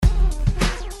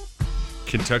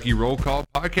Kentucky Roll Call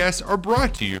podcasts are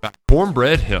brought to you by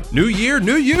Cornbread Hemp. New year,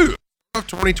 new you. Of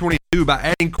 2022 by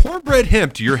adding Cornbread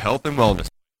Hemp to your health and wellness.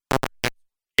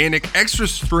 Organic extra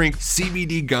strength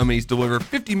CBD gummies deliver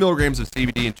 50 milligrams of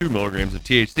CBD and 2 milligrams of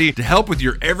THC to help with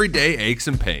your everyday aches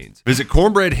and pains. Visit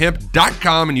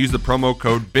cornbreadhemp.com and use the promo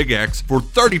code BIGX for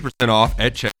 30% off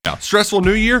at checkout. Stressful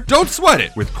new year? Don't sweat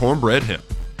it with Cornbread Hemp.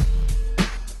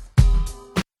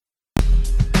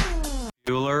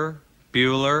 Bueller. Good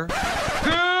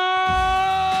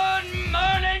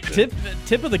morning.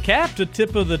 Tip of the cap to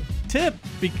tip of the tip.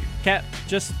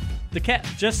 Cats. The cat's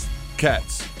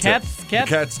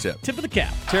tip. Tip of the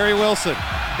cap. Terry Wilson.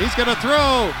 He's going to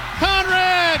throw.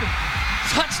 Conrad.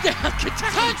 Touchdown,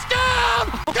 Kentucky!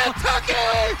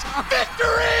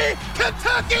 Victory,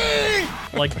 Kentucky!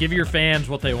 Like, give your fans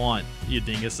what they want, you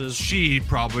dinguses. She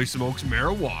probably smokes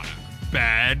marijuana.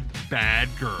 Bad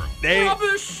girl.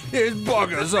 Rubbish! There's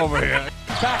buggers over here.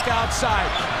 Back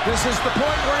outside. This is the point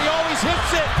where he always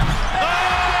hits it.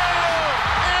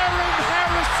 Oh! Aaron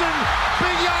Harrison,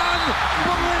 beyond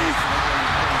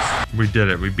belief. We did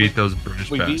it. We beat those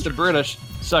British We bastards. beat the British.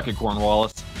 Suck it,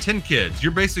 Cornwallis. 10 kids.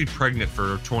 You're basically pregnant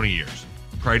for 20 years.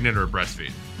 Pregnant or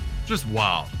breastfeeding. Just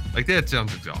wild. Like, that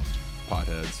sounds exhausting.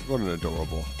 Potheads. What an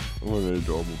adorable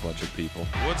bunch of people.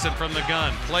 Woodson from the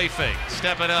gun. Play fake.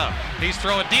 Step it up. He's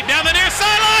throwing deep down the near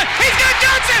sideline. He's got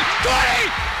Johnson.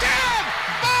 20, 10,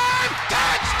 5,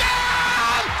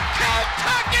 touchdown!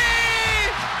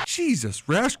 Kentucky! Jesus,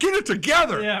 Rash, get it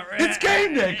together. Yeah, Rash. It's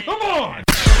game day. Come on.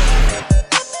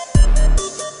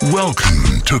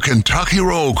 Welcome to Kentucky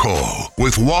Roll Call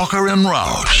with Walker and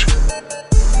Roush.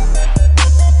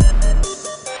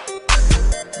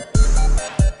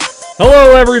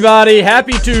 Hello, everybody.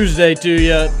 Happy Tuesday to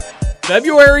you.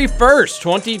 February 1st,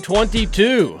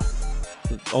 2022.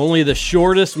 Only the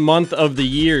shortest month of the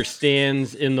year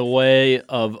stands in the way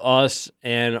of us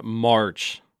and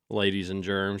March, ladies and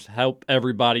germs. Hope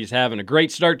everybody's having a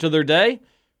great start to their day.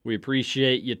 We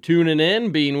appreciate you tuning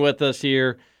in, being with us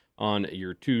here on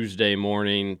your Tuesday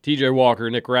morning. TJ Walker,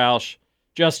 Nick Roush,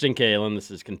 Justin Kalen.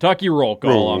 This is Kentucky Roll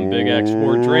Call on Big X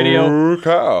Sports Radio.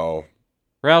 Cow.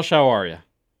 Roush, how are you?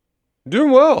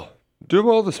 Doing well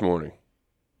this morning.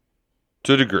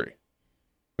 To a degree.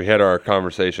 We had our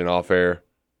conversation off air.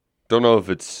 Don't know if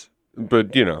it's,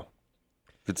 but you know,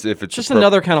 if it's just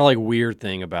another kind of like weird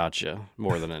thing about you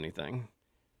more than anything.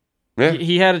 Yeah.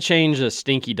 He had to change a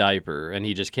stinky diaper, and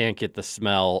he just can't get the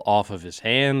smell off of his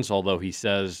hands, although he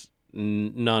says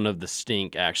none of the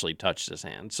stink actually touched his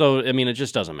hand. So, I mean, it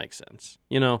just doesn't make sense,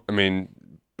 you know? I mean,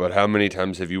 but how many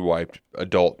times have you wiped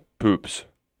adult poops?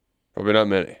 Probably not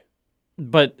many.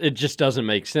 But it just doesn't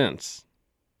make sense.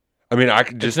 I mean, I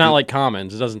could just. It's not like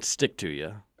Commons. It doesn't stick to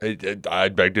you.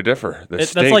 I'd beg to differ.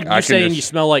 That's like you saying you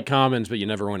smell like Commons, but you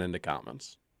never went into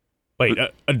Commons. Wait,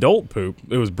 adult poop?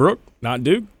 It was Brooke, not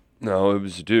Duke? No, it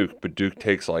was Duke, but Duke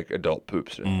takes like adult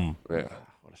poops now. Yeah.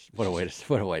 What a way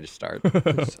to start.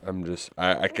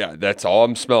 That's all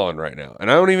I'm smelling right now. And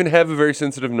I don't even have a very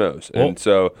sensitive nose. And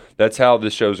so that's how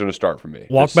this show's going to start for me.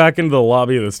 Walk back into the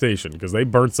lobby of the station because they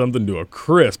burnt something to a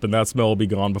crisp and that smell will be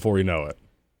gone before you know it.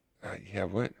 Yeah,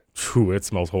 what? Whew, it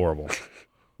smells horrible.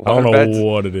 I don't know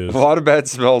what it is. A lot of bad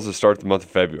smells to start the month of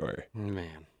February.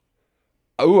 Man.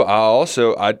 Oh,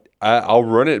 I'll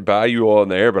run it by you all in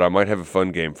the air, but I might have a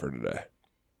fun game for today.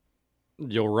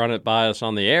 You'll run it by us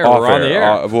on the air. Off We're on the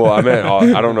air. Well, I meant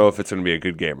I don't know if it's going to be a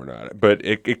good game or not, but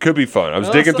it could be fun. I was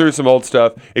digging through some old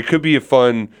stuff. It could be a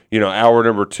fun, hour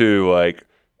number 2, like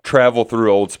travel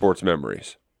through old sports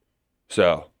memories.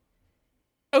 So,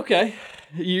 okay,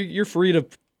 you're free to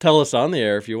tell us on the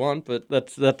air if you want, but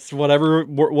that's whatever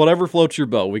floats your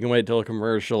boat. We can wait till a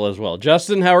commercial as well.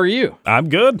 Justin, how are you? I'm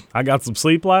good. I got some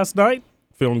sleep last night.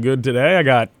 Feeling good today. I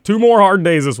got 2 more hard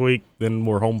days this week, then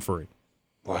we're home free.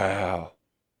 Wow.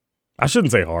 I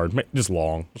shouldn't say hard, just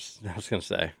long. I was going to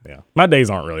say. Yeah. My days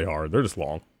aren't really hard. They're just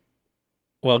long.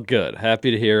 Well, good.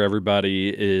 Happy to hear everybody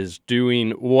is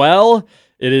doing well.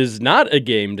 It is not a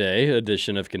game day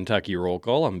edition of Kentucky Roll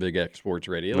Call on Big X Sports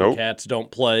Radio. Nope. The Cats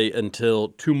don't play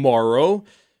until tomorrow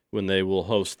when they will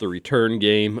host the return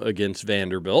game against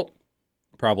Vanderbilt.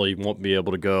 Probably won't be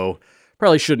able to go.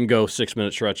 Probably shouldn't go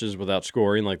 6-minute stretches without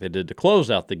scoring like they did to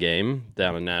close out the game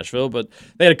down in Nashville, but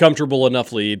they had a comfortable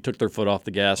enough lead, took their foot off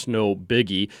the gas, no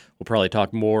biggie. We'll probably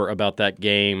talk more about that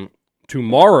game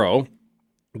tomorrow.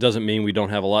 Doesn't mean we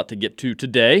don't have a lot to get to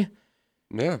today.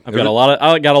 Yeah. I got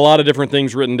a lot of different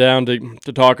things written down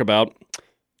to talk about.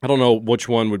 I don't know which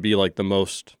one would be like the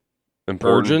most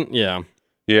important. urgent. Yeah.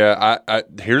 Yeah, I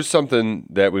here's something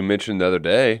that we mentioned the other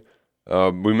day.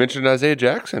 We mentioned Isaiah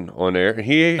Jackson on air.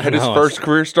 He had his first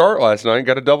career start last night and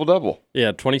got a double-double.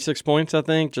 Yeah, 26 points, I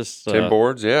think. Just 10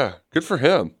 boards, yeah. Good for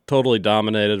him. Totally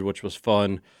dominated, which was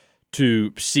fun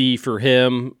to see for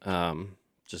him.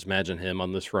 Just imagine him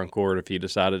on this front court if he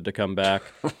decided to come back.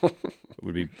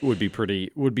 would be pretty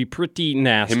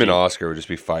nasty. Him and Oscar would just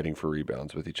be fighting for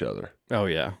rebounds with each other. Oh,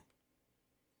 yeah.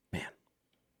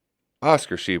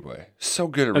 Oscar Tshiebwe, so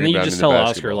good at rebounding. And then you just tell basketball.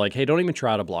 Oscar, like, hey, don't even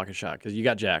try to block a shot because you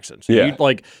got Jackson. So yeah.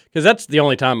 Because that's the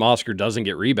only time Oscar doesn't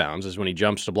get rebounds is when he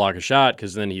jumps to block a shot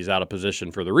because then he's out of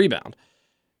position for the rebound.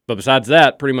 But besides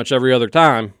that, pretty much every other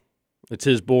time, it's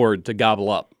his board to gobble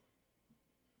up.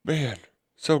 Man,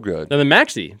 so good. And then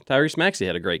Tyrese Maxey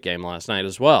had a great game last night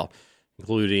as well,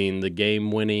 including the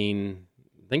game-winning.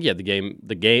 I think he had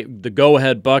the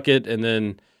go-ahead bucket, and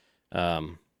then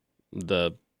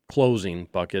the closing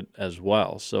bucket as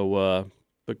well. So,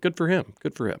 but good for him.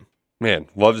 Good for him. Man,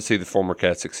 love to see the former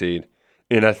Cat succeed.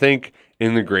 And I think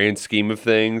in the grand scheme of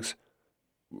things,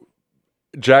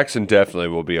 Jackson definitely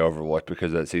will be overlooked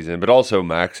because of that season, but also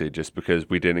Maxey just because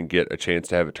we didn't get a chance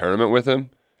to have a tournament with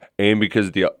him. And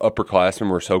because the upperclassmen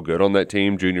were so good on that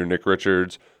team, Junior Nick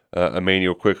Richards,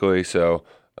 Emmanuel Quickley. So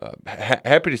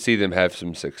happy to see them have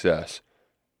some success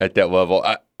at that level.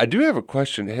 I do have a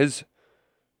question.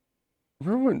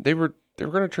 Remember when they were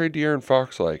going to trade De'Aaron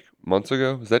Fox like months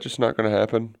ago? Is that just not going to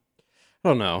happen? I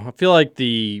don't know. I feel like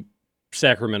the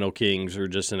Sacramento Kings are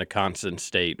just in a constant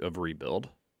state of rebuild.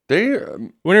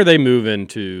 When are they moving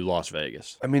to Las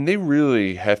Vegas? I mean, they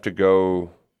really have to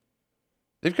go.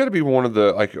 They've got to be one of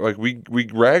the like we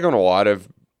rag on a lot of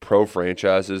pro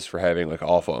franchises for having like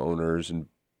awful owners and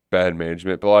bad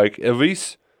management, but like at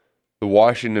least the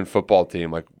Washington football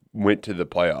team like went to the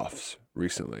playoffs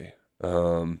recently.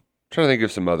 Trying to think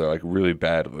of some other like really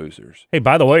bad losers. Hey,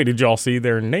 by the way, did y'all see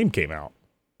their name came out?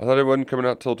 I thought it wasn't coming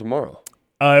out till tomorrow.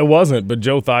 It wasn't, but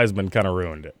Joe Theismann kind of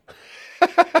ruined it.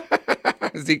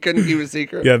 He couldn't keep a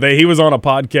secret? Yeah, he was on a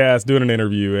podcast doing an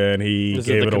interview, and he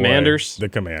gave it Commanders? away. The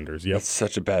Commanders, yep. That's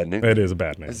such a bad name. It is a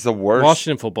bad name. It's the worst.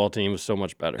 Washington football team was so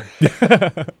much better.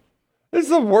 It's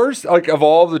the worst. Like, of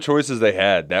all the choices they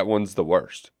had, that one's the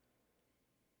worst.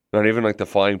 Not even like the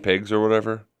Flying Pigs or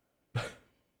whatever.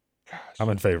 I'm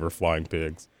in favor of Flying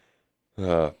Pigs.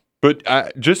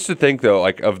 But just to think, though,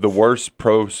 like of the worst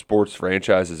pro sports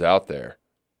franchises out there,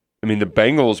 I mean, the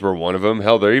Bengals were one of them.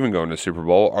 Hell, they're even going to Super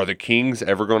Bowl. Are the Kings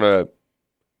ever going to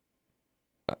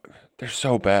they're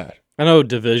so bad. I know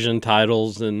division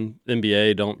titles in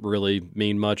NBA don't really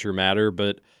mean much or matter,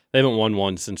 but they haven't won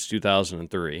one since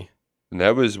 2003. And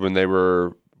that was when they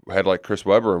had like Chris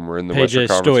Webber and were in the Peja Western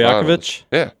Conference Stojakovic? Finals.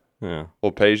 Yeah. Yeah.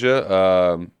 Well,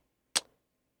 Peja,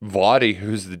 Vlade,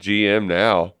 who's the GM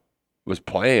now, was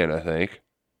playing, I think.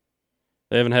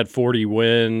 They haven't had 40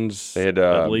 wins. They had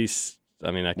at least. I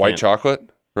mean, I White can't,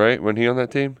 Chocolate, right? Wasn't he on that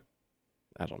team?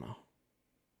 I don't know.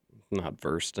 Not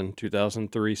versed in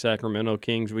 2003 Sacramento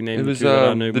Kings. We named It was the two that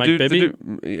I knew. Mike Bibby?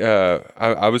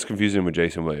 I was confusing him with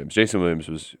Jason Williams. Jason Williams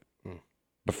was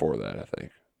before that, I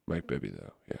think. Mike Bibby,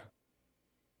 though. Yeah.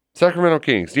 Sacramento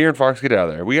Kings. De'Aaron Fox, get out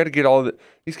of there. We got to get all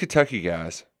these Kentucky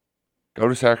guys. Go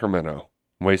to Sacramento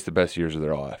and waste the best years of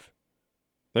their life.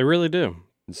 They really do.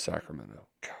 In Sacramento.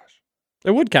 Gosh.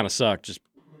 It would kind of suck.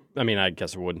 I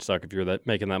guess it wouldn't suck if you're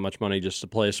making that much money just to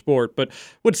play a sport, but it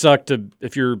would suck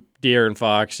if you're De'Aaron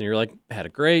Fox and you're like, had a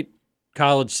great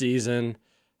college season,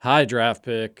 high draft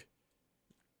pick,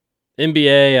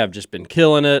 NBA, I've just been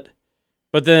killing it.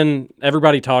 But then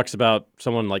everybody talks about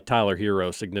someone like Tyler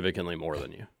Hero significantly more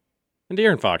than you. And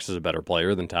De'Aaron Fox is a better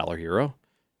player than Tyler Hero.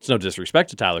 It's no disrespect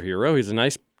to Tyler Hero. He's a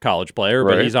nice college player,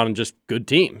 right. But he's on just good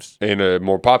teams. And a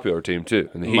more popular team, too.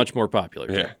 A much more popular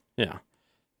team. Yeah. Yeah.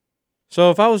 So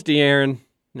if I was De'Aaron,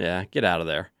 yeah, get out of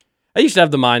there. I used to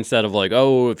have the mindset of like,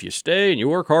 oh, if you stay and you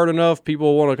work hard enough, people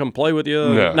will want to come play with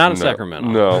you. Not in Sacramento.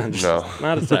 No.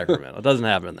 Not in Sacramento. It doesn't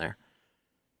happen there.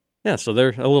 Yeah, so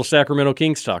there's a little Sacramento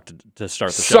Kings talk to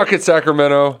start the show. Suck it,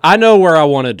 Sacramento. I know where I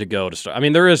wanted to go to start. I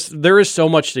mean, there is so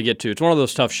much to get to. It's one of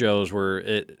those tough shows where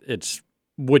it's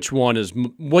which one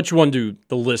do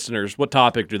the listeners, what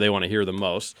topic do they want to hear the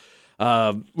most?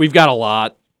 We've got a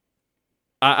lot.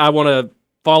 I want to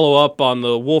follow up on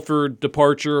the Wolford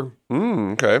departure.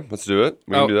 Okay, let's do it.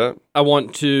 We can do that. I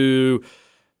want to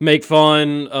make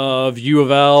fun of U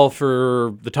of L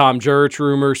for the Tom Jurich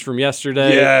rumors from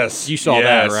yesterday. Yes. You saw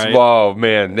that, right? Oh,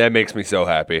 man, that makes me so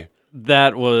happy.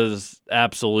 That was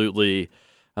absolutely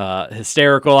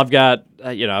hysterical. I've got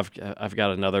I've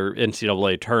got another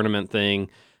NCAA tournament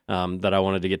thing that I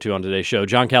wanted to get to on today's show.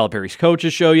 John Calipari's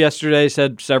coach's show yesterday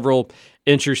said several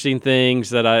interesting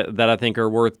things that I think are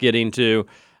worth getting to.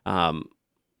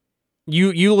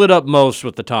 You lit up most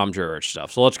with the Tom Jurich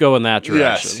stuff, so let's go in that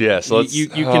direction. Yes. Let's.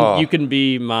 You can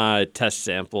be my test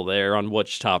sample there on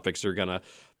which topics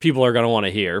people are gonna want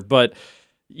to hear. But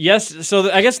yes,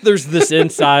 so I guess there's this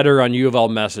insider on U of L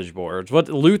message boards. What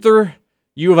Luther,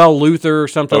 U of L Luther,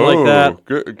 something like that.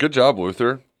 Good job,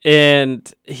 Luther.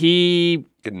 And he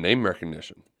Good name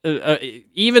recognition.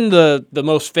 Even the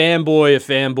most fanboy of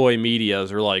fanboy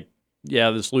medias are like,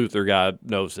 yeah, this Luther guy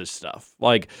knows his stuff.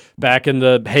 Like back in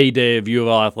the heyday of U of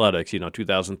L athletics,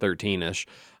 2013-ish,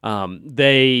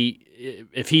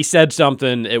 if he said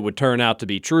something, it would turn out to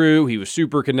be true. He was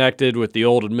super connected with the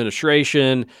old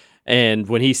administration, and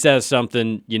when he says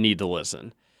something, you need to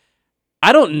listen.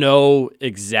 I don't know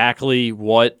exactly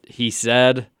what he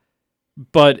said,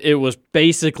 but it was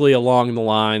basically along the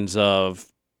lines of,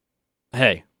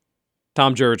 hey,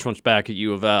 Tom Jurich wants back at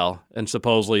U of L, and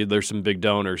supposedly there's some big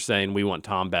donors saying we want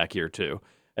Tom back here too,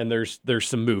 and there's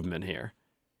some movement here.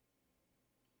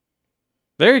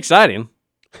 Very exciting.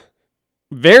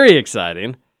 Very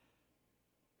exciting.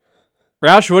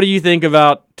 Roush, what do you think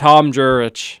about Tom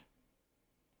Jurich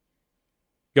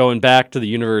going back to the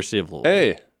University of Louisville?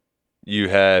 Hey, you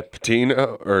had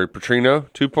Petrino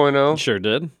 2.0? Sure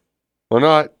did. Why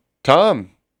not?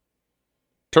 Tom.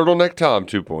 Turtleneck Tom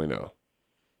 2.0.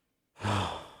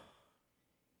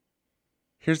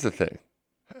 Here's the thing.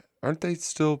 Aren't they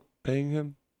still paying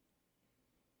him?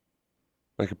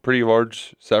 Like a pretty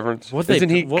large severance? What'd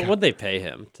they pay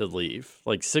him to leave?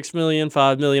 Like $6 million,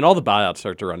 $5 million? All the buyouts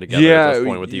start to run together at this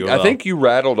point with the U of L. I think you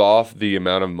rattled off the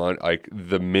amount of money, like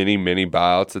the many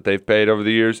buyouts that they've paid over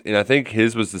the years, and I think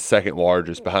his was the second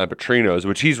largest behind Petrino's,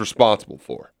 which he's responsible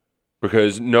for.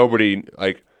 Because nobody,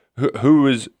 like,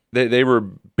 they were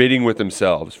bidding with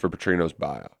themselves for Petrino's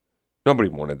buyout. Nobody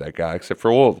wanted that guy except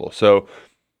for Louisville. So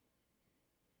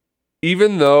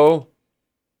even though,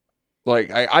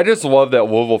 like, I just love that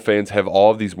Louisville fans have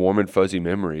all of these warm and fuzzy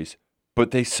memories,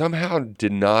 but they somehow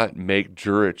did not make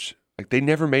Jurich, like, they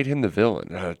never made him the villain.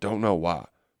 And I don't know why.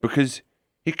 Because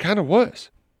he kind of was.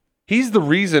 He's the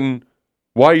reason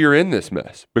why you're in this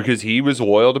mess. Because he was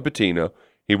loyal to Pitino.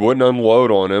 He wouldn't unload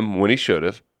on him when he should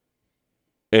have.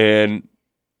 And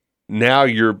now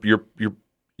your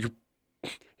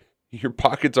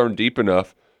pockets aren't deep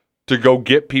enough to go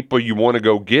get people you want to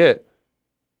go get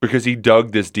because he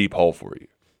dug this deep hole for you.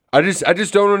 I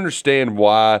just don't understand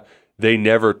why they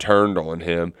never turned on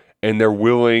him, and they're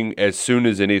willing, as soon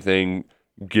as anything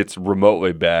gets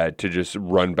remotely bad, to just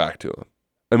run back to him.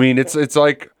 I mean, it's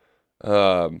like,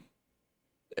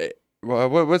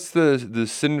 what's the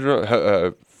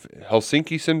syndrome?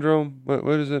 Helsinki syndrome?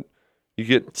 What is it? You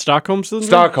get Stockholm syndrome?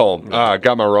 Stockholm. I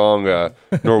got my wrong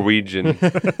Norwegian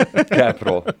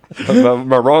capital.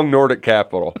 My wrong Nordic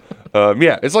capital.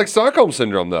 Yeah, it's like Stockholm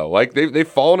syndrome though. Like they've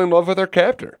fallen in love with their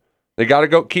captor. They got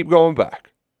to keep going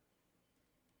back.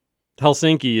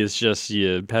 Helsinki is just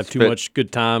you have too much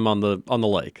good time on the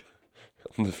lake,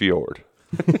 on the fjord.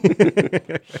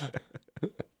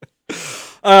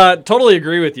 Totally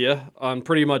agree with you on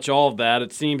pretty much all of that.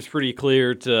 It seems pretty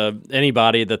clear to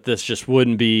anybody that this just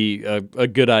wouldn't be a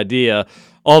good idea.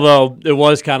 Although it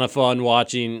was kind of fun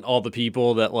watching all the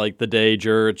people that, like, the day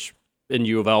Jurich and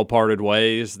U of L parted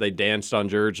ways, they danced on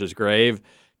Jurich's grave,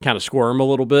 kind of squirm a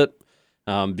little bit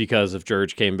because if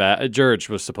Jurich came back, Jurich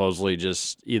was supposedly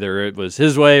just either it was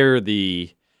his way or the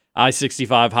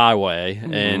I-65 highway,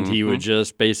 and he would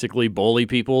just basically bully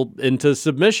people into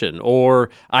submission or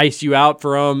ice you out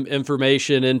from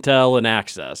information, intel, and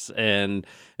access. And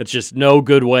it's just no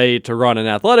good way to run an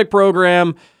athletic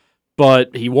program,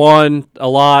 but he won a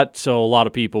lot, so a lot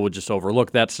of people would just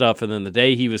overlook that stuff. And then the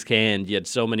day he was canned, you had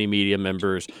so many media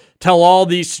members tell all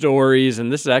these stories,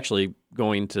 and this is actually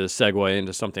going to segue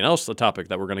into something else, the topic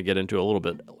that we're going to get into a little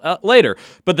bit later.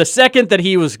 But the second that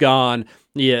he was gone,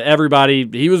 yeah, everybody,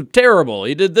 he was terrible.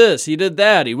 He did this, he did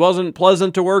that. He wasn't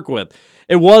pleasant to work with.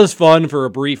 It was fun for a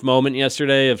brief moment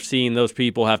yesterday of seeing those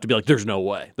people have to be like, there's no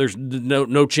way. There's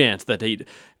no chance that he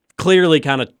clearly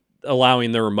kind of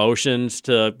allowing their emotions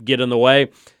to get in the way.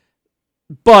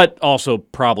 But also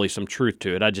probably some truth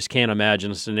to it. I just can't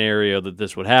imagine a scenario that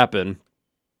this would happen.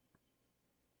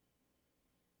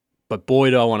 But boy,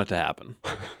 do I want it to happen.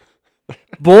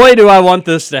 Boy, do I want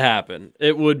this to happen.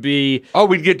 It would be... Oh,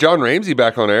 we'd get John Ramsey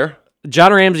back on air.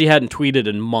 John Ramsey hadn't tweeted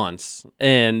in months,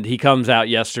 and he comes out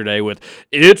yesterday with,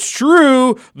 it's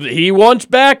true, he wants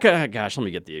back... gosh, let me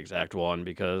get the exact one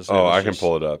because... Oh, I can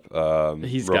pull it up.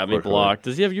 He's got me blocked.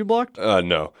 Does he have you blocked?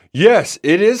 No. Yes,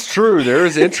 it is true. There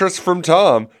is interest from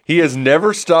Tom. He has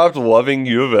never stopped loving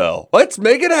U of L. Let's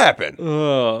make it happen.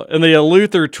 And the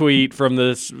Luther tweet from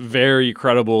this very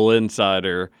credible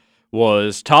insider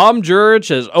was Tom Jurich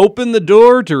has opened the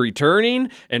door to returning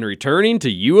to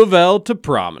U of L to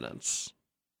prominence.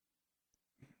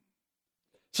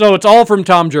 So it's all from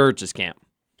Tom Jurich's camp.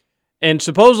 And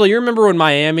supposedly, you remember when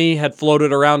Miami had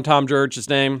floated around Tom Jurich's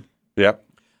name? Yeah.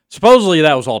 Supposedly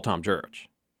that was all Tom Jurich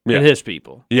and his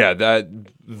people. Yeah,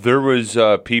 there was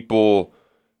people,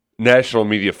 national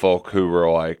media folk, who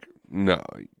were like, no,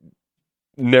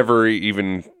 never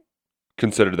even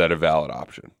considered that a valid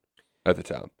option at the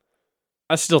time.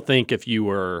 I still think if you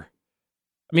were,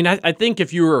 I think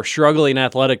if you were a struggling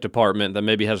athletic department that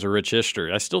maybe has a rich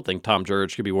history, I still think Tom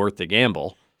Jurich could be worth the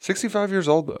gamble. 65 years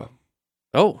old, though.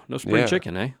 Oh, no spring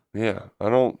chicken, eh? Yeah, I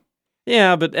don't.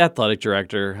 Yeah, but athletic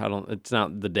director, it's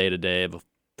not the day-to-day of a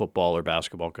football or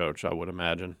basketball coach, I would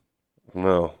imagine.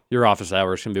 No. Your office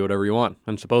hours can be whatever you want,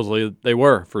 and supposedly they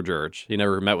were for Jurich. He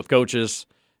never met with coaches.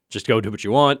 Just go do what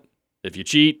you want. If you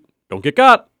cheat, don't get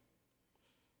caught.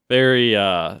 Very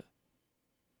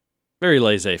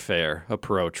laissez-faire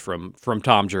approach from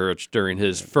Tom Jurich during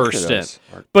his first stint.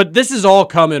 But this is all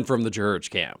coming from the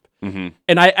Jurich camp. Mm-hmm.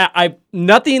 And I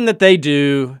nothing that they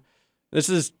do, this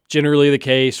is generally the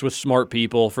case with smart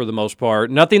people for the most part,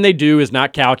 nothing they do is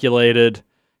not calculated.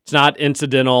 It's not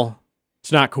incidental.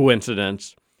 It's not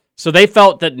coincidence. So they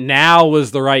felt that now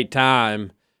was the right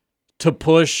time to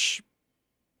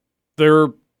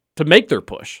make their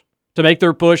push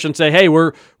and say, hey,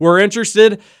 we're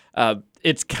interested.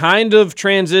 It's kind of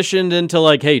transitioned into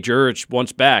like, hey, Jurich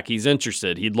wants back. He's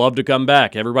interested. He'd love to come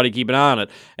back. Everybody keep an eye on it.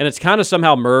 And it's kind of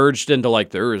somehow merged into like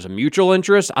there is a mutual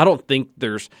interest. I don't think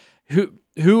there's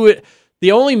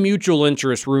the only mutual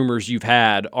interest rumors you've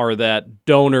had are that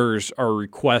donors are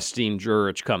requesting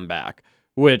Jurich come back,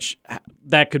 which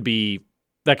that could be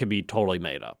totally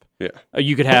made up. Yeah.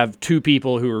 You could have two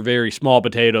people who are very small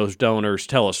potatoes donors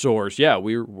tell a source, yeah,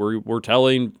 we're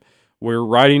writing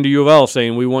to U of L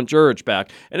saying we want Jurich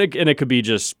back. And it could be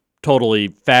just totally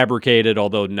fabricated,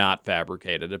 although not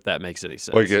fabricated, if that makes any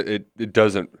sense. Like it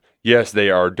doesn't. Yes, they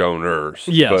are donors.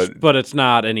 Yes, but it's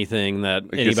not anything that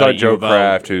anybody. It's not Joe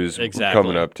Kraft who's exactly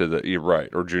coming up to you're right,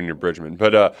 or Junior Bridgman.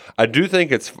 But I do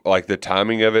think it's like the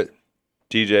timing of it,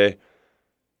 TJ.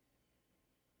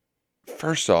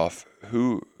 First off,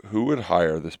 who would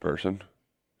hire this person?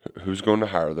 Who's going to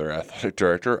hire their athletic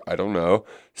director? I don't know.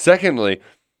 Secondly,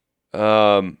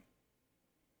 it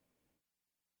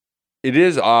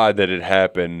is odd that it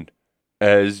happened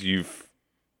as you've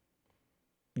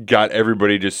got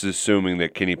everybody just assuming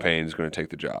that Kenny Payne is going to take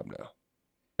the job now.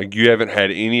 Like, you haven't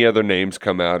had any other names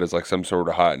come out as like some sort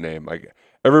of hot name. Like,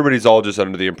 everybody's all just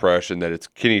under the impression that it's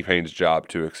Kenny Payne's job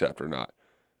to accept or not.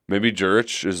 Maybe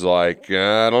Jurich is like,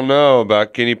 I don't know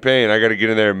about Kenny Payne. I got to get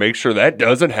in there and make sure that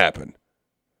doesn't happen.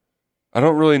 I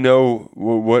don't really know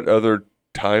what other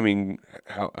timing,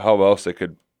 how else it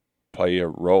could play a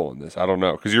role in this. I don't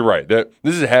know, because you're right. This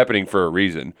is happening for a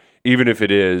reason, even if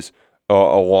it is a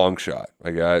long shot.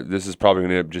 Like, this is probably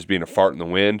going to end up just being a fart in the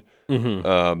wind.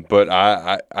 Mm-hmm. But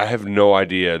I have no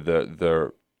idea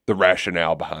the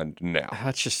rationale behind now.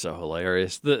 That's just so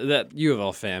hilarious. That U of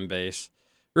L fan base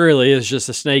really is just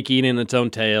a snake eating its own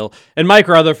tail. And Mike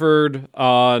Rutherford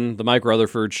on the Mike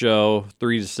Rutherford Show,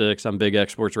 3 to 6 on Big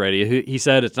X Sports Radio, he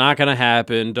said it's not going to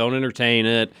happen. Don't entertain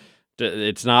it.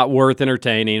 It's not worth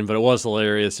entertaining, but it was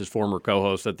hilarious. His former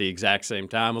co-host at the exact same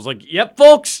time was like, yep,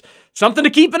 folks, something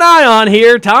to keep an eye on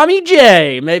here. Tommy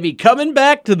J maybe coming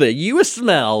back to the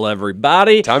USML,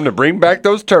 everybody. Time to bring back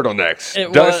those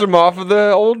turtlenecks. Dust them off of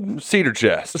the old cedar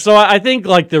chest. So I think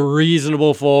like the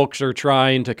reasonable folks are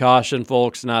trying to caution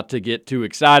folks not to get too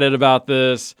excited about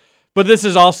this. But this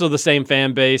is also the same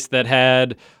fan base that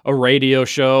had a radio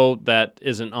show that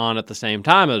isn't on at the same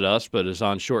time as us, but is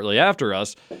on shortly after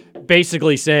us,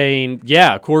 basically saying,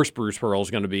 yeah, of course Bruce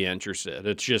Pearl's going to be interested.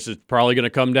 It's probably going to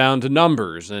come down to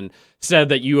numbers, and said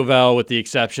that U of L, with the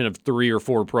exception of 3 or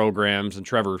 4 programs, and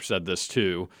Trevor said this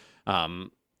too,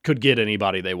 could get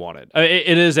anybody they wanted.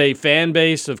 It is a fan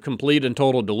base of complete and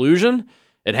total delusion.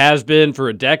 It has been for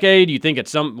a decade.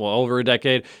 Over a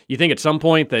decade. You think at some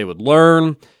point they would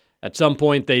learn. At some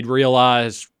point, they'd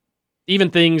realize even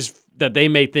things that they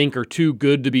may think are too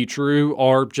good to be true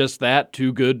are just that,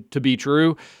 too good to be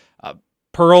true.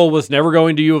 Pearl was never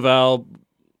going to U of L.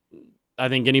 I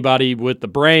think anybody with the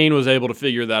brain was able to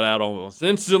figure that out almost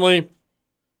instantly.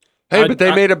 Hey, but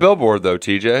they made a billboard, though,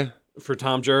 TJ. For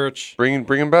Tom Jurich. Bring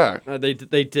him back. They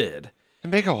did. They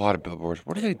make a lot of billboards.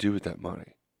 What do they do with that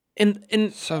money?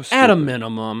 And so at a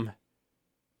minimum,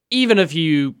 even if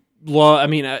you...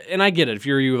 and I get it. If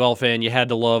you're a U of L fan, you had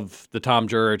to love the Tom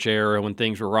Jurich era when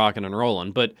things were rocking and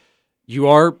rolling. But you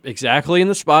are exactly in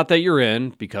the spot that you're in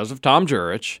because of Tom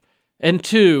Jurich. And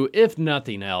 2, if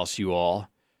nothing else, you all,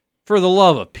 For the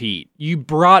love of Pete, you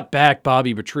brought back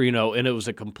Bobby Petrino, and it was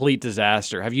a complete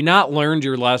disaster. Have you not learned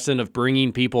your lesson of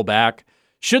bringing people back?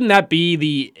 Shouldn't that be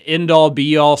the end-all,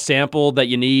 be-all sample that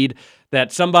you need?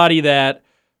 That somebody that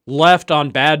left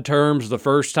on bad terms the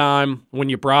first time, when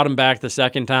you brought him back the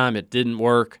second time, it didn't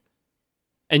work.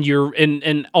 And you're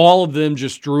and all of them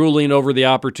just drooling over the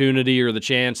opportunity or the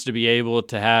chance to be able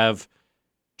to have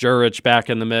Jurich back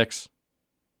in the mix.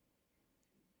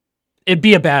 It'd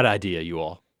be a bad idea, you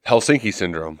all. Helsinki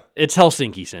syndrome. It's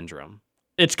Helsinki syndrome.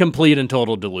 It's complete and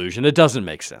total delusion. It doesn't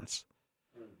make sense.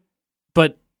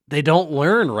 But they don't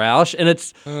learn, Roush, and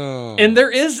it's and there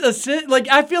is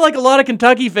I feel like a lot of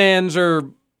Kentucky fans are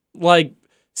like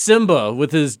Simba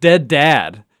with his dead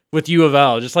dad with U of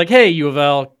L, just like, hey, U of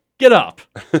L, get up.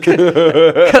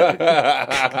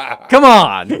 Come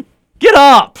on. Get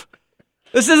up.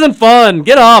 This isn't fun.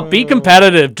 Get up. Be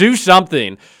competitive. Do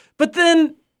something. But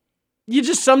then you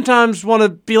just sometimes want to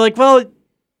be like, well,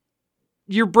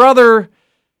 your brother,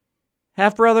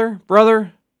 half-brother,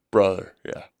 brother,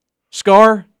 yeah.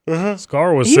 Scar,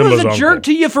 Scar was he Simba's was a uncle. jerk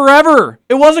to you forever.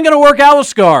 It wasn't going to work out with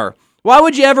Scar. Why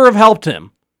would you ever have helped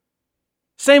him?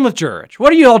 Same with Jurich.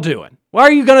 What are you all doing?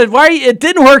 It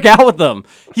didn't work out with them.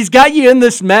 He's got you in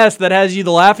this mess that has you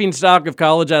the laughingstock of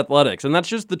college athletics, and that's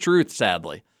just the truth,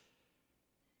 sadly.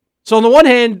 So on the one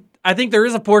hand, I think there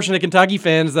is a portion of Kentucky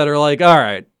fans that are like, all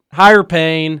right, higher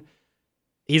paying,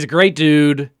 he's a great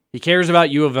dude, he cares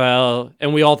about U of L,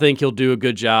 and we all think he'll do a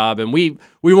good job, and we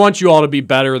want you all to be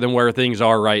better than where things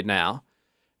are right now.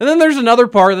 And then there's another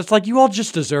part that's like, you all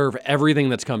just deserve everything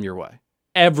that's come your way.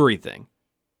 Everything.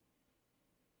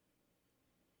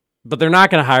 But they're not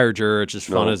going to hire Jurich, as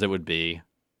fun as it would be.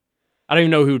 I don't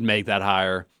even know who would make that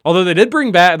hire. Although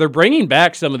they're bringing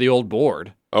back some of the old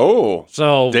board. Oh.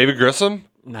 So David Grissom?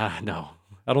 Nah, no.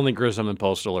 I don't think Grissom and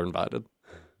Postal are invited.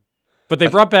 But they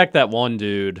brought back that one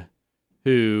dude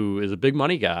who is a big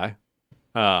money guy,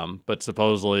 but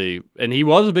supposedly, and he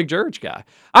was a big Jurich guy.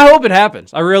 I hope it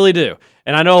happens. I really do.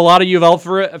 And I know a lot of U of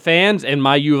L fans and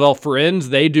my U of L friends,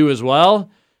 they do as well.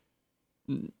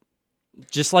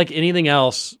 Just like anything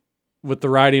else with the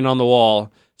writing on the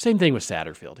wall, same thing with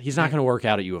Satterfield. He's not going to work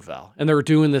out at U of L. And they're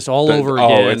doing this all over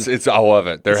again. I love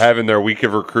it. They're having their week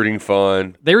of recruiting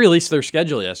fun. They released their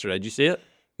schedule yesterday. Did you see it?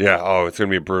 Yeah. It's going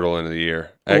to be a brutal end of the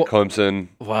year. At Clemson,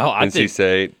 NC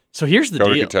State. So here's the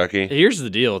deal. Kentucky. Here's the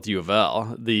deal with U of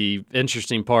L. The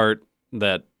interesting part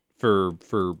that for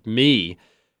me,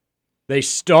 they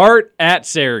start at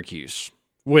Syracuse,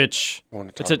 which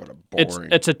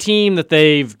it's a team that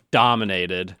they've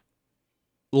dominated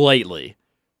lately.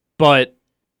 But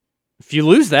if you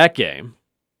lose that game,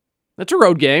 that's a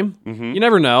road game. Mm-hmm. You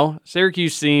never know.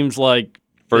 Syracuse seems like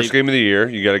first game of the year.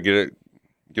 You got to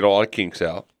get a lot of kinks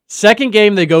out. Second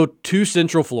game, they go to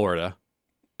Central Florida.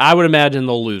 I would imagine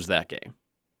they'll lose that game.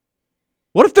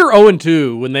 What if they're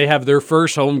 0-2 when they have their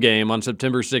first home game on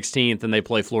September 16th and they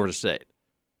play Florida State?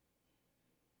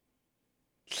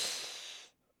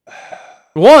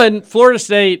 One, Florida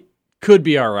State could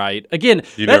be all right. Again,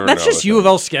 that's just U of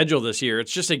L's schedule this year.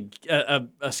 It's just a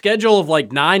schedule of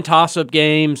like 9 toss-up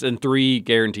games and 3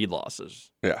 guaranteed losses.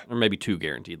 Yeah. Or maybe 2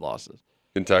 guaranteed losses.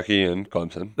 Kentucky and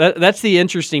Clemson. That's the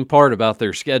interesting part about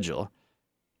their schedule.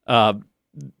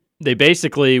 They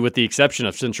basically, with the exception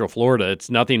of Central Florida, it's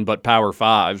nothing but Power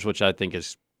Fives, which I think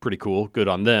is pretty cool. Good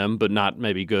on them, but not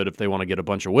maybe good if they want to get a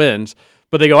bunch of wins.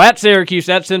 But they go at Syracuse,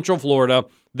 at Central Florida,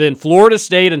 then Florida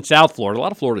State and South Florida, a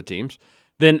lot of Florida teams.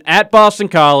 Then at Boston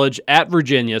College, at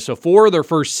Virginia. So 4 of their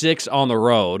first 6 on the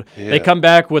road. Yeah. They come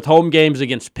back with home games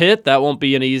against Pitt. That won't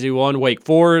be an easy one. Wake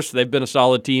Forest, they've been a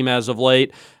solid team as of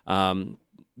late.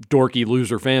 Dorky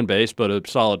loser fan base, but a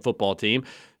solid football team.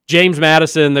 James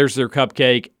Madison, there's their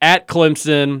cupcake. At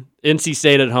Clemson, NC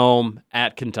State at home,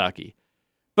 at Kentucky.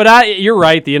 But you're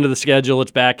right, the end of the schedule,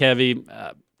 it's back heavy.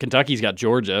 Kentucky's got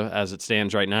Georgia as it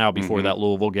stands right now before that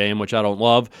Louisville game, which I don't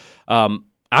love.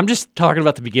 I'm just talking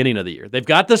about the beginning of the year. They've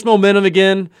got this momentum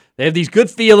again. They have these good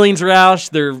feelings, Roush.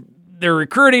 They're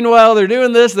recruiting well. They're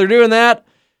doing this. They're doing that.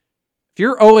 If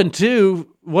you're 0-2,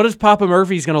 what is Papa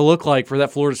Murphy's going to look like for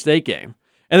that Florida State game?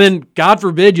 And then, God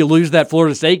forbid, you lose that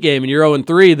Florida State game and you're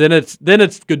 0-3, then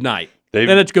it's good night.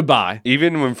 Then it's goodbye.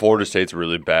 Even when Florida State's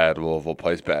really bad, Louisville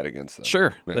plays bad against them.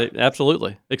 Sure,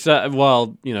 absolutely. Except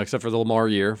for the Lamar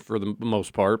year for the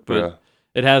most part, but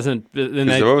it hasn't.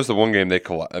 What was the one game they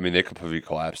completely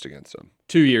collapsed against them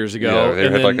 2 years ago? Yeah,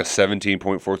 they had like a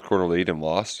 17-point fourth quarter lead and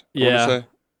lost. Yeah,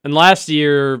 and last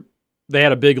year they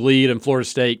had a big lead and Florida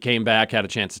State came back, had a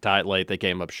chance to tie it late. They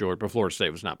came up short, but Florida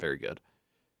State was not very good.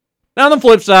 Now, on the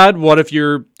flip side, what if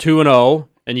you're 2-0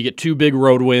 and you get 2 big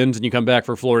road wins and you come back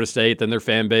for Florida State? Then their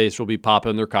fan base will be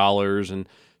popping their collars and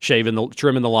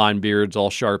trimming the line beards all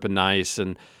sharp and nice,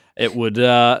 and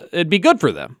it'd be good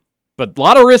for them. But a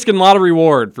lot of risk and a lot of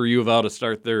reward for U of L to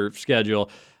start their schedule.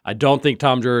 I don't think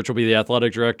Tom Jurich will be the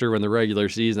athletic director when the regular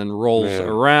season rolls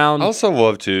around. I also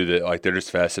love, too, that like there's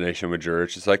fascination with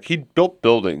Jurich. It's like he built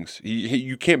buildings.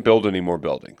 You can't build any more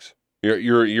buildings.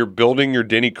 You're building your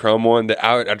Denny Crum one. That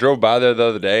I drove by there the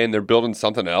other day, and they're building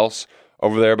something else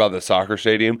over there by the soccer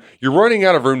stadium. You're running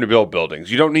out of room to build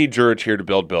buildings. You don't need Jurich here to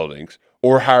build buildings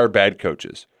or hire bad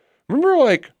coaches. Remember,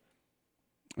 like,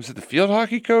 was it the field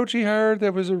hockey coach he hired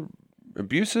that was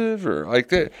abusive or like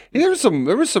that? There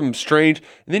was some strange.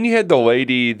 And then you had the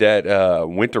lady that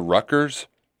went to Rutgers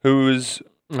who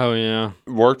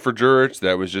worked for Jurich.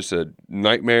 That was just a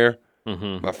nightmare.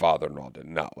 Mm-hmm. My father-in-law did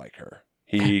not like her.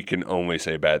 He can only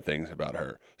say bad things about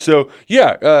her. So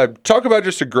talk about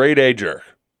just a grade A jerk.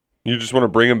 You just want to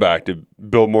bring him back to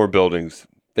build more buildings.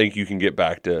 Think you can get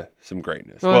back to some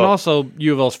greatness. Well, and also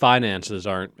U of L's finances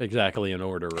aren't exactly in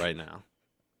order right now.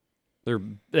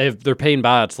 They're paying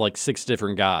buyouts like 6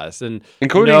 different guys, and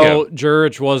including him.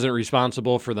 Jurich wasn't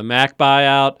responsible for the Mac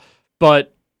buyout,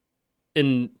 but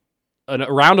in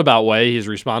a roundabout way, he's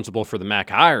responsible for the Mac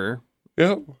hire.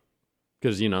 Yep,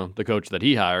 because the coach that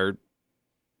he hired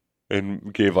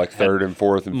and gave like third and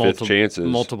fourth and fifth chances,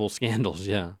 multiple scandals,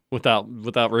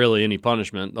 without really any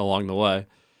punishment along the way.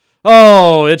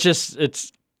 Oh, it's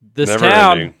this never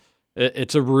town. Ending.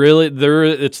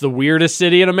 It's the weirdest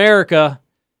city in America.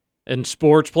 And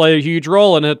sports play a huge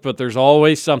role in it, but there's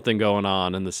always something going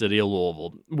on in the city of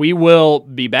Louisville. We will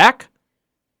be back.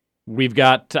 We've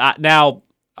got now.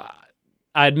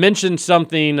 I had mentioned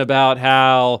something about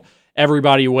how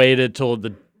everybody waited till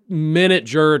the minute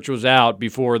Jurich was out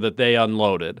before that they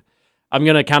unloaded. I'm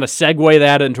going to kind of segue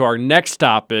that into our next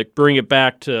topic, bring it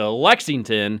back to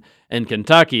Lexington and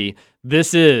Kentucky.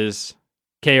 This is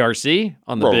KRC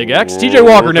on the Big X. TJ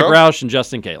Walker, Nick Roush, and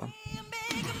Justin Kalen.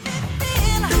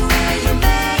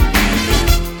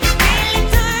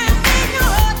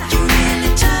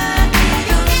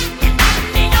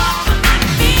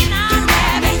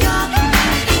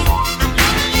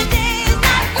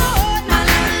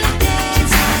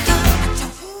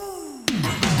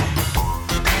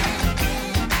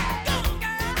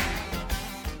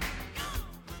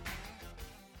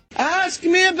 Ask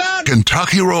me about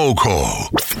Kentucky Roll Call.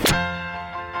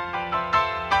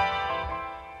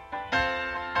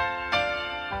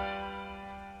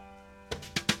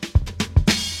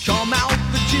 Come out,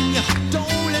 Virginia,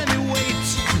 don't let me wait.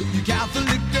 You Catholic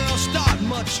girl start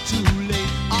much too late.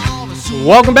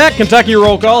 Welcome back, Kentucky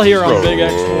Roll Call here on Big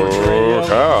X Sports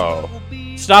Radio.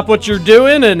 Stop what you're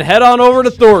doing and head on over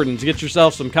to Thornton's. Get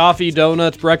yourself some coffee,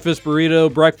 donuts, breakfast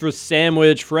burrito, breakfast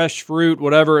sandwich, fresh fruit,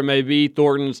 whatever it may be.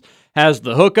 Thornton's has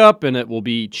the hookup, and it will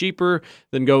be cheaper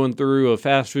than going through a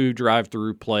fast food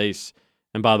drive-through place.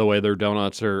 And by the way, their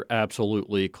donuts are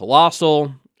absolutely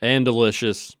colossal and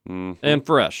delicious and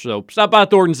fresh. So stop by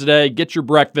Thornton's today. Get your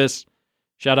breakfast.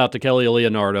 Shout out to Kelly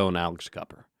Leonardo and Alex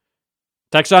Cupper.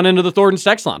 Text on into the Thornton's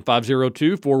text line,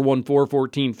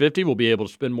 502-414-1450. We'll be able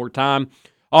to spend more time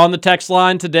on the text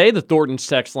line today, the Thornton's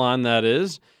text line, that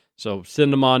is. So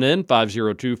send them on in,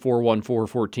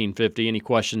 502-414-1450. Any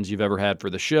questions you've ever had for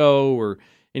the show or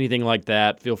anything like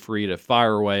that, feel free to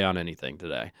fire away on anything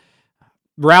today.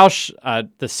 Roush,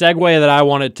 the segue that I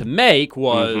wanted to make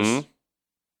was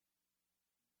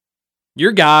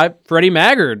your guy, Freddie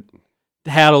Maggard,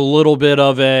 had a little bit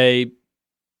of a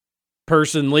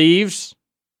person leaves.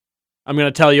 I'm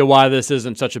going to tell you why this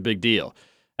isn't such a big deal.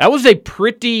 That was a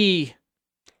pretty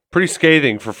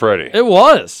scathing for Freddie. It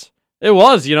was. A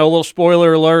little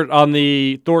spoiler alert on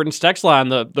the Thornton's text line.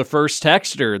 The first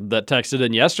texter that texted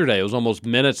in yesterday, it was almost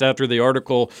minutes after the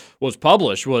article was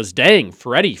published, was, dang,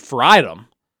 Freddie fried him.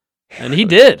 And he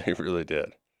did. He really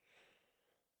did.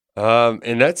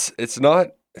 And it's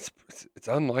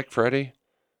unlike Freddie.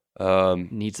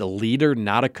 Needs a leader,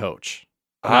 not a coach.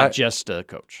 Not just a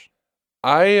coach.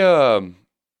 Because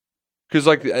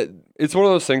like it's one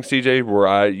of those things, TJ,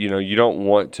 where you don't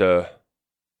want to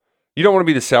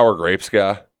be the sour grapes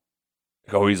guy.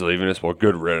 Like, oh, he's leaving us. Well,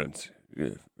 good riddance.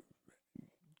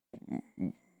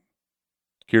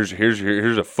 Here's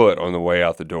a foot on the way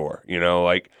out the door.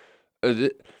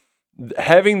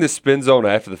 Having the spin zone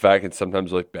after the fact can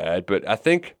sometimes look bad, but I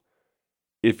think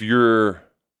if you're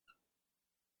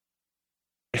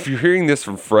hearing this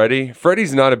from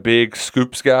Freddie's not a big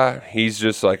scoops guy. He's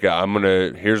just like,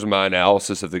 here's my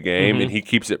analysis of the game, and he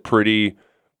keeps it pretty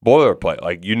boilerplate.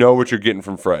 Like, you know what you're getting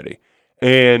from Freddie.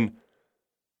 And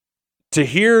to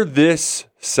hear this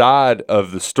side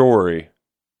of the story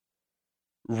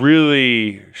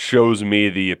really shows me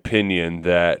the opinion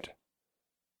that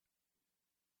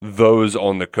those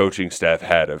on the coaching staff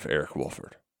had of Eric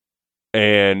Wolford.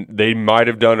 And they might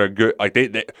have done a good, I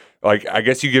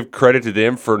guess you give credit to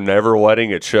them for never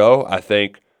letting it show. I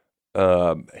think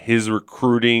his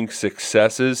recruiting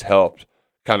successes helped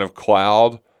kind of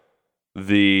cloud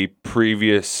the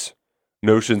previous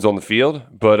notions on the field.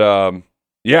 But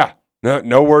yeah,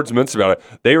 no words minced about it.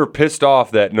 They were pissed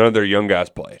off that none of their young guys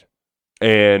played.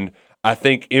 And I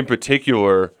think in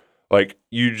particular, like,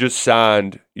 you just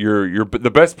signed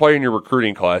the best player in your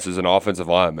recruiting class is an offensive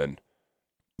lineman.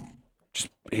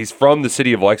 He's from the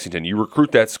city of Lexington. You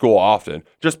recruit that school often.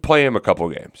 Just play him a couple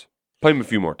of games. Play him a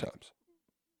few more times.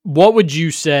 What would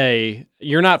you say?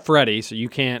 You're not Freddie, so you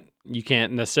can't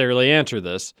necessarily answer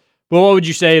this. But what would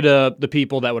you say to the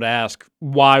people that would ask,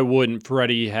 why wouldn't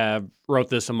Freddie have wrote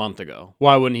this a month ago?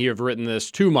 Why wouldn't he have written this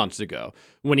 2 months ago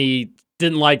when he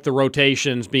didn't like the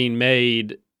rotations being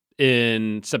made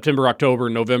in September, October,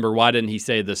 and November? Why didn't he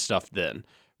say this stuff then?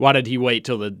 Why did he wait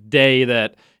till the day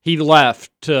that he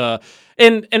left to?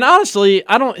 And honestly,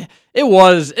 it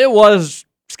was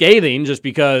scathing just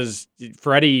because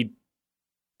Freddie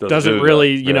doesn't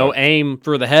really, aim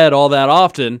for the head all that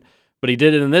often, but he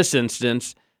did it in this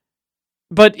instance.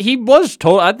 But he was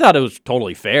I thought it was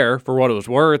totally fair for what it was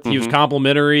worth. Mm-hmm. He was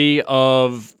complimentary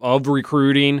of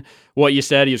recruiting. What you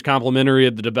said, he was complimentary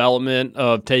of the development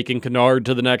of taking Kennard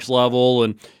to the next level,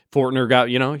 and Fortner got,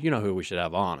 you know who we should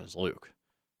have on is Luke.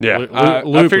 Yeah,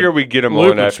 I figured we'd get him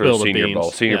on after the Senior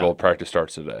Bowl. Senior Bowl practice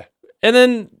starts today. And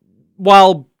then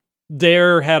while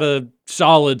Dare had a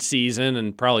solid season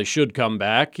and probably should come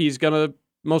back, he's going to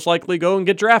most likely go and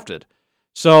get drafted.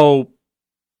 So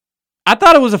I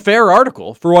thought it was a fair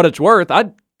article for what it's worth.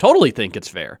 I totally think it's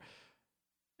fair.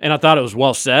 And I thought it was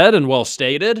well said and well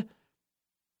stated.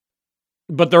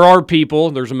 But there are people,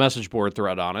 there's a message board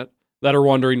thread on it, that are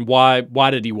wondering why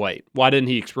did he wait? Why didn't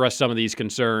he express some of these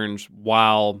concerns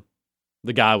while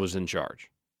the guy was in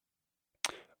charge?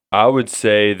 I would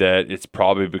say that it's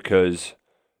probably because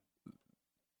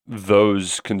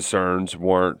those concerns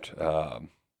weren't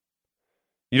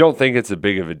you don't think it's a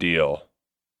big of a deal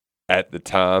at the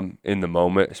time, in the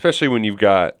moment, especially when you've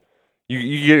got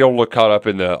you get a little caught up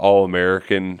in the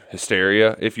All-American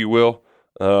hysteria, if you will.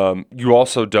 You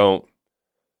also don't,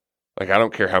 I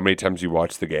don't care how many times you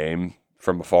watch the game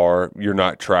from afar, you're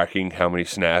not tracking how many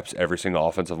snaps every single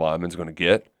offensive lineman's going to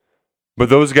get. But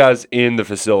those guys in the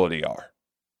facility are.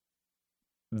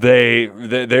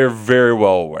 They're very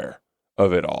well aware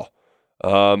of it all.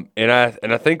 And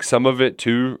I think some of it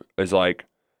too is like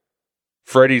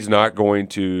Freddie's not going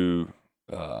to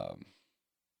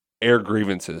air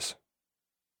grievances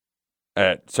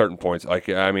at certain points. I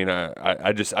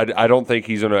don't think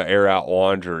he's going to air out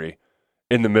laundry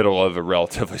in the middle of a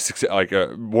relatively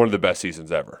one of the best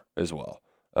seasons ever as well.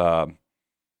 But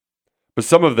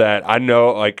some of that I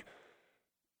know,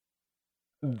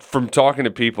 from talking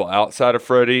to people outside of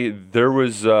Freddie, there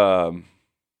was a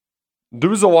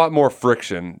lot more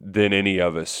friction than any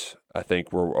of us, I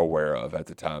think, were aware of at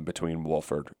the time between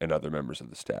Wolford and other members of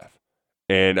the staff.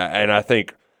 And I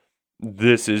think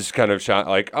this is kind of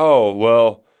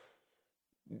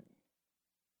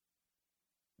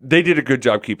they did a good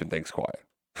job keeping things quiet.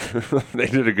 They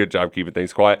did a good job keeping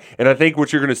things quiet. And I think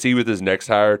what you're going to see with his next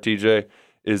hire, TJ,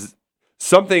 is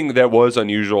something that was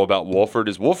unusual about Wolford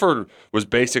is Wolford was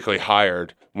basically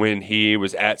hired when he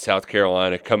was at South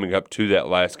Carolina coming up to that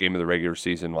last game of the regular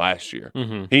season last year.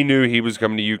 Mm-hmm. He knew he was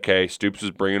coming to UK. Stoops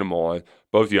was bringing him on.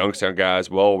 Both Youngstown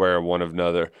guys well aware of one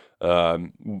another.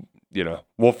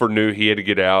 Wolford knew he had to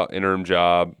get out, interim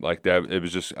job like that. It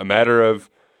was just a matter of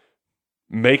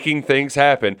making things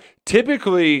happen.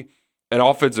 Typically, an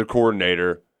offensive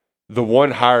coordinator, the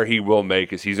one hire he will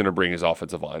make is he's going to bring his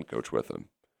offensive line coach with him.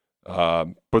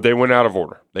 But they went out of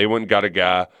order. They went and got a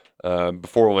guy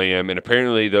before Liam, and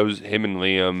apparently him and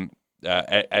Liam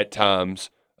at times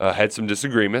had some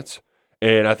disagreements.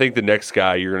 And I think the next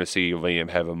guy you're going to see Liam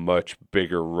have a much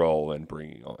bigger role in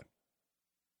bringing on.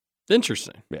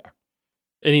 Interesting. Yeah.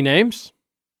 Any names?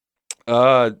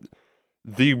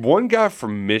 The one guy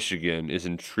from Michigan is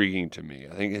intriguing to me.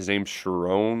 I think his name's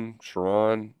Sharon.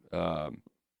 That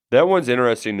one's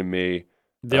interesting to me.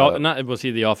 Was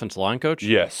he the offensive line coach?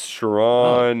 Yes,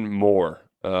 Sharon Moore.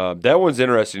 That one's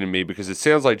interesting to me because it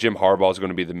sounds like Jim Harbaugh is going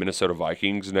to be the Minnesota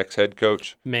Vikings' next head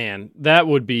coach. Man, that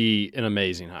would be an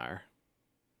amazing hire.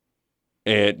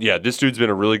 And, yeah, this dude's been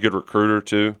a really good recruiter,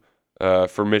 too,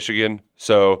 for Michigan.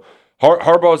 So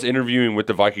Harbaugh's interviewing with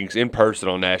the Vikings in person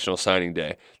on National Signing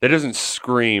Day. That doesn't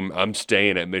scream, I'm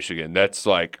staying at Michigan. That's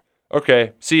like,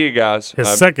 okay, see you guys. His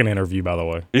second interview, by the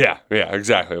way. Yeah,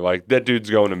 exactly. Like, that dude's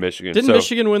going to Michigan. Didn't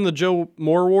Michigan win the Joe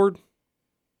Moore Award?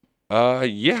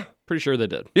 Yeah. Pretty sure they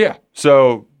did. Yeah,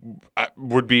 so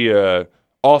would be a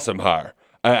awesome hire.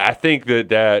 I think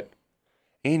that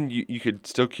and you could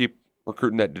still keep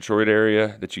recruiting that Detroit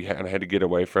area that you kind of had to get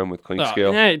away from with clean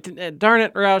scale. Darn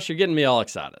it, Roush, you're getting me all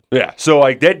excited. Yeah, so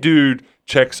like that dude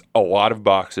checks a lot of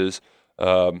boxes.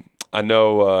 I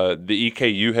know the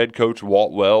EKU head coach,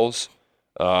 Walt Wells,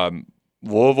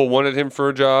 Louisville wanted him for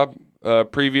a job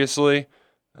previously,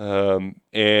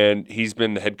 and he's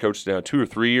been the head coach now 2 or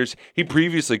 3 years. He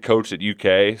previously coached at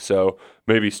UK, so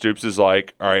maybe Stoops is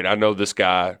like, all right, I know this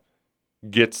guy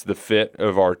gets the fit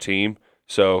of our team,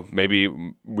 so maybe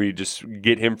we just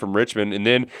get him from Richmond. And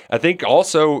then I think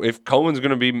also if Cohen's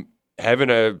going to be having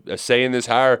a say in this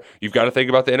hire, you've got to think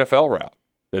about the NFL route,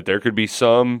 that there could be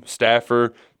some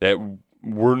staffer that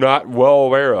we're not well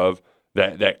aware of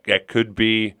that could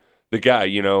be the guy.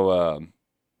 You know,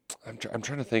 I'm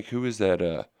trying to think, who is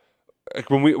that?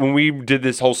 When we did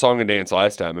this whole song and dance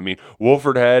last time, I mean,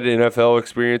 Wolford had NFL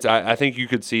experience. I think you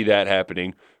could see that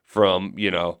happening from,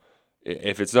 you know,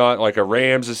 if it's not like a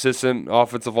Rams assistant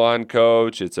offensive line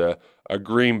coach, it's a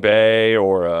Green Bay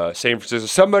or a San Francisco,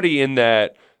 somebody in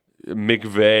that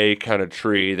McVay kind of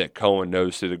tree that Cohen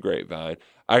knows through the grapevine.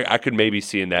 I could maybe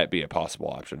seeing that be a possible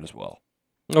option as well.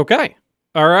 Okay.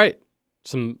 All right.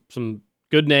 Some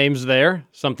good names there.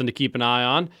 Something to keep an eye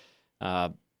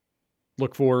on.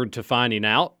 Look forward to finding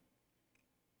out.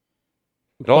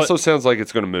 It also sounds like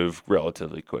it's going to move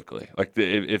relatively quickly. Like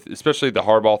if especially the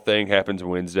Harbaugh thing happens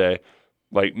Wednesday,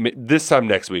 like this time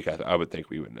next week, I would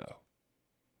think we would know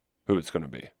who it's going to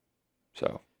be.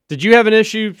 So, did you have an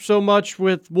issue so much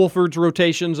with Wolford's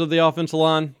rotations of the offensive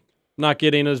line, not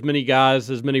getting as many guys,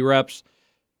 as many reps?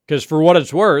 Because for what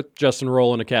it's worth, Justin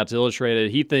Rowland of Cats Illustrated,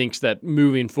 he thinks that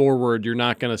moving forward, you're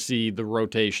not going to see the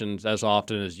rotations as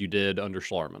often as you did under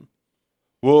Schlarman.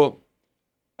 Well,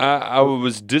 I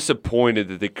was disappointed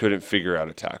that they couldn't figure out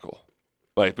a tackle,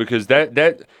 like because that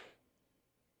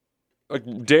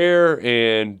like Dare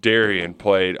and Darian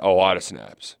played a lot of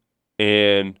snaps,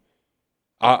 and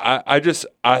I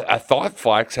thought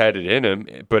Flax had it in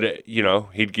him, but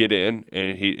he'd get in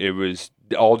and it was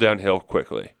all downhill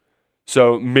quickly.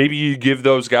 So maybe you give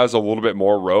those guys a little bit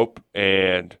more rope,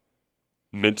 and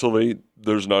mentally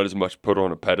there's not as much put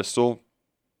on a pedestal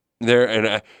there. And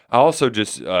I also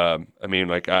just,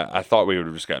 I thought we would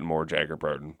have just gotten more Jagger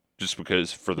Burton just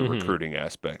because for the recruiting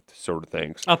aspect sort of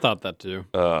things. I thought that too.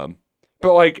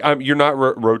 But you're not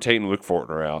rotating Luke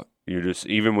Fortner out. You're just,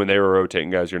 even when they were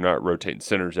rotating guys, you're not rotating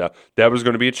centers out. That was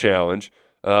going to be a challenge.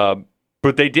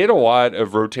 But they did a lot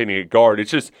of rotating at guard. It's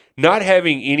just not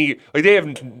having any, like they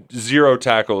have 0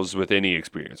 tackles with any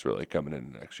experience really coming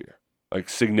in next year, like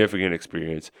significant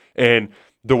experience. And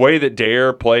the way that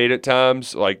Dare played at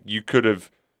times, like you could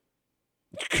have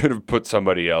put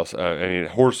somebody else.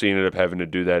 Horsey ended up having to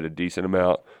do that a decent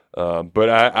amount. But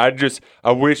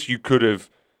I wish you could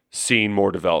have seen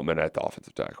more development at the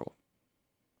offensive tackle.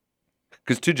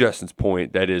 Because to Justin's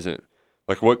point, that isn't,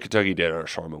 like what Kentucky did under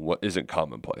Schlarman, what isn't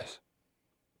commonplace.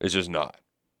 It's just not.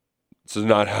 This is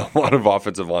not how a lot of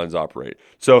offensive lines operate.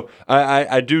 So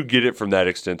I do get it from that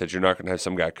extent that you're not going to have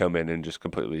some guy come in and just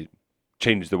completely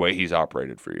change the way he's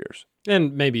operated for years.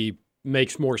 And maybe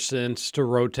makes more sense to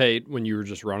rotate when you were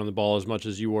just running the ball as much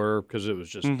as you were because it was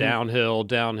just downhill.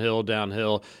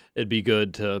 It'd be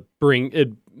good to it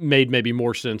made maybe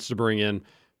more sense to bring in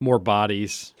more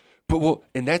bodies. But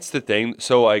and that's the thing.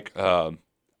 So I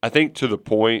think to the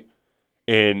point,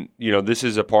 and this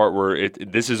is a part where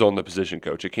this is on the position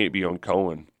coach. It can't be on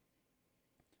Cohen.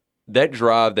 That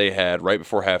drive they had right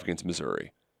before half against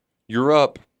Missouri, you're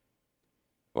up,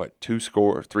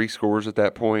 3 scores at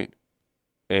that point,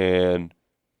 and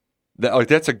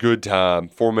that's a good time,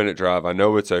 4-minute drive. I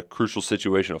know it's a crucial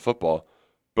situation of football,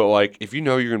 but if you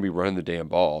know you're going to be running the damn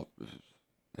ball,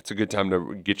 it's a good time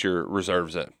to get your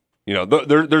reserves in.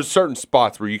 There's certain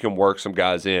spots where you can work some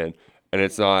guys in, and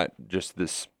it's not just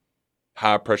this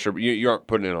high pressure. You aren't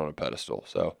putting it on a pedestal.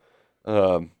 So,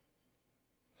 I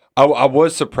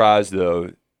was surprised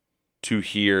though to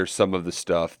hear some of the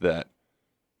stuff that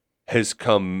has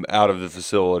come out of the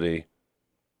facility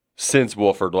since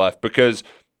Wolford left, because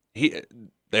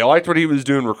they liked what he was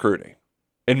doing recruiting,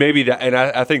 and maybe that, and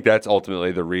I think that's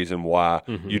ultimately the reason why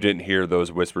you didn't hear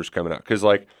those whispers coming out. Because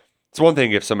it's one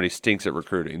thing if somebody stinks at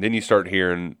recruiting, then you start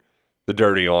hearing the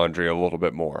dirty laundry a little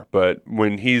bit more. But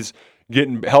when he's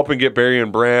helping get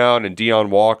Berrien Brown and Deion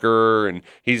Walker, and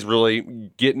he's really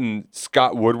getting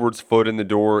Scott Woodward's foot in the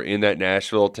door in that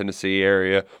Nashville, Tennessee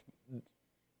area,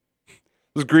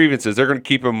 those grievances, they're going to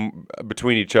keep them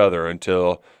between each other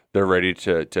until they're ready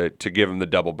to give them the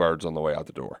double birds on the way out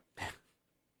the door.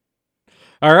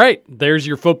 All right, there's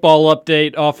your football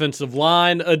update, offensive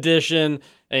line edition,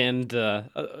 and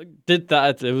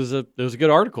it was a good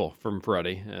article from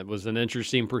Freddie. It was an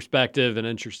interesting perspective, an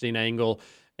interesting angle,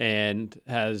 and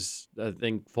has, I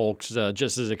think, folks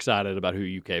just as excited about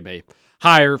who UK may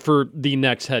hire for the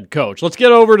next head coach. Let's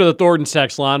get over to the Thornton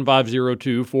text line,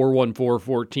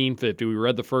 502-414-1450. We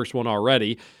read the first one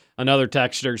already. Another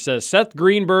texter says, Seth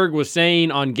Greenberg was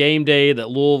saying on game day that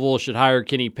Louisville should hire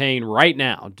Kenny Payne right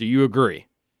now. Do you agree?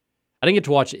 I didn't get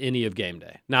to watch any of game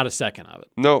day. Not a second of it.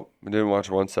 No, I didn't watch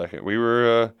 1 second. We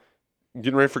were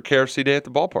getting ready for KRC Day at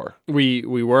the ballpark. We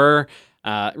were.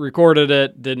 Recorded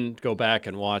it, didn't go back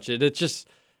and watch it. It's just,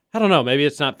 I don't know, maybe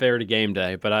it's not fair to game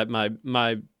day, but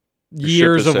my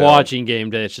years of watching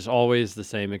game day, it's just always the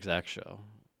same exact show.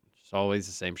 It's always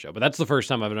the same show. But that's the first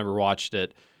time I've ever watched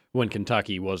it when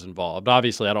Kentucky was involved.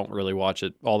 Obviously, I don't really watch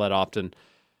it all that often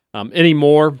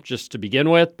anymore, just to begin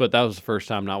with, but that was the first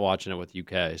time not watching it with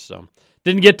UK. So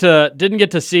didn't get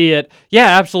to see it.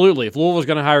 Yeah, absolutely. If Louisville's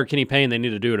going to hire Kenny Payne, they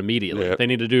need to do it immediately. Yep. They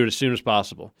need to do it as soon as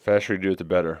possible. The faster you do it, the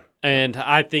better. And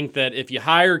I think that if you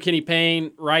hire Kenny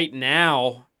Payne right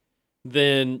now,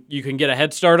 then you can get a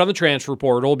head start on the transfer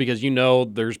portal because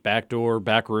there's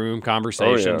backroom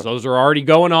conversations. Oh, yeah. Those are already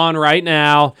going on right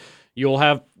now. You'll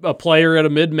have a player at a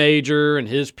mid-major, and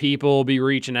his people will be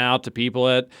reaching out to people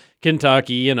at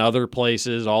Kentucky and other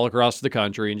places all across the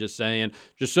country and just saying,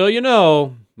 just so you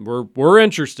know, we're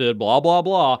interested, blah, blah,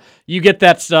 blah. You get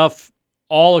that stuff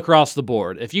all across the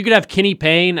board. If you could have Kenny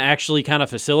Payne actually kind of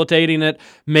facilitating it,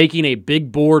 making a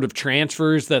big board of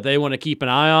transfers that they want to keep an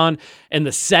eye on, and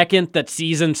the second that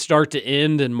seasons start to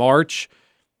end in March,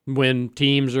 when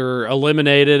teams are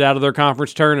eliminated out of their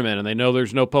conference tournament and they know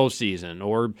there's no postseason,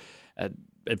 or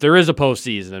if there is a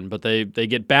postseason, but they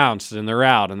get bounced and they're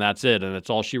out and that's it and it's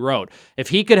all she wrote. If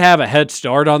he could have a head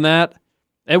start on that,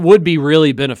 it would be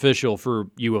really beneficial for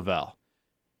U of L.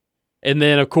 And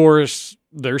then, of course,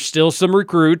 there's still some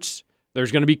recruits.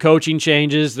 There's going to be coaching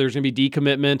changes. There's going to be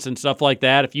decommitments and stuff like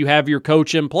that. If you have your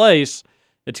coach in place,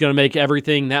 it's going to make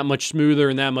everything that much smoother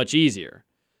and that much easier.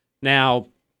 Now,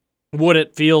 would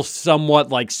it feel somewhat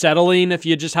like settling if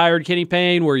you just hired Kenny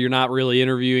Payne, where you're not really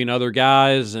interviewing other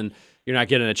guys and you're not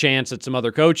getting a chance at some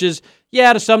other coaches?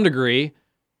 Yeah, to some degree.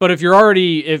 But if you're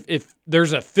already, if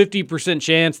there's a 50%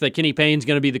 chance that Kenny Payne's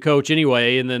going to be the coach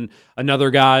anyway, and then another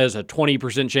guy has a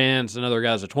 20% chance, another guy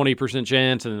has a 20%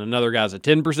 chance, and another guy has a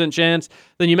 10% chance,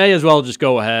 then you may as well just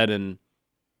go ahead and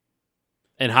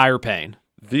hire Payne.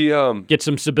 Get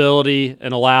some stability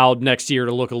and allow next year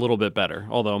to look a little bit better.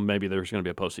 Although maybe there's going to be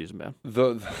a postseason ban.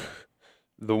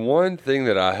 The one thing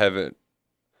that I haven't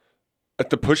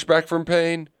at the pushback from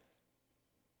Payne,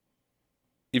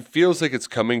 it feels like it's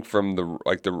coming from the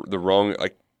wrong,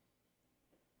 like,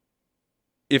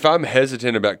 if I'm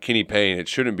hesitant about Kenny Payne, it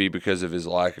shouldn't be because of his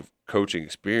lack of coaching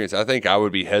experience. I think I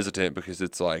would be hesitant because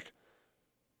it's like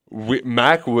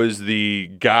Mac was the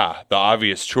guy, the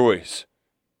obvious choice.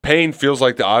 Payne feels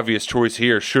like the obvious choice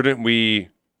here. Shouldn't we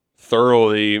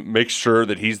thoroughly make sure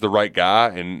that he's the right guy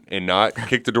and not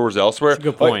kick the doors elsewhere? That's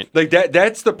a good point. Like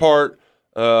that's the part.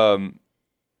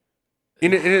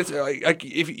 And it's like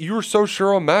if you were so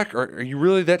sure on Mac, are you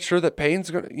really that sure that Payne's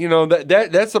going to,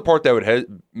 that's the part that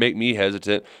would make me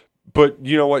hesitant. But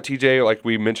you know what, TJ, like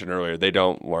we mentioned earlier, they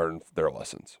don't learn their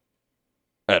lessons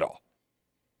at all.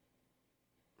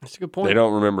 That's a good point. They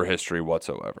don't remember history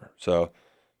whatsoever. So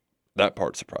that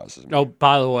part surprises me. Oh,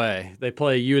 by the way, they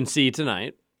play UNC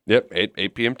tonight. Yep,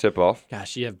 8 p.m. tip-off.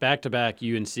 Gosh, you have back-to-back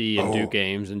UNC and Duke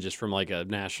games, and just from like a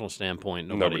national standpoint,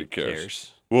 nobody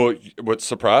cares. Well, what's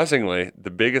surprisingly,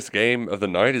 the biggest game of the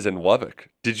night is in Lubbock.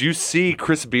 Did you see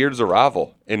Chris Beard's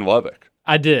arrival in Lubbock?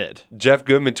 I did. Jeff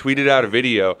Goodman tweeted out a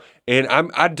video, and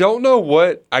I don't know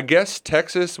what, I guess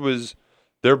Texas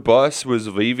their bus was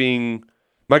leaving.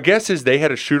 My guess is they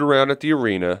had a shoot-around at the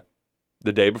arena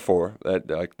the day before.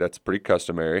 That's pretty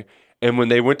customary. And when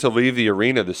they went to leave the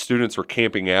arena, the students were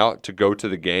camping out to go to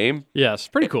the game. Yes,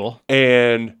 pretty cool.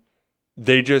 And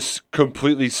they just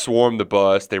completely swarmed the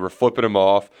bus. They were flipping them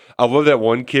off. I love that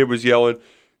one kid was yelling,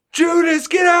 "Judas,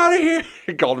 get out of here!"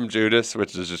 He called him Judas,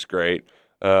 which is just great.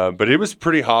 But it was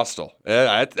pretty hostile.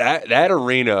 That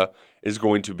arena is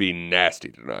going to be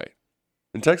nasty tonight.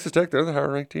 And Texas Tech, they're the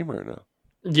higher-ranked team right now.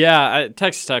 Yeah,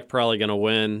 Texas Tech probably going to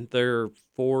win. They're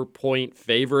 4-point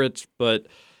favorites, but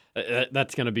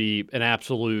that's going to be an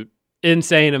absolute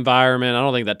insane environment. I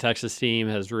don't think that Texas team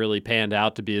has really panned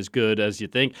out to be as good as you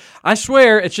think. I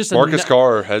swear, it's just Marcus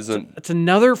Carr hasn't. It's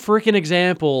another freaking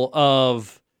example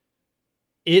of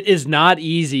it is not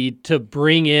easy to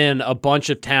bring in a bunch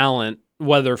of talent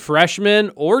whether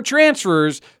freshmen or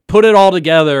transfers, put it all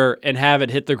together and have it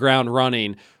hit the ground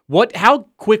running. How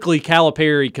quickly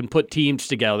Calipari can put teams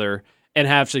together and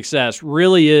have success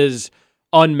really is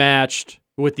unmatched,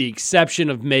 with the exception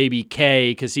of maybe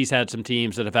K, because he's had some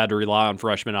teams that have had to rely on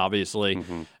freshmen, obviously.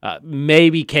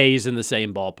 Maybe K's in the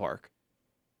same ballpark.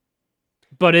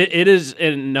 But it is,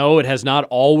 and no, it has not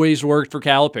always worked for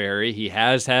Calipari. He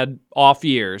has had off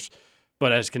years.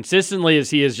 But as consistently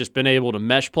as he has just been able to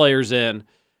mesh players in,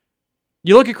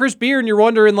 you look at Chris Beard and you're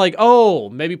wondering, like, oh,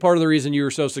 maybe part of the reason you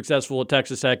were so successful at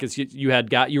Texas Tech is you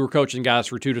were coaching guys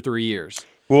for 2 to 3 years.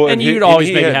 Well, and you'd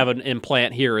always maybe have an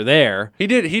implant here or there. He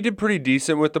did pretty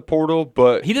decent with the portal,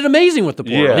 but he did amazing with the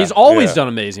portal. Yeah, he's always done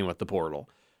amazing with the portal.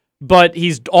 But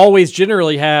he's always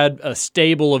generally had a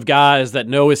stable of guys that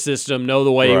know his system, know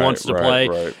the way he wants to play.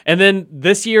 Right. And then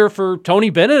this year for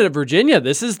Tony Bennett at Virginia,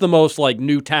 this is the most like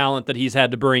new talent that he's had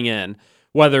to bring in,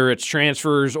 whether it's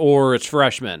transfers or it's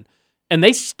freshmen. And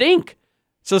they stink.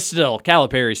 So still,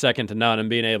 Calipari second to none, and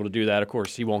being able to do that, of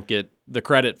course, he won't get the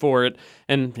credit for it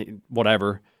and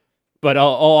whatever. But I'll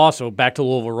also, back to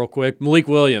Louisville real quick, Malik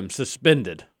Williams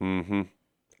suspended. Mm-hmm.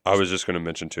 I was just going to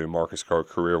mention, too, Marcus Carr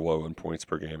career low in points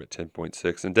per game at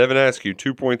 10.6. And Devin Askew,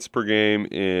 2 points per game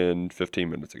in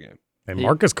 15 minutes a game. And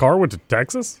Marcus Carr went to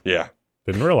Texas? Yeah.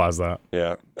 Didn't realize that.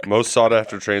 Yeah. Most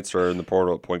sought-after transfer in the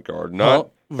portal at point guard.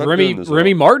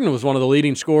 Remy Martin was one of the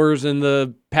leading scorers in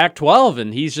the Pac-12,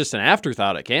 and he's just an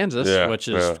afterthought at Kansas, which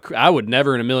is I would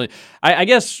never in a million. I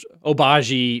guess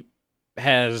Obagi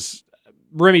has –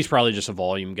 Remy's probably just a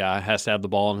volume guy, has to have the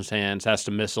ball in his hands, has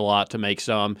to miss a lot to make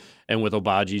some, and with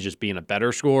Obagi just being a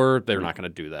better scorer, they're not going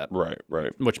to do that. Right.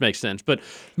 Which makes sense. But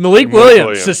Malik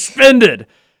Williams suspended.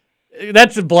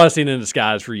 That's a blessing in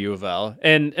disguise for U of L.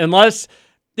 And unless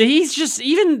he's just,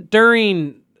 even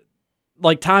during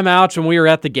like timeouts when we were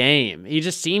at the game, he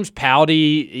just seems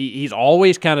pouty. He's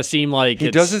always kind of seemed like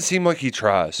he doesn't seem like he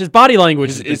tries. His body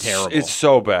language has been terrible. It's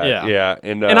so bad. Yeah.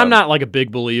 And I'm not like a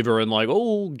big believer in like,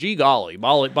 oh, gee golly,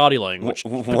 body language.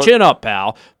 Chin up,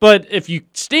 pal. But if you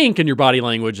stink and your body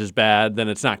language is bad, then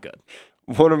it's not good.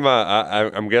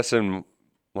 I'm guessing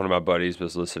one of my buddies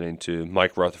was listening to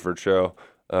Mike Rutherford show,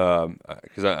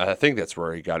 because I think that's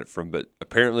where he got it from. But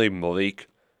apparently Malik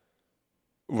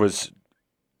was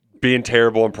being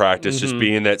terrible in practice, just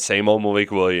being that same old Malik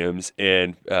Williams,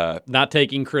 and not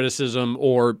taking criticism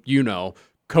or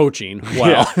coaching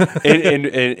well.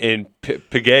 and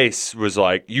Pegues was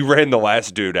like, "You ran the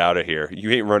last dude out of here. You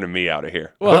ain't running me out of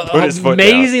here." Well, put his foot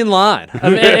amazing down. line.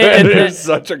 It's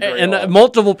such a great line.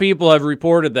 Multiple people have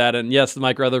reported that, and yes, the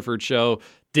Mike Rutherford show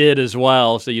did as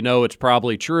well. So it's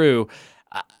probably true.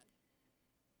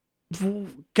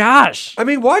 Gosh, I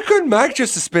mean, why couldn't Mac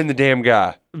just suspend the damn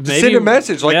guy? Send a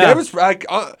message like that was like,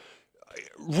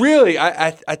 really.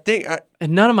 I think,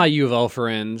 and none of my U of L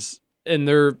friends,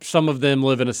 and some of them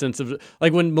live in a sense of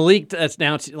like when Malik that's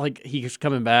announced like he's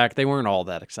coming back, they weren't all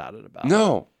that excited about.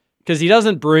 No, because he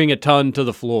doesn't bring a ton to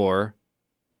the floor.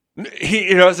 He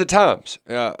at times,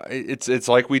 it's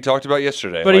like we talked about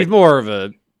yesterday, but he's more of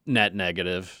a net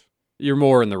negative. You're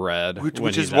more in the red,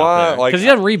 which is why, because he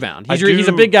doesn't rebound. He's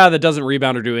a big guy that doesn't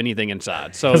rebound or do anything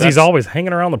inside. So because he's always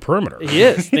hanging around the perimeter. He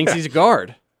is. Thinks he's a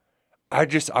guard. I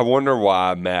wonder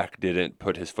why Mac didn't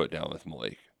put his foot down with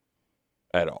Malik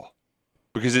at all,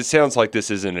 because it sounds like this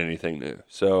isn't anything new.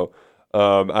 So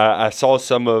I saw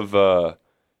some of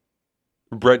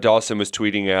Brett Dawson was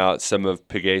tweeting out some of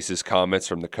Pegues' comments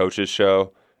from the coaches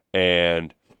show,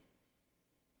 and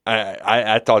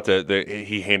I thought that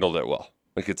he handled it well.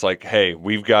 Like, it's like, hey,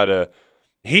 we've got to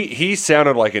 – he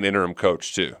sounded like an interim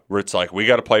coach, too, where it's like, we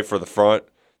got to play for the front,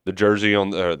 the jersey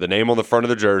on the name on the front of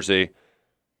the jersey.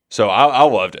 So I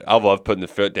loved it. I loved putting the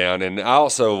foot down. And I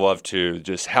also love, too,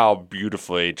 just how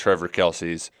beautifully Trevor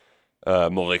Kelsey's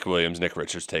Malik Williams, Nick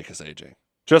Richards take is aging.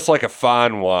 Just like a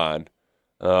fine wine,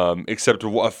 except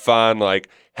a fine, like,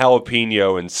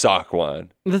 jalapeno and sock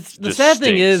wine. The sad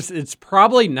thing is, it's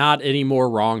probably not any more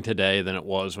wrong today than it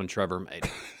was when Trevor made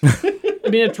it. I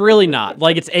mean, it's really not.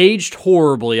 Like, it's aged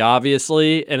horribly,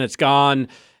 obviously, and it's gone.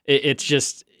 It's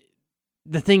just,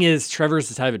 the thing is, Trevor's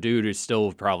the type of dude who still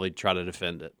would probably try to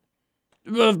defend it.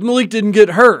 If Malik didn't get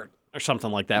hurt or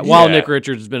something like that. While Nick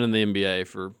Richards has been in the NBA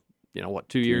for,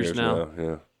 2 years now?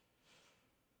 Yeah.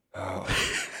 Oh.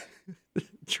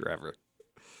 Trevor.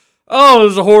 Oh, it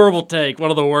was a horrible take. One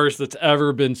of the worst that's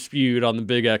ever been spewed on the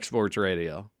Big X Sports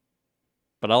Radio.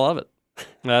 But I love it.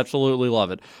 I absolutely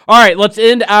love it. All right, let's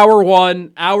end hour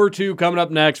one. Hour two coming up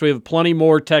next. We have plenty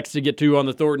more texts to get to on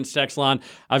the Thornton's text line.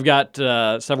 I've got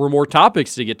several more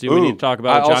topics to get to. We need to talk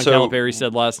about what John Calipari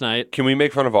said last night. Can we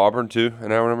make fun of Auburn, too,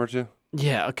 in hour number 2?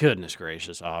 Yeah, goodness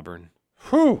gracious, Auburn.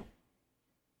 Whew.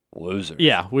 Losers.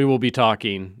 Yeah, we will be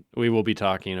talking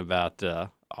about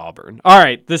Auburn. All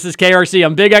right, this is KRC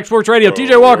on Big X Sports Radio.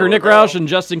 TJ Walker, Nick Roush, and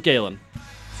Justin Kalen.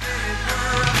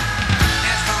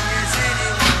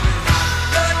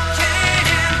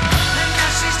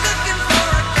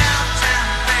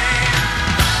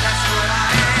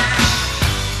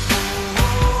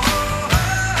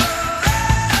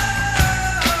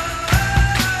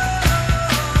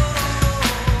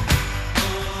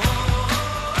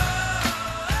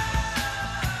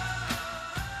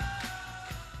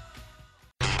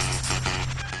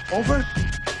 Over?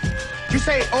 You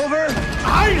say over?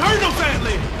 I ain't heard no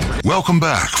family. Welcome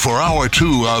back for Hour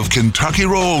 2 of Kentucky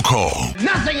Roll Call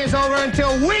Nothing is over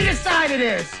until we decide it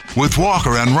is. with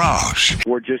Walker and Roush.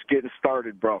 We're just getting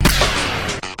started, bro.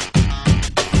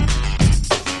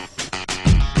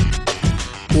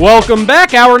 Welcome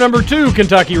back. Hour number 2,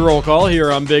 Kentucky Roll Call here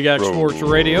on Big X Sports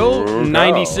Radio.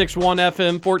 96.1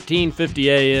 FM, 1450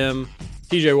 AM.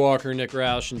 TJ Walker, Nick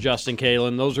Roush, and Justin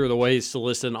Kalen. Those are the ways to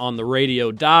listen on the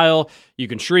radio dial. You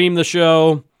can stream the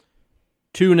show.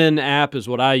 TuneIn app is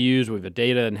what I use. We have a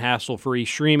data and hassle-free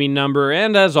streaming number.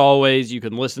 And as always, you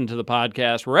can listen to the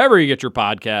podcast wherever you get your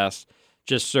podcasts.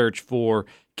 Just search for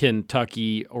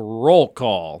Kentucky Roll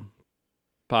Call.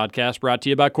 Podcast brought to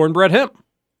you by Cornbread Hemp.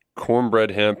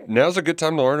 Cornbread Hemp. Now's a good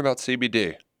time to learn about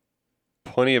CBD.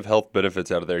 Plenty of health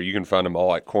benefits out of there. You can find them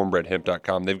all at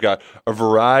cornbreadhemp.com. They've got a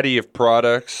variety of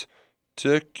products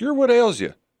to cure what ails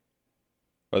you.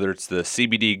 Whether it's the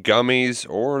CBD gummies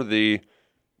or the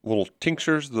little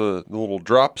tinctures, the little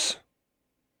drops.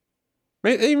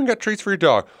 They even got treats for your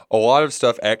dog. A lot of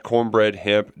stuff at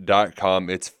cornbreadhemp.com.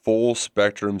 It's full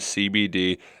spectrum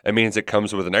CBD. That means it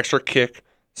comes with an extra kick,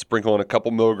 sprinkle in a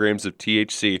couple milligrams of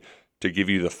THC to give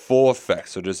you the full effect.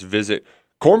 So just visit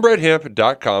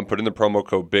cornbreadhemp.com, put in the promo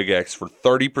code BIGX for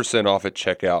 30% off at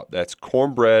checkout. That's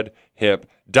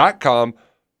cornbreadhemp.com,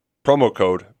 promo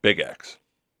code BIGX.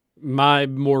 My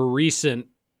more recent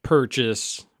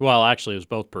purchase, well, actually it was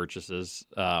both purchases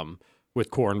with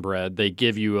Cornbread. They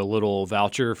give you a little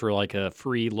voucher for like a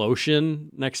free lotion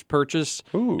next purchase.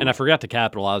 Ooh. And I forgot to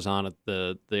capitalize on it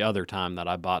the other time that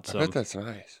I bought some. I bet that's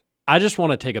nice. I just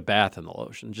want to take a bath in the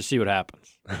lotion, just see what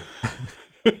happens.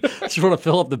 I just want to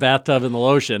fill up the bathtub in the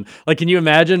lotion. Like, can you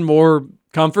imagine more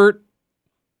comfort,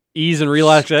 ease, and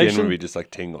relaxation? Skin would be just like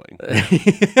tingling.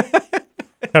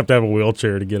 Have to have a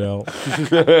wheelchair to get out.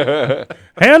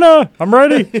 Hannah, I'm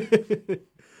ready.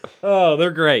 Oh, they're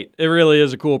great. It really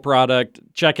is a cool product.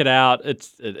 Check it out.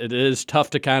 It is tough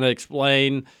to kind of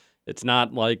explain. It's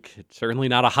not like, it's certainly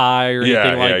not a high or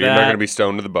anything like that. Yeah, you're not going to be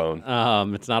stoned to the bone.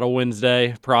 It's not a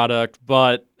Wednesday product,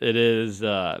 but it is,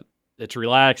 it's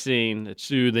relaxing, it's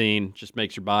soothing, just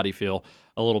makes your body feel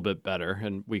a little bit better,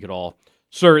 and we could all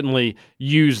certainly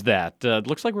use that.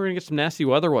 Looks like we're going to get some nasty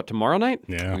weather, tomorrow night?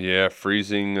 Yeah,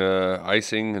 freezing,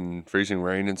 icing and freezing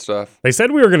rain and stuff. They said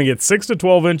we were going to get 6 to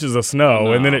 12 inches of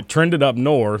snow, and then it trended up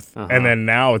north, and then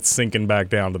now it's sinking back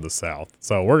down to the south.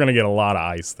 So we're going to get a lot of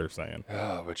ice, they're saying.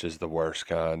 Which is the worst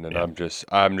kind, and I'm just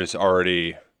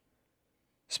already,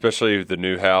 especially with the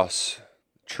new house,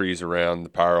 trees around the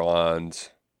power lines,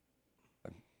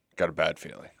 I've got a bad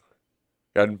feeling.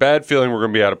 Got a bad feeling we're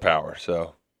going to be out of power,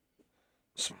 so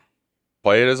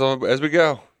play it as we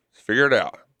go. Let's figure it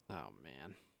out. Oh,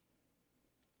 man.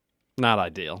 Not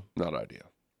ideal. Not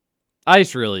ideal.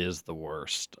 Ice really is the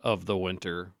worst of the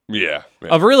winter. Yeah.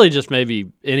 Of really just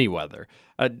maybe any weather.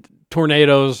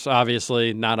 Tornadoes,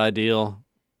 obviously, not ideal.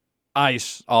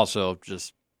 Ice, also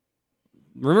just...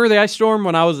 Remember the ice storm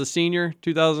when I was a senior,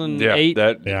 2008?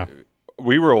 Yeah.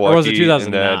 We were lucky. Or was it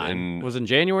 2009? In that, was it in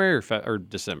January or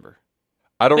December?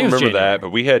 I don't remember that, but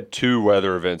we had 2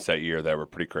 weather events that year that were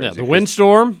pretty crazy. Yeah, the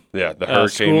windstorm. Yeah, the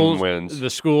hurricane winds.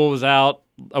 The school was out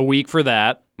a week for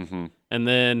that. Mm-hmm. And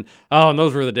then, and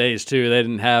those were the days, too. They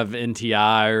didn't have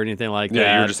NTI or anything like that.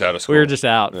 Yeah, you were just out of school. We were just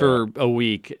out for a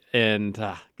week, and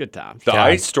good times. The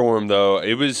ice storm, though,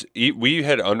 we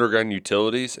had underground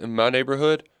utilities in my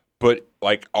neighborhood, but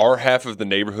like our half of the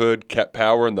neighborhood kept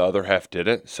power and the other half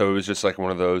didn't. So it was just like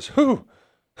one of those,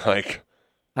 like...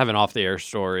 I have an off-the-air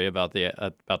story about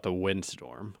the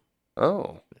windstorm.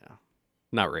 Oh. Yeah.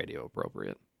 Not radio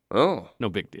appropriate. Oh. No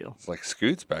big deal. It's like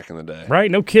Scoots back in the day.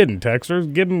 Right? No kidding,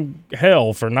 Texers. Give him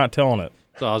hell for not telling it.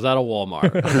 So I was at a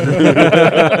Walmart.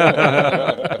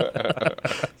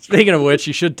 Speaking of which,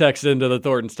 you should text into the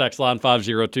Thornton's text line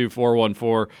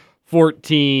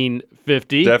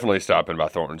 502-414-1450. Definitely stopping by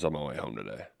Thornton's on my way home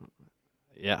today.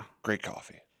 Yeah. Great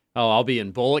coffee. Oh, I'll be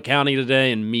in Bullitt County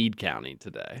today and Meade County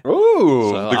today. Ooh,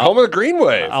 so the home of the Green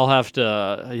Wave. I'll have to,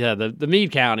 the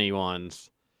Meade County ones.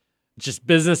 Just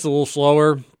business a little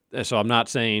slower. So I'm not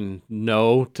saying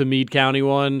no to Meade County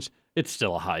ones. It's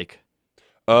still a hike.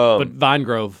 But Vine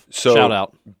Grove, shout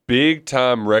out. Big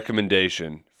time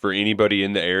recommendation for anybody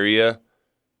in the area.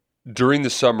 During the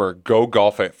summer, go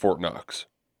golf at Fort Knox.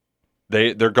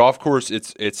 Their golf course,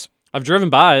 it's I've driven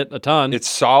by it a ton. It's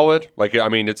solid. Like, I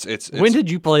mean, it's When did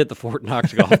you play at the Fort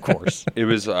Knox golf course? It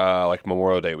was like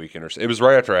Memorial Day weekend or so. It was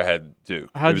right after I had Duke.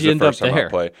 How'd you end up there?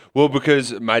 Well,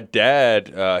 because my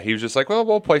dad, he was just like, well,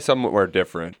 we'll play somewhere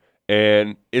different.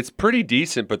 And it's pretty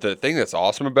decent, but the thing that's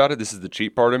awesome about it, this is the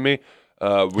cheap part of me,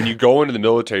 when you go into the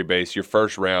military base, your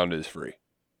first round is free.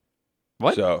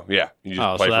 What? So, yeah. You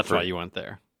just play so that's for free. why you went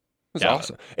there. That's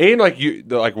awesome. And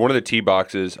like one of the tee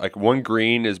boxes, like one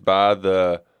green is by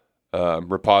the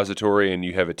repository, and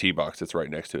you have a tee box that's right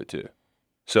next to it too.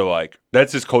 So like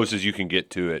that's as close as you can get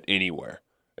to it anywhere,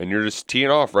 and you're just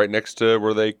teeing off right next to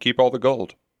where they keep all the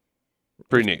gold.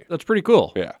 Pretty neat. That's pretty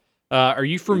cool. Yeah. Are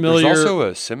you familiar? There's also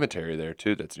a cemetery there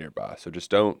too that's nearby. So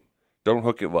just don't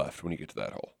hook it left when you get to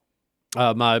that hole.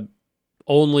 My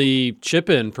only chip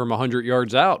in from 100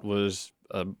 yards out was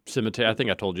a cemetery. I think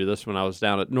I told you this when I was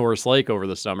down at Norris Lake over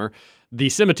the summer. The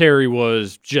cemetery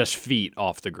was just feet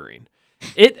off the green.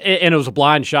 And it was a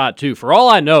blind shot too. For all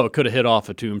I know, it could have hit off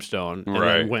a tombstone and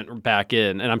then went back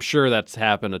in. And I'm sure that's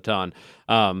happened a ton.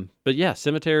 But yeah,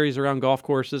 cemeteries around golf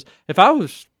courses. If I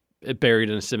was buried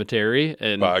in a cemetery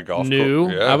and knew,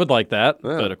 I would like that.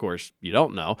 Yeah. But of course, you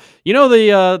don't know. You know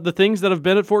the things that have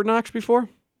been at Fort Knox before?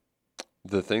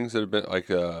 The things that have been like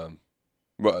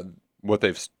what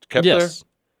they've kept there.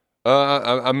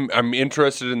 I'm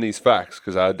interested in these facts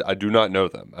because I do not know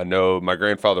them. I know my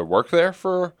grandfather worked there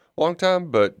for long time,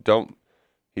 but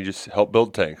he just helped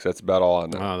build tanks. That's about all I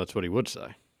know. Oh, that's what he would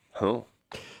say. Oh.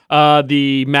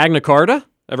 The Magna Carta,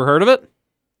 ever heard of it?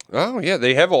 Oh, yeah.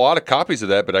 They have a lot of copies of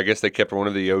that, but I guess they kept one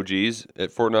of the OGs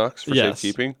at Fort Knox for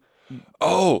safekeeping.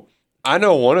 Oh, I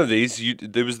know one of these.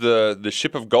 There was the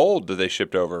ship of gold that they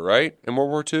shipped over, right? In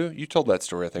World War II? You told that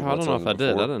story, I think. I don't know if I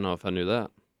did. I don't know if I knew that.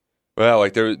 Well,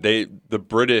 like the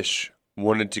British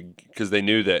wanted to, because they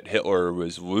knew that Hitler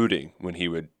was looting when he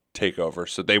would take over,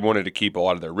 so they wanted to keep a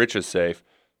lot of their riches safe.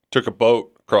 Took a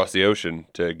boat across the ocean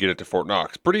to get it to Fort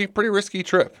Knox. Pretty risky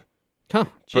trip. Huh?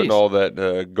 Putting all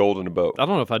that gold in a boat. I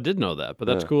don't know if I did know that, but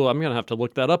that's cool. I'm gonna have to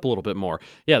look that up a little bit more.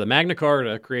 Yeah, the Magna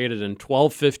Carta, created in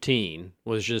 1215,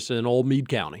 was just in old Meade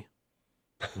County.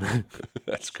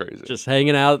 That's crazy. Just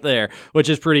hanging out there, which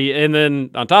is pretty. And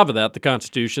then on top of that, the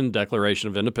Constitution, Declaration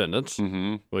of Independence,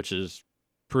 which is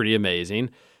pretty amazing.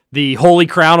 The Holy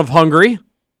Crown of Hungary.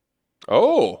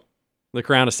 Oh. The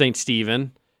crown of St.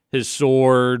 Stephen. His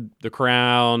sword, the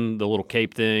crown, the little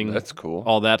cape thing. That's cool.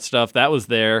 All that stuff. That was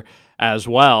there as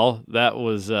well. That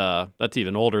was that's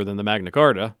even older than the Magna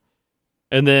Carta.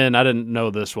 And then I didn't know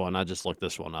this one. I just looked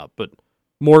this one up. But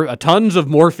tons of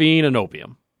morphine and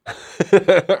opium.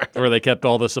 Where they kept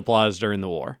all the supplies during the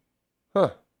war.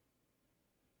 Huh.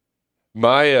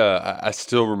 I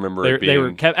still remember they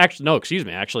were kept. Actually, no, excuse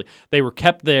me. Actually, they were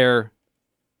kept there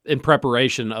in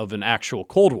preparation of an actual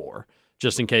Cold War,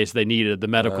 just in case they needed the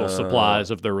medical supplies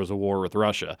if there was a war with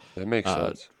Russia. That makes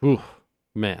sense.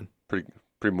 Man, pretty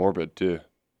morbid too.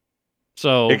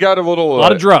 So it got a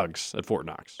lot of drugs at Fort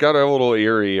Knox. Got a little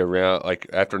eerie around, like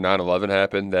after 9/11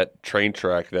 happened. That train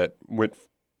track that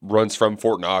runs from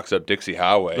Fort Knox up Dixie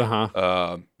Highway.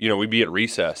 We'd be at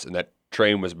recess, and that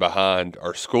train was behind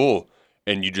our school,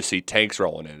 and you just see tanks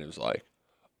rolling in. It was like,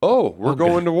 oh, we're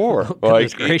going to war.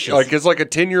 Like it's like a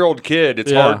 10-year-old kid.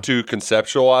 It's hard to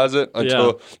conceptualize it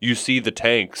until you see the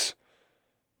tanks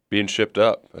being shipped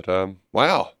up. But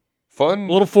wow, fun.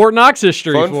 A little Fort Knox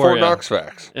history. Fun Fort Knox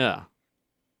facts. Yeah.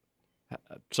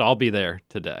 So I'll be there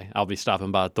today. I'll be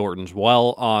stopping by Thornton's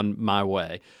well on my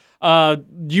way.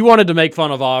 You wanted to make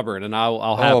fun of Auburn, and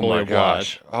I'll happily oblige.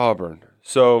 Gosh, Auburn.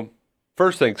 So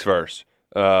first things first.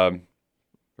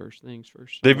 First things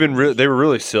first. They were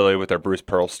really silly with their Bruce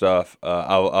Pearl stuff.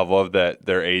 I love that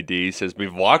their AD says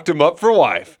we've locked him up for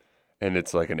life, and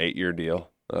it's like an 8-year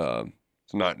deal.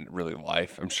 It's not really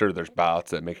life. I'm sure there's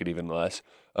bouts that make it even less.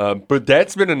 But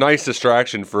that's been a nice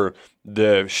distraction for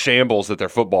the shambles that their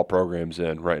football program's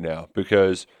in right now,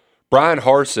 because Brian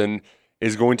Harsin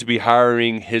is going to be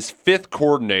hiring his 5th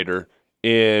coordinator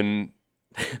in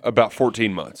about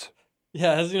 14 months.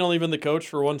 Yeah, hasn't he only been the coach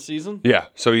for one season? Yeah,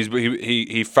 so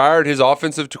he fired his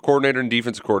offensive coordinator and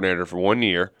defensive coordinator for 1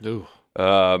 year. Ooh.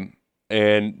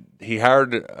 And he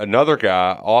hired another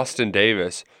guy, Austin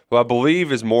Davis, who I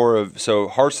believe is more of, so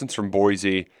Harsin's from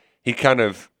Boise.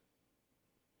 It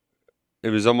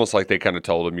was almost like they kind of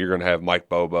told him, you're going to have Mike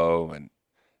Bobo, and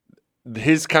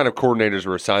his kind of coordinators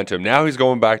were assigned to him. Now he's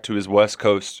going back to his West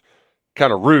Coast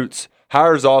kind of roots,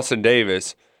 hires Austin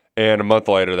Davis, And a month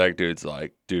later, that dude's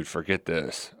like, dude, forget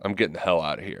this. I'm getting the hell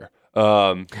out of here.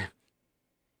 A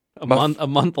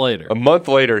month later. A month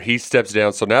later, he steps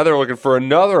down. So now they're looking for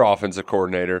another offensive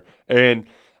coordinator. And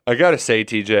I got to say,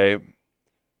 TJ,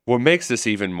 what makes this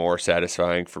even more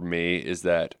satisfying for me is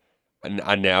that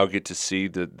I now get to see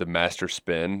the master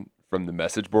spin from the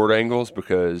message board angles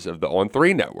because of the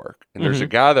On3 network. And there's a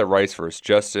guy that writes for us,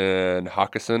 Justin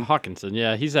Hawkinson,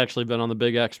 yeah. He's actually been on the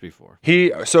Big X before.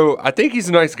 So I think he's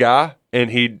a nice guy,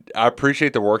 and I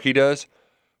appreciate the work he does.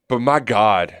 But my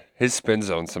God, his spin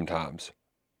zone sometimes.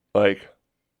 Like,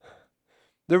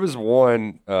 there was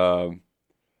one of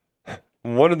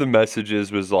the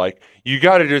messages was like, you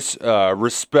got to just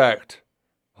respect.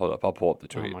 Hold up, I'll pull up the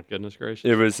tweet. Oh, my goodness gracious.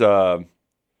 It was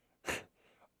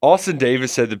Austin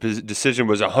Davis said the decision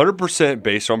was 100%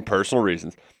 based on personal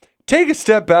reasons. Take a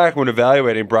step back when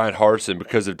evaluating Brian Harsin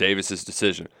because of Davis's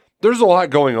decision. There's a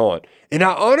lot going on, and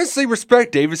I honestly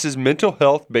respect Davis's mental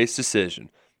health-based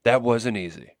decision. That wasn't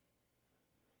easy.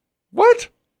 What?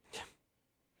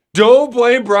 Don't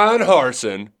blame Brian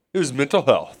Harsin. It was mental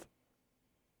health.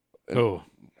 Oh,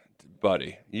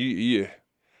 buddy, you.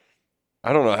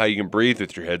 I don't know how you can breathe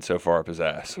with your head so far up his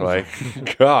ass. Like,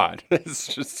 God,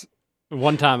 it's just.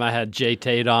 One time I had Jay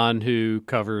Tate on, who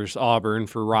covers Auburn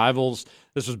for Rivals.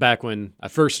 This was back when I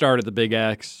first started the Big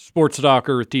X. Sports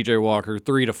Talker with TJ Walker,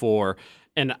 3 to 4.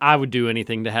 And I would do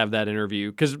anything to have that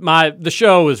interview because the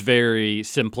show was very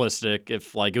simplistic.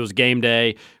 If like it was game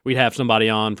day, we'd have somebody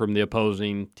on from the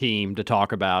opposing team to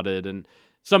talk about it. And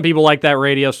some people like that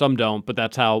radio, some don't, but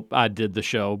that's how I did the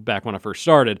show back when I first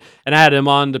started. And I had him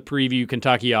on to preview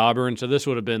Kentucky Auburn, so this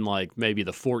would have been like maybe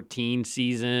the 14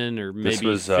 season or maybe this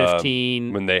was,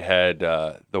 15. When they had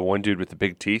the one dude with the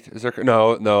big teeth. Is there?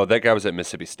 No, that guy was at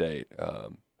Mississippi State.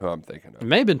 Who I'm thinking of. It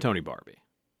may have been Tony Barbie.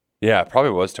 Yeah, it probably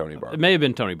was Tony Barbie. It may have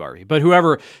been Tony Barbie, but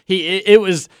whoever he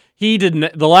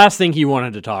didn't. The last thing he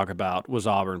wanted to talk about was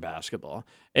Auburn basketball,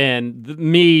 and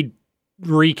me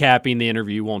recapping the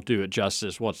interview won't do it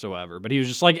justice whatsoever. But he was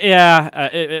just like,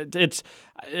 it's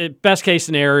best case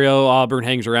scenario. Auburn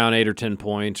hangs around 8 or 10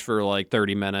 points for like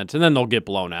 30 minutes, and then they'll get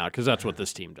blown out because that's what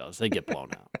this team does. They get blown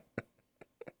out.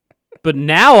 But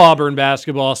now Auburn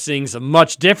basketball sings a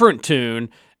much different tune,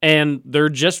 and they're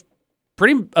just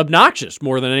pretty obnoxious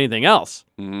more than anything else.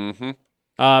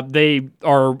 Mm-hmm. They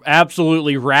are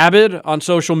absolutely rabid on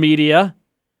social media,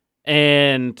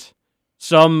 and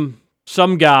some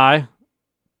guy,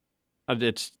 I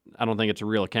don't think it's a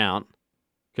real account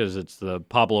because it's the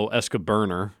Pablo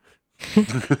Escobar.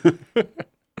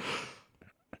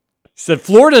 Said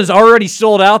Florida's already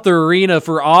sold out the arena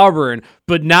for Auburn,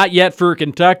 but not yet for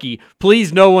Kentucky.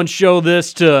 Please, no one show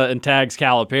this to, and tags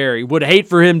Calipari. Would hate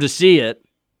for him to see it.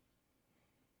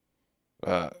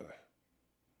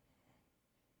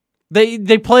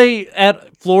 They play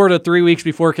at Florida 3 weeks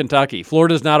before Kentucky.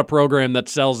 Florida's not a program that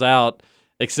sells out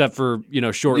except for,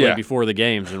 shortly before the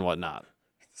games and whatnot.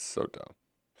 So dumb.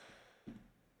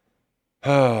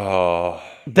 Oh,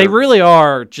 they really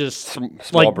are just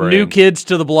like brain. New kids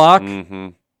to the block, mm-hmm.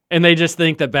 and they just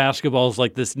think that basketball is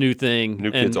like this new thing.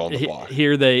 New kids on the block.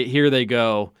 Here they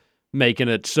go, making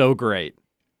it so great.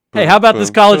 Hey, how about this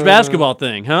college basketball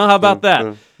thing, huh? How about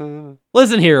that?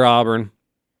 Listen here, Auburn.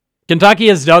 Kentucky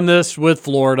has done this with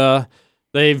Florida.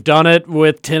 They've done it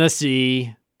with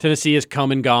Tennessee. Tennessee has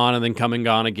come and gone and then come and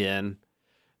gone again.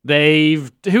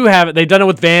 They've done it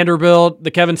with Vanderbilt.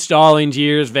 The Kevin Stallings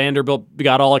years, Vanderbilt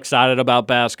got all excited about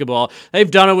basketball.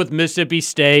 They've done it with Mississippi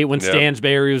State when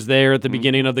Stansberry was there at the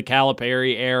beginning of the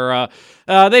Calipari era.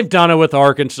 They've done it with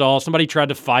Arkansas. Somebody tried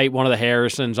to fight one of the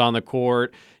Harrisons on the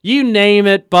court. You name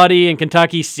it, buddy, and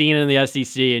Kentucky's seen it in the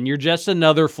SEC, and you're just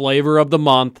another flavor of the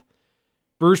month.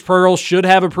 Bruce Pearl should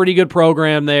have a pretty good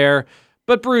program there,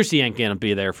 but Bruce, he ain't going to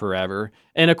be there forever.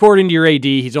 And according to your AD,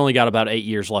 he's only got about 8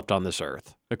 years left on this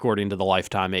earth, according to the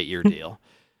lifetime 8-year deal.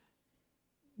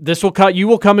 You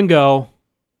will come and go.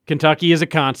 Kentucky is a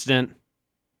constant.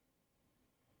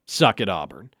 Suck it,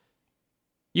 Auburn.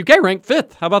 UK ranked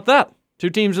 5th. How about that? 2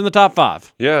 teams in the top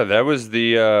 5. Yeah, that was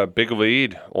the big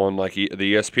lead on the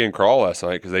ESPN crawl last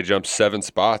night because they jumped 7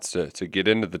 spots to get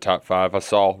into the top 5. I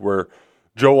saw where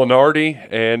Joe Lenardi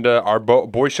and our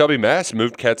boy Shelby Mass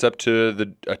moved Cats up to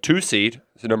the 2 seed,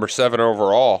 so number 7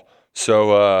 overall.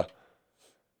 So,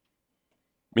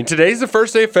 today's the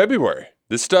first day of February.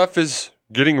 This stuff is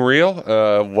getting real.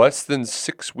 Less than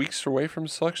 6 weeks away from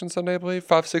Selection Sunday, I believe.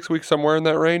 5-6 weeks, somewhere in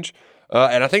that range.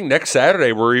 And I think next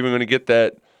Saturday we're even going to get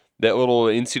that little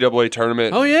NCAA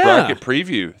tournament bracket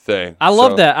preview thing. I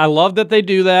love that. I love that they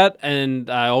do that, and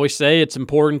I always say it's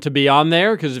important to be on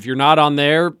there because if you're not on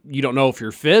there, you don't know if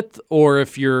you're 5th or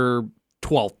if you're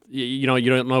 12th. You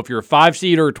don't know if you're a 5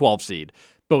 seed or a 12 seed.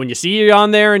 But when you see you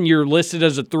on there and you're listed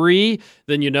as a 3,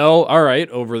 then all right,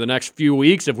 over the next few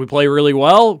weeks, if we play really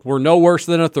well, we're no worse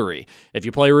than a 3. If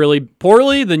you play really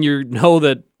poorly, then you know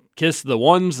that kiss the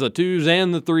 1s, the 2s,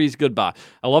 and the 3s goodbye.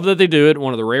 I love that they do it.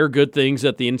 One of the rare good things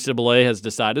that the NCAA has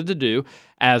decided to do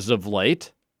as of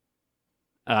late.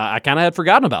 I kind of had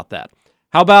forgotten about that.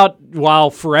 How about while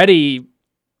Freddie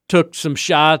took some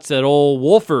shots at old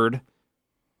Wolford,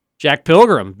 Jack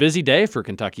Pilgrim, busy day for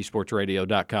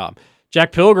KentuckySportsRadio.com.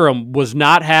 Jack Pilgrim was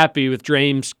not happy with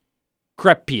James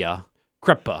Crepea.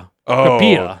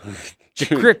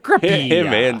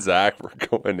 Him and Zach were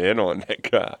going in on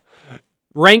that guy.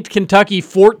 Ranked Kentucky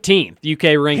 14th.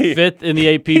 UK ranked 5th in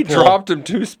the AP poll. He dropped him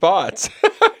 2 spots.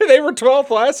 They were 12th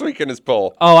last week in his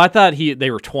poll. Oh, I thought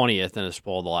they were 20th in his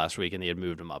poll the last week, and he had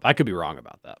moved him up. I could be wrong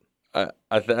about that.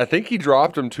 I think he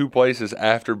dropped him 2 places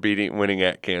after winning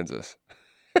at Kansas.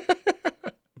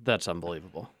 That's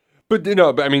unbelievable. But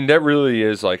I mean, that really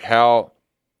is like how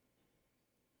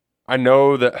I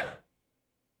know that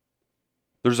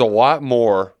there's a lot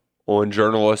more on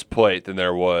journalists' plate than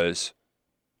there was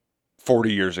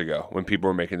 40 years ago when people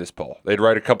were making this poll. They'd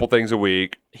write a couple things a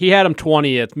week. He had him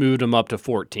 20th, moved him up to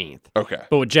 14th. Okay.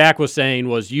 But what Jack was saying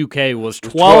was UK was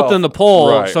 12th in the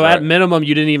poll, right, so at minimum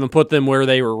you didn't even put them where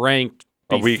they were ranked.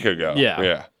 A week ago.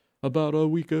 Yeah. About a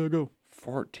week ago.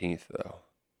 14th, though.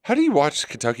 How do you watch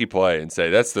Kentucky play and say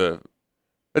that's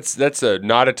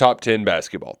not a top 10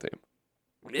 basketball team?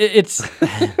 It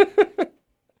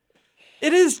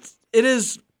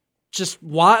is just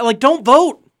why, like, don't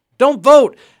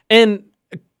vote. And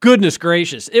goodness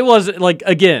gracious, it was like,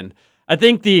 again, I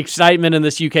think the excitement in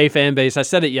this UK fan base, I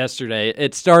said it yesterday,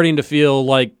 it's starting to feel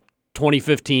like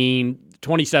 2015,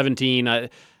 2017,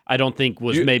 I don't think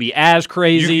was maybe as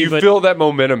crazy. You but feel that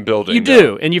momentum building. You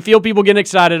do, and you feel people getting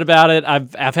excited about it.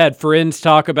 I've had friends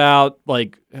talk about,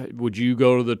 like, would you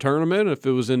go to the tournament if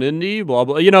it was in Indy? Blah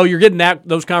blah. You're getting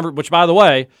those conversations. Which, by the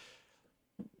way,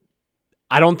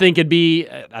 I don't think it'd be.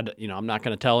 I'm not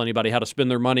going to tell anybody how to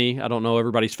spend their money. I don't know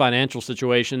everybody's financial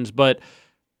situations, but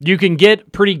you can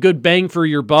get pretty good bang for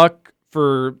your buck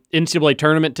for NCAA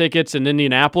tournament tickets in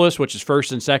Indianapolis, which is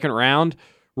first and second round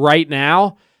right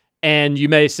now. And you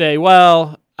may say,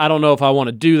 well, I don't know if I want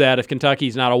to do that. If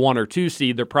Kentucky's not a 1 or 2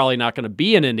 seed, they're probably not going to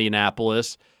be in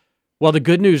Indianapolis. Well, the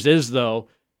good news is, though,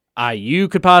 IU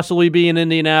could possibly be in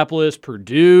Indianapolis.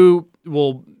 Purdue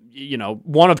will,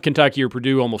 one of Kentucky or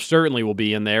Purdue almost certainly will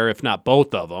be in there, if not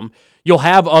both of them. You'll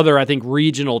have other, I think,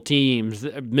 regional teams.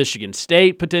 Michigan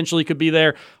State potentially could be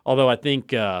there, although I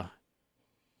think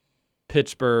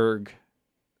Pittsburgh...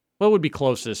 What would be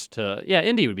closest to? Yeah,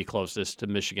 Indy would be closest to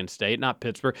Michigan State, not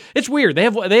Pittsburgh. It's weird. They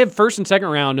have first and second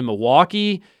round in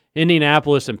Milwaukee,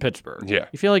 Indianapolis, and Pittsburgh. Yeah,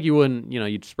 you feel like you wouldn't.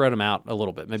 You'd spread them out a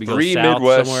little bit. Maybe 3 go south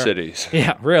Midwest somewhere. cities.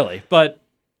 Yeah, really. But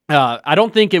I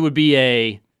don't think it would be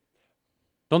a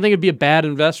bad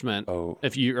investment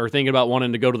if you are thinking about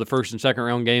wanting to go to the first and second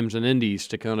round games in Indies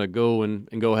to kind of go and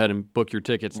go ahead and book your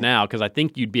tickets now, because I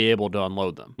think you'd be able to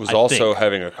unload them. I was also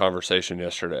having a conversation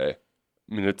yesterday.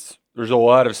 I mean, there's a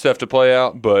lot of stuff to play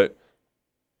out, but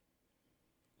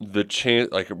the chance,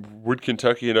 like, would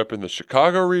Kentucky end up in the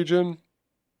Chicago region,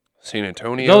 San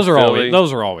Antonio? Those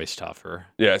are always tougher.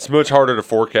 Yeah, it's much harder to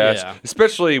forecast,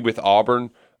 especially with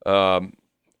Auburn.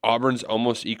 Auburn's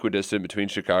almost equidistant between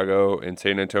Chicago and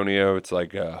San Antonio. It's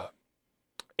like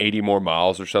 80 more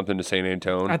miles or something to San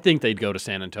Antonio. I think they'd go to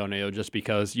San Antonio just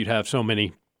because you'd have so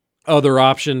many other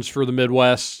options for the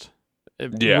Midwest.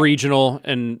 Regional,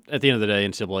 and at the end of the day,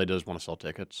 NCAA does want to sell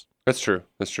tickets. That's true.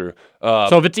 So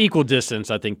if it's equal distance,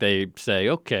 I think they say,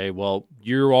 okay, well,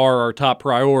 you are our top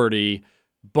priority,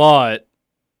 but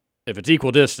if it's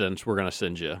equal distance, we're going to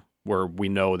send you where we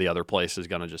know the other place is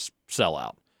going to just sell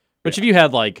out. But if you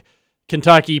had, like,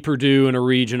 Kentucky, Purdue, and a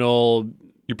regional...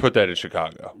 You put that in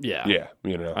Chicago. Yeah. Yeah,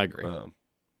 I agree.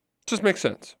 Just makes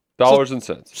sense. Dollars and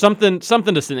cents. Something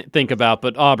to think about,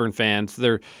 but Auburn fans,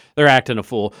 they're acting a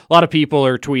fool. A lot of people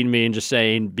are tweeting me and just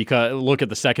saying, because look at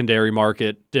the secondary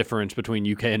market difference between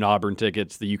UK and Auburn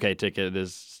tickets. The UK ticket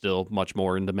is still much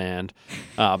more in demand.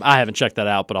 I haven't checked that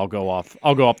out, but I'll go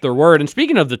off their word. And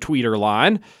speaking of the tweeter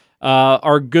line,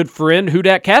 our good friend Who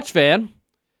Dat Cats fan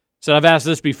said, I've asked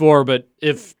this before, but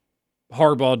if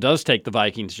Harbaugh does take the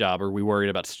Vikings job, are we worried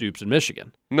about Stoops in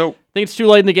Michigan? Nope. I think it's too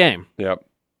late in the game. Yep.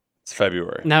 It's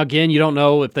February. Now, again, you don't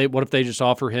know what if they just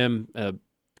offer him a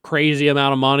crazy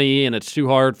amount of money and it's too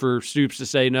hard for Stoops to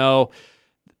say no.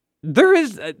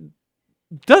 Does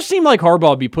seem like Harbaugh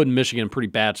would be putting Michigan in a pretty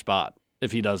bad spot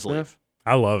if he does leave.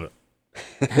 I love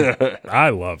it. I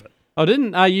love it. Oh,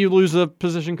 didn't IU lose a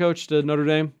position coach to Notre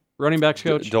Dame running backs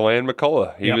coach? Deland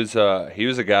McCullough. He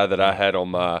was a guy that I had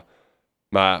on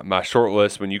my short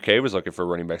list when UK was looking for a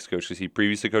running backs coach because he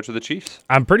previously coached with the Chiefs.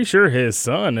 I'm pretty sure his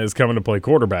son is coming to play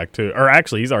quarterback too. Or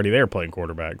actually, he's already there playing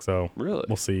quarterback. So really,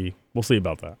 we'll see. We'll see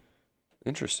about that.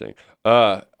 Interesting.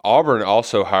 Auburn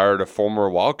also hired a former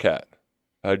Wildcat,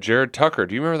 Jared Tucker.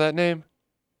 Do you remember that name?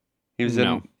 He was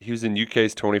in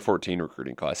UK's 2014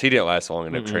 recruiting class. He didn't last long,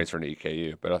 ended up transferring to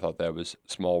EKU, but I thought that was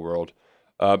small world.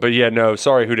 But yeah, no,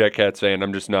 sorry, Who Dat Cats fan.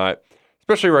 I'm just not,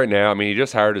 especially right now. I mean, he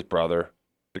just hired his brother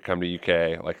to come to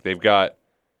UK. Like, they've got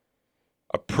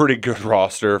a pretty good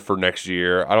roster for next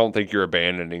year. I don't think you're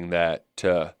abandoning that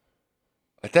to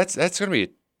like that's going to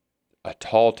be a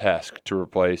tall task to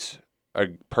replace a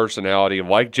personality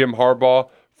like Jim Harbaugh,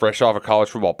 fresh off a college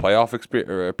football playoff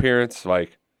appearance.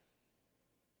 Like,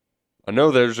 I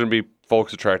know there's going to be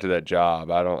folks attracted to that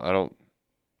job. I don't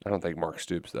think Mark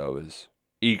Stoops though is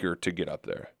eager to get up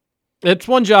there. It's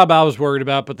one job I was worried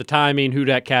about, but the timing, Who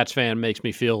Dat Cats fan, makes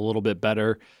me feel a little bit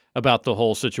better about the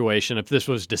whole situation. If this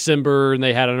was December and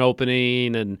they had an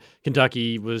opening and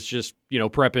Kentucky was just,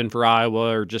 prepping for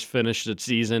Iowa or just finished its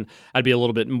season, I'd be a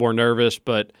little bit more nervous,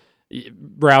 but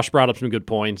Roush brought up some good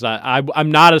points.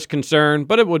 I'm not as concerned,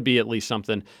 but it would be at least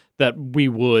something that we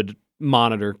would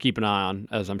monitor, keep an eye on,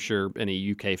 as I'm sure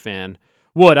any UK fan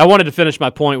would. I wanted to finish my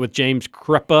point with James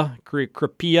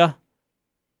Crepea.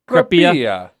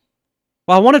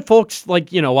 Well, I wanted folks,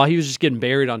 while he was just getting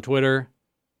buried on Twitter,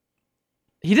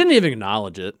 he didn't even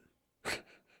acknowledge it.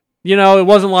 It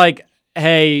wasn't like,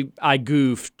 hey, I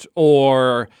goofed,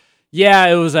 or yeah,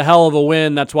 it was a hell of a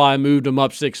win. That's why I moved him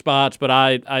up 6 spots. But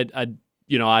I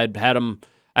had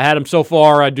him so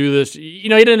far. I do this. He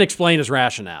didn't explain his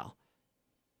rationale,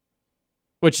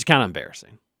 which is kind of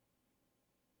embarrassing.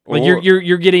 Like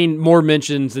you're getting more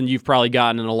mentions than you've probably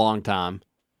gotten in a long time.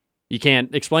 You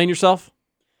can't explain yourself.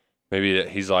 Maybe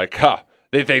he's like,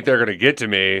 they think they're gonna get to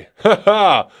me.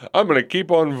 I'm gonna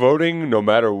keep on voting no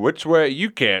matter which way. You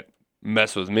can't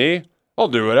mess with me. I'll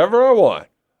do whatever I want.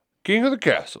 King of the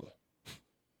castle.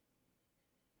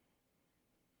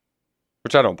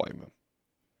 Which I don't blame him.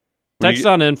 Text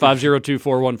on in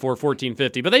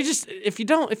 502-414-1450. But they just if you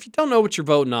don't know what you're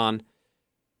voting on,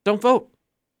 don't vote.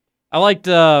 I liked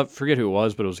forget who it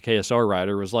was, but it was a KSR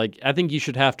writer, was like, I think you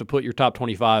should have to put your top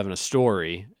 25 in a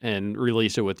story and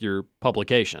release it with your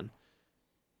publication.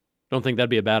 Don't think that'd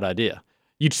be a bad idea.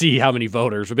 You'd see how many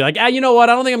voters would be like, you know what?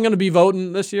 I don't think I'm going to be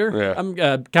voting this year. Yeah. I'm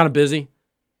kind of busy.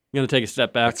 I'm going to take a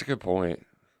step back. That's a good point.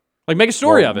 Like, make a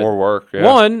story of it. More work. Yeah.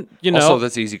 One, Also,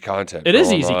 that's easy content. It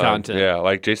is easy content. Yeah,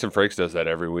 like Jason Frakes does that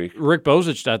every week. Rick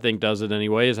Bozich, I think, does it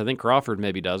anyways. I think Crawford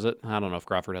maybe does it. I don't know if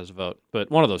Crawford has a vote, but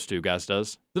one of those two guys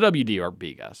does. The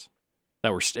WDRB guys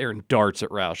that were staring darts at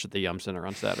Roush at the Yum Center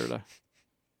on Saturday. Let's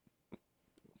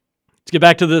get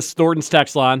back to this Thornton's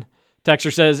text line.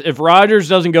 Texter says, if Rodgers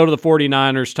doesn't go to the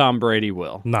 49ers, Tom Brady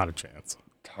will. Not a chance.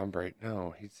 Tom Brady,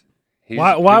 no. He's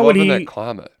why would he? That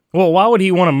climate. Well, why would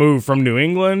he want to move from New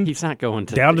England? He's not going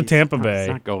to down to Tampa Bay. He's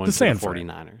not going to the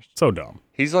 49ers. So dumb.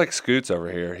 He's like Scoots over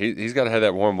here. He's got to have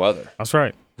that warm weather. That's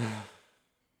right. All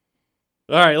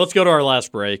right, let's go to our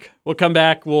last break. We'll come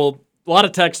back. A lot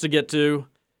of text to get to.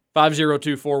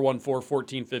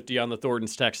 502-414-1450 on the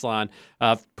Thornton's text line.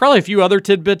 Probably a few other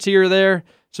tidbits here or there.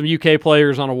 Some UK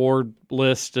players on award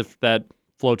list, if that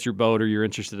floats your boat or you're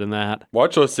interested in that.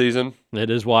 Watch list season. It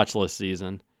is watch list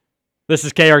season. This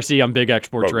is KRC on Big X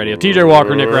Sports Radio. TJ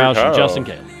Walker, Nick Roush, and Justin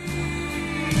Caleb.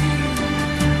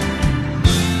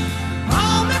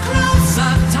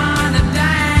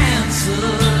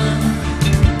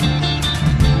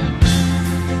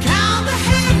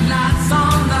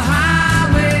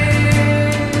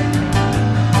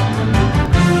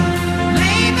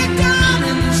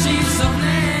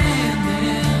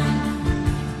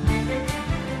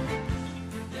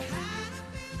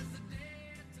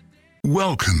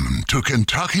 Welcome to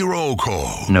Kentucky Roll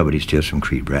Call. Nobody steals from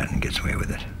Creed Bratton and gets away with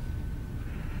it.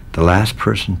 The last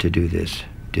person to do this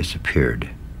disappeared.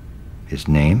 His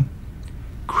name?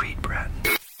 Creed Bratton.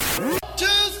 2,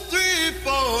 3,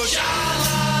 4.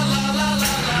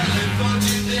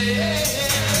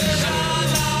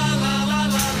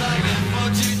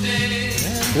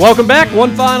 Welcome back.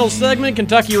 One final segment,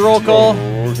 Kentucky Roll Call.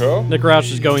 Nick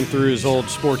Roush is going through his old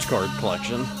sports card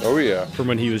collection. Oh, yeah. From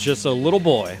when he was just a little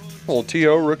boy. Little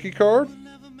T.O. rookie card.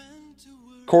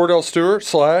 Cordell Stewart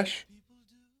 /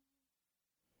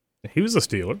 He was a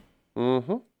Steeler.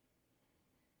 Mm-hmm.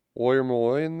 Warrior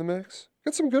Malloy in the mix.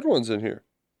 Got some good ones in here.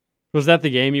 Was that the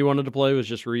game you wanted to play, was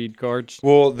just read cards?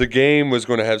 Well, the game was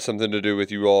going to have something to do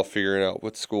with you all figuring out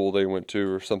what school they went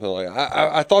to or something like that.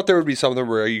 I thought there would be something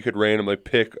where you could randomly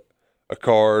pick a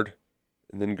card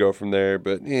and then go from there.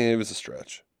 But it was a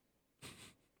stretch.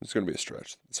 It's going to be a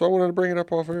stretch. So I wanted to bring it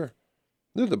up off air.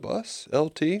 They're the bus,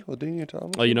 LT, Ladinian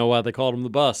Thomas. Oh, you know why they called him the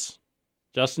bus?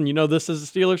 Justin, you know this as a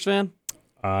Steelers fan?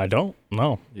 I don't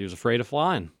know. He was afraid of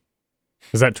flying.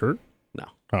 Is that true? No.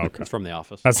 Oh, okay. It's from The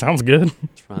Office. That sounds good.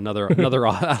 It's from another.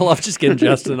 I love just getting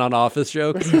Justin on Office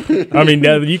jokes. I mean,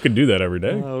 yeah, you could do that every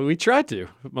day. We try to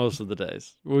most of the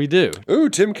days. We do. Ooh,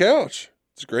 Tim Couch.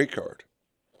 It's a great card.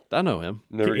 I know him.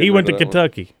 Never He went to get rid of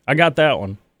that Kentucky. I got that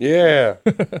one. one. Yeah.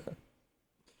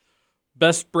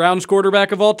 Best Browns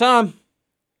quarterback of all time.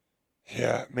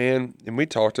 Yeah, man. And we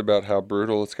talked about how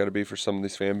brutal it's got to be for some of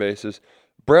these fan bases.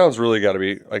 Browns really got to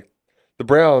be like the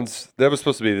Browns. That was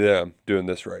supposed to be them doing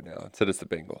this right now. Instead, it's the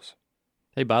Bengals.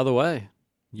 Hey, by the way,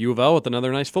 U of L with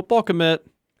another nice football commit.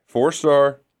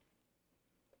 4-star.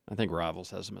 I think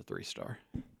Rivals has him at 3-star.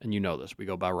 And you know this. We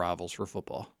go by Rivals for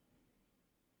football.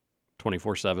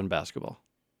 24/7 basketball.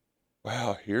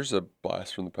 Wow, here's a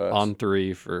blast from the past. On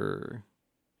 3 for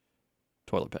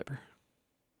toilet paper.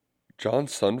 John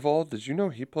Sundvall, did you know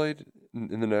he played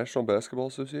in the National Basketball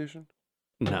Association?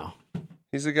 No.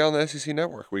 He's the guy on the SEC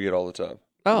Network we get all the time.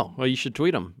 Oh, well, you should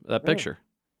tweet him that picture.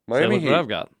 Miami Say, look what I've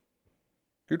got.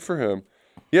 Good for him.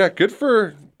 Yeah, good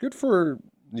for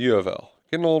U of L.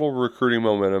 Getting a little recruiting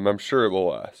momentum. I'm sure it will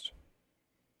last.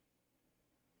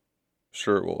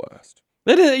 Sure it will last.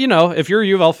 It is, you know, if you're a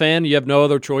U of L fan, you have no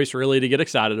other choice really to get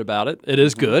excited about it. It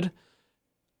is good.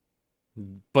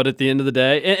 But at the end of the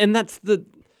day, and that's the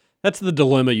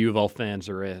dilemma U of L fans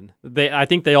are in. I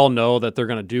think they all know that they're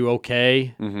going to do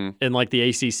okay in like the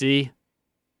ACC,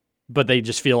 but they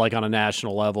just feel like on a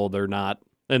national level they're not,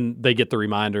 and they get the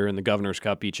reminder in the Governor's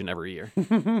Cup each and every year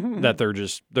that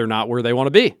they're not where they want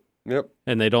to be. Yep.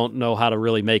 And they don't know how to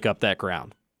really make up that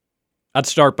ground. I'd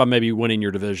start by maybe winning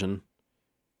your division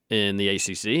in the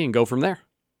ACC and go from there.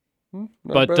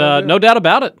 But no doubt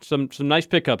about it, some nice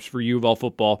pickups for U of L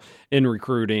football in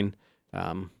recruiting.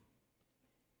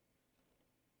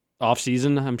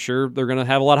 Off-season, I'm sure they're going to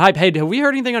have a lot of hype. Hey, have we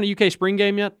heard anything on a UK spring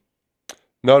game yet?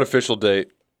 Not official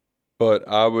date, but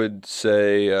I would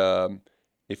say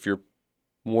if you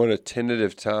want a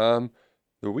tentative time,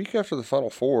 the week after the Final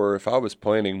Four, if I was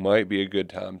planning, might be a good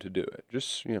time to do it.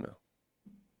 Just,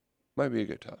 might be a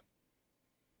good time.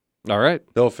 All right.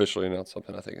 They'll officially announce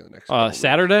something, I think, in the next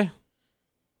Saturday?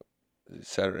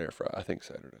 Saturday or Friday. I think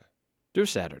Saturday. Do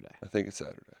Saturday. I think it's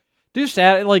Saturday. Do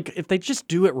Saturday. Like, if they just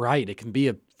do it right, it can be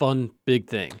a fun, big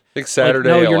thing. I think Saturday.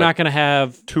 Like, no, you're not going to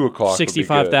have 2 o'clock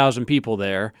 65,000 people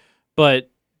there. But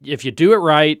if you do it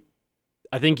right,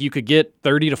 I think you could get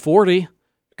 30 to 40.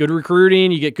 Good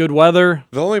recruiting. You get good weather.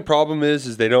 The only problem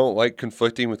is they don't like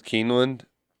conflicting with Keeneland.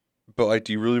 But, like,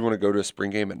 do you really want to go to a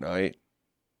spring game at night?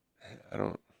 I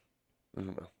don't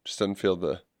know. Just doesn't feel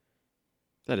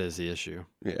That is the issue.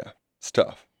 Yeah. It's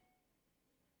tough.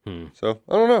 So,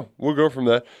 I don't know. We'll go from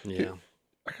that. Yeah.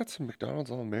 I got some McDonald's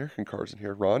All-American cards in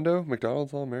here. Rondo,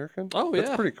 McDonald's All-American. Oh, yeah.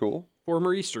 That's pretty cool.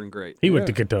 Former Eastern great. He went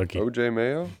to Kentucky. O.J.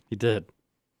 Mayo. He did.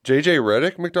 J.J.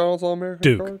 Redick, McDonald's All-American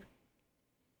Duke. card.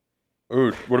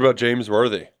 Ooh, what about James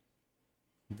Worthy?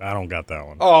 I don't got that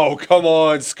one. Oh, come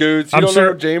on, Scoots. You don't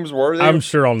know James Worthy? I'm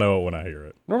sure I'll know it when I hear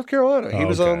it. North Carolina. He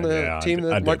was on the team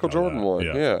that Michael Jordan won.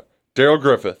 Yeah. Daryl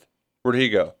Griffith. Where'd he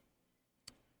go?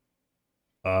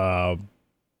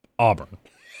 Auburn.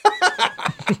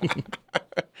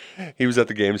 He was at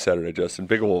the game Saturday, Justin.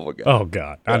 Big Louisville guy. Oh,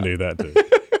 God. I knew that, too.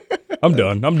 I'm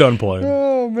done. I'm done playing.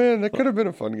 Oh, man. That could have been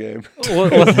a fun game.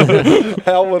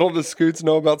 How little does Scoots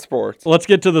know about sports? Let's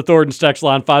get to the Thornton's text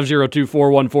line,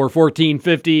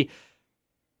 502-414-1450.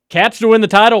 Cats to win the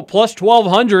title, plus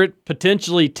 1,200,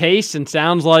 potentially tastes and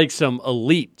sounds like some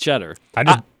elite cheddar. I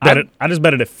just bet it at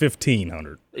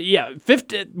 1,500. Yeah,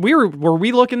 50. Were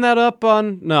we looking that up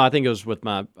on? No, I think it was with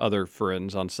my other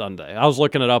friends on Sunday. I was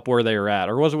looking it up where they were at,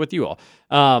 or was it with you all?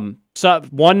 So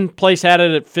one place had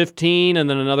it at 15, and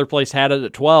then another place had it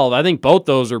at 12. I think both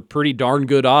those are pretty darn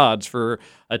good odds for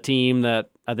a team that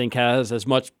I think has as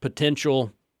much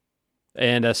potential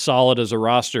and as solid as a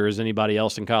roster as anybody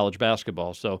else in college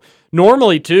basketball. So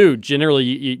normally, too, generally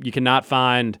you cannot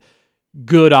find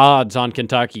good odds on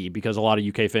Kentucky because a lot of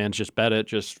UK fans just bet it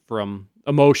just from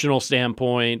emotional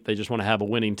standpoint. They just want to have a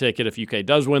winning ticket if UK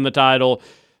does win the title.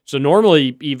 So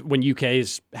normally, even when UK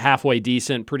is halfway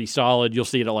decent, pretty solid, you'll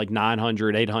see it at like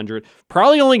 900, 800.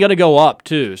 Probably only going to go up,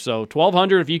 too. So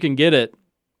 1,200 if you can get it.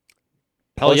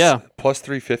 Hell yeah. Plus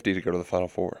 350 to go to the Final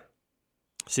Four.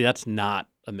 See, that's not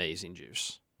amazing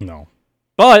juice. No.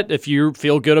 But if you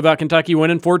feel good about Kentucky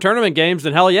winning 4 tournament games,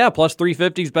 then hell yeah, plus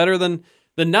 350 is better than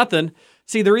nothing.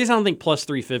 See, the reason I don't think plus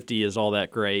 350 is all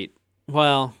that great,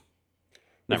 well,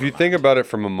 if you think about it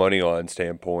from a money line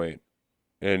standpoint,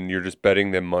 and you're just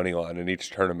betting them money line in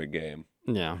each tournament game,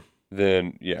 Yeah.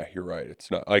 then yeah, you're right. It's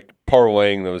not like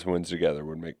parlaying those wins together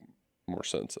would make more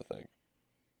sense, I think.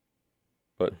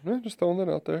 But just throwing that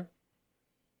out there.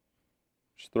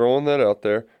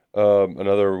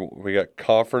 We got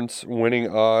conference winning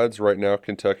odds right now.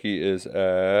 Kentucky is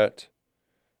at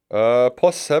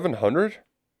plus 700.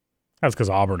 That's because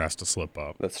Auburn has to slip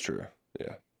up. That's true.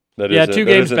 Yeah. 2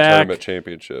 games back. Tournament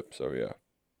championship. So yeah.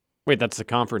 Wait, that's the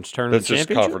conference tournament That's just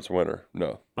championship? conference winner.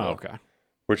 No. Okay.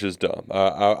 Which is dumb.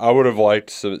 I would have liked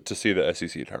to see the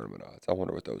SEC tournament odds. I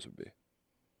wonder what those would be.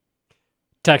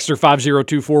 Texter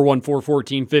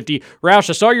 502-414-1450. Roush,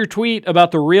 I saw your tweet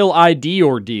about the real ID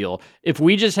ordeal. If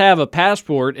we just have a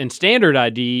passport and standard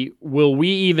ID, will we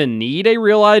even need a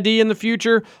real ID in the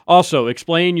future? Also,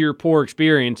 explain your poor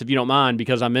experience if you don't mind,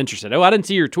 because I'm interested. Oh, I didn't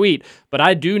see your tweet, but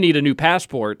I do need a new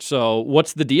passport. So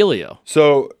what's the dealio?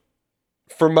 So,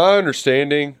 from my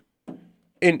understanding,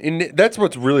 and that's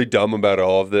what's really dumb about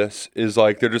all of this is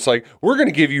like they're just like, we're going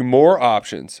to give you more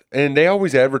options, and they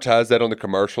always advertise that on the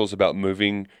commercials about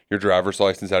moving your driver's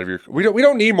license out of your. We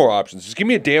don't need more options. Just give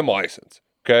me a damn license,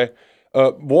 okay?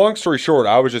 Long story short,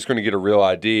 I was just going to get a real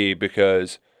ID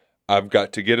because I've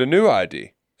got to get a new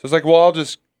ID. So it's like, well, I'll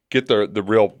just get the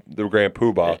Grand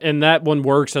Poobah, and that one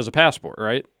works as a passport,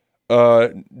 right?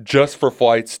 Just for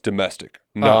flights domestic,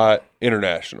 not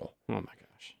international. Oh my God.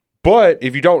 But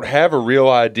if you don't have a real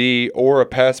ID or a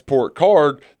passport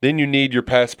card, then you need your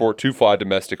passport to fly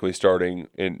domestically starting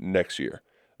in next year.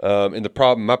 And the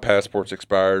problem, my passport's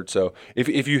expired. So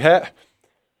if you have,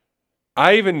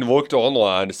 I even looked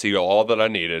online to see all that I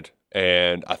needed,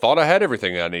 and I thought I had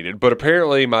everything I needed. But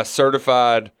apparently my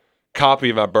certified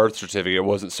copy of my birth certificate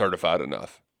wasn't certified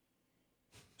enough.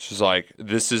 She's like,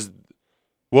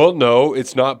 well, no,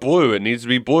 it's not blue. It needs to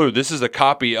be blue. This is a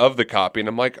copy of the copy. And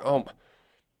I'm like, oh,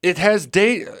 it has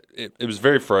date. It was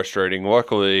very frustrating.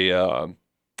 Luckily,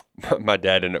 my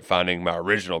dad ended up finding my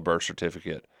original birth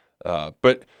certificate.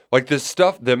 But like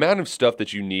the amount of stuff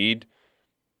that you need,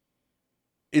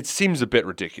 it seems a bit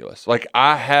ridiculous. Like if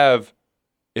I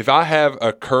have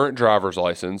a current driver's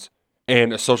license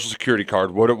and a social security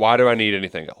card, why do I need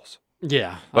anything else?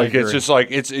 Yeah. Like it's just like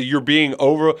you're being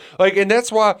over like, and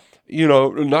that's why,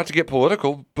 not to get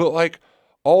political, but like,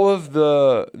 all of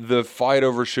the fight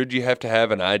over should you have to have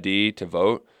an ID to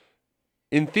vote,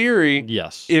 in theory,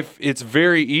 yes. If it's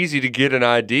very easy to get an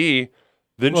ID,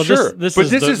 then sure. This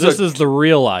is the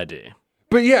real ID.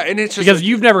 But yeah, and it's just because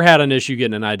you've never had an issue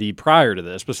getting an ID prior to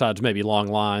this, besides maybe long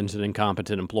lines and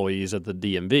incompetent employees at the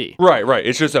DMV. Right.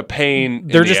 It's just a pain in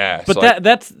the ass. But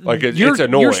it's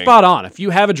annoying. You're spot on. If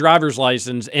you have a driver's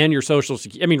license and your social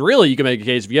security, I mean, really, you can make a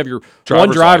case if you have your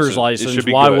driver's license,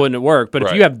 why wouldn't it work? But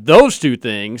if you have those two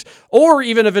things, or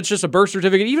even if it's just a birth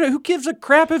certificate, even who gives a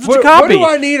crap if it's a copy? What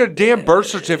do I need a damn birth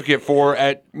certificate for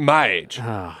at my age?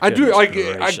 Oh, I do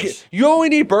you only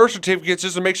need birth certificates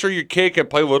just to make sure your kid can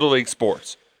play Little League sports.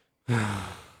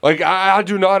 Like I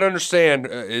do not understand.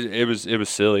 It was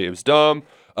silly. It was dumb.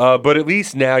 But at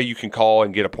least now you can call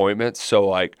and get appointments. So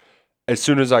like, as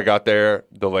soon as I got there,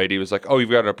 the lady was like, "Oh,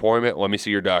 you've got an appointment. Let me see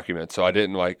your documents." So I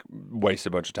didn't like waste a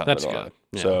bunch of time. That's on good. it.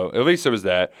 Yeah. So at least it was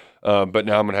that. But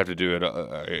now I'm gonna have to do it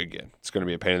again. It's gonna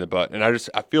be a pain in the butt. And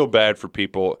I feel bad for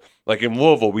people. Like in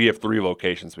Louisville, we have 3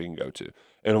 locations we can go to.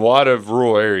 In a lot of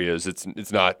rural areas,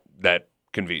 it's not that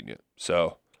convenient.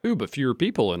 So. Ooh, but fewer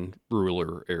people in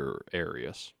rural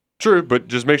areas. True, but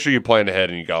just make sure you plan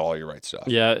ahead and you got all your right stuff.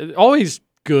 Yeah, always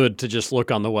good to just look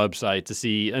on the website to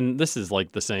see, and this is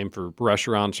like the same for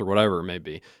restaurants or whatever it may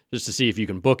be, just to see if you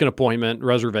can book an appointment,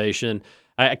 reservation.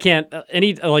 I can't,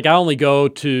 I only go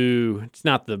to, it's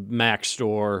not the Mac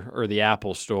store or the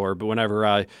Apple store, but whenever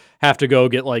I have to go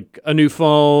get like a new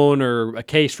phone or a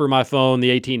case for my phone,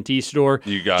 the AT&T store,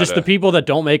 just the people that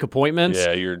don't make appointments,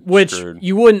 which screwed.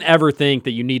 You wouldn't ever think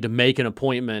that you need to make an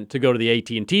appointment to go to the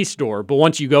AT&T store, but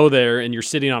once you go there and you're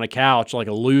sitting on a couch like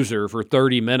a loser for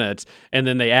 30 minutes, and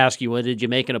then they ask you, well, did you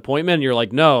make an appointment? And you're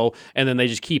like, no, and then they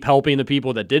just keep helping the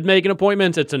people that did make an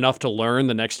appointment. It's enough to learn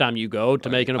the next time you go to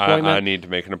make an appointment. I need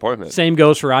to make an appointment. Same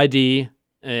goes for ID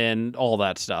and all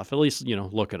that stuff. At least,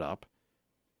 look it up.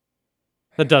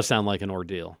 That does sound like an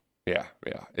ordeal. Yeah.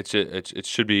 It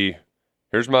should be,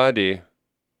 here's my ID.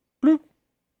 Bloop.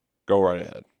 Go right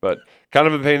ahead. But kind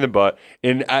of a pain in the butt.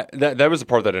 And that was the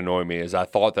part that annoyed me is I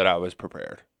thought that I was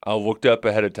prepared. I looked up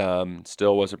ahead of time,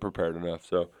 still wasn't prepared enough.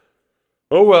 So,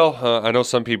 oh well. I know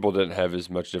some people didn't have as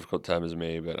much difficult time as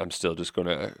me, but I'm still just going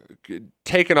to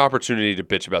take an opportunity to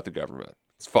bitch about the government.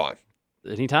 It's fine.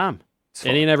 Anytime.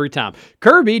 Any and every time.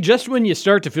 Kirby, just when you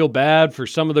start to feel bad for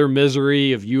some of their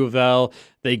misery of U of L,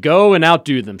 they go and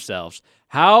outdo themselves.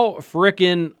 How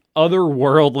frickin'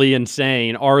 otherworldly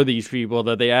insane are these people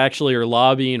that they actually are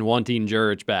lobbying wanting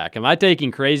Jurich back? Am I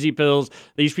taking crazy pills?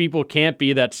 These people can't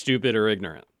be that stupid or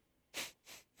ignorant.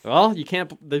 Well, you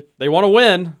can't. They want to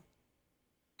win.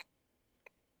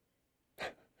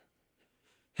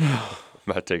 I'm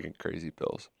not taking crazy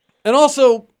pills. And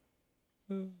also,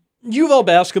 U of L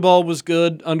basketball was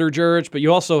good under Jurich, but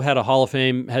you also had a Hall of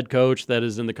Fame head coach that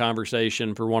is in the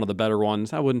conversation for one of the better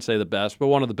ones. I wouldn't say the best, but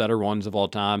one of the better ones of all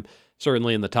time.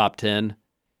 Certainly in the top 10.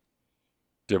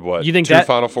 Did what? You think Two that,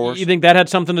 Final Fours? You think that had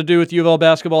something to do with U of L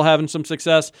basketball having some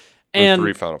success? And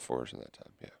 3 Final Fours in that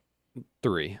time, yeah.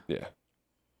 3. Yeah.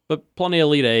 But plenty of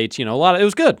Elite Eights, a lot of it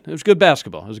was good. It was good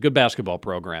basketball. It was a good basketball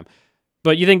program.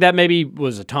 But you think that maybe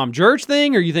was a Tom Jurich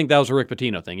thing, or you think that was a Rick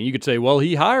Pitino thing? And you could say, well,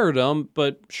 he hired him,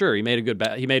 but sure, he made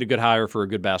a good hire for a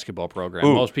good basketball program.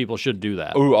 Ooh. Most people should do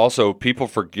that. Ooh, also, people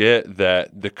forget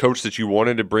that the coach that you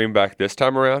wanted to bring back this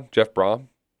time around, Jeff Brom,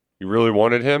 you really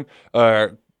wanted him.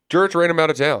 Jurich ran him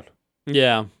out of town.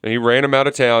 Yeah. And he ran him out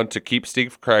of town to keep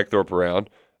Steve Cragthorpe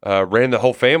around, ran the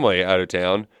whole family out of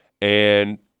town,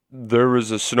 and there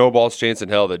was a snowball's chance in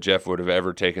hell that Jeff would have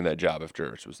ever taken that job if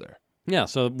Jurich was there. Yeah,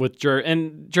 so with Jurich,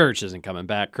 and Jurich isn't coming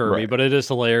back, Kirby, Right. but it is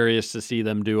hilarious to see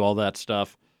them do all that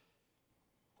stuff.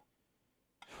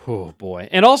 Oh, boy.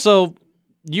 And also,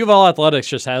 U of L Athletics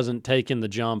just hasn't taken the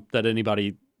jump that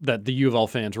the U of L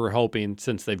fans were hoping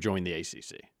since they've joined the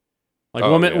ACC. Like,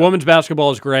 women's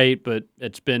basketball is great, but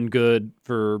it's been good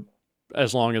for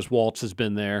as long as Waltz has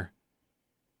been there.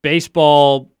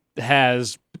 Baseball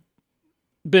has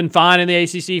been fine in the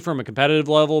ACC from a competitive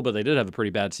level, but they did have a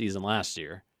pretty bad season last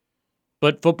year.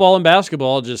 But football and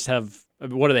basketball just have,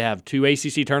 what do they have, 2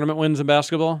 ACC tournament wins in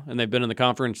basketball? And they've been in the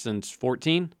conference since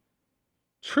 2014?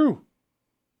 True.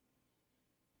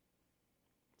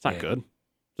 It's not good.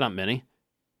 It's not many.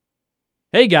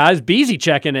 Hey, guys, Beezy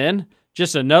checking in.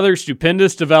 Just another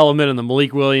stupendous development in the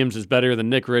Malik Williams is better than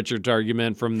Nick Richards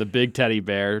argument from the big teddy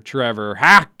bear, Trevor.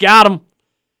 Ha! Got him!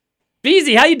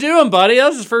 Beezy, how you doing, buddy? That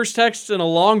was his first text in a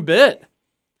long bit.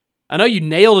 I know you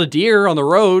nailed a deer on the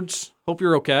roads. Hope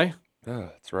you're okay. Yeah,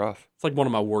 it's rough. It's like one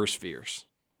of my worst fears.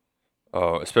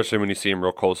 Oh, especially when you see him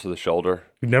real close to the shoulder.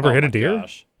 You've never hit a deer?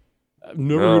 Gosh. I've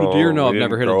never hit a deer? No, I've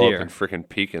never hit a deer. In freaking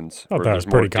Pekins. I thought where that was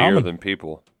there's more pretty deer common. than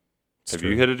people. It's Have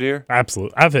true. you hit a deer?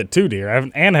 Absolutely. I've hit 2 deer.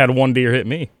 And had 1 deer hit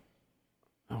me.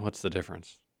 Oh, what's the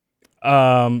difference? So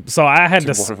I had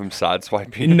Did to. one of them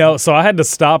sideswipe you? No, so I had to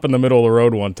stop in the middle of the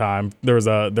road one time. There was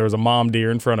a mom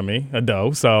deer in front of me, a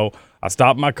doe. So I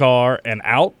stopped my car, and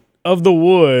out of the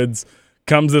woods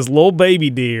comes this little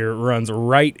baby deer, runs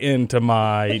right into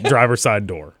my driver's side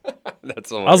door.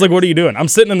 That's I was like, "What are you doing?" I'm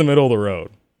sitting in the middle of the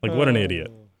road. Like, what an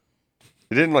idiot!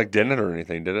 It didn't like dent it or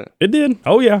anything, did it? It did.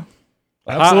 Oh yeah,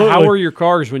 absolutely. How were your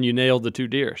cars when you nailed the 2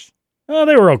 deers? Oh,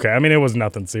 they were okay. I mean, it was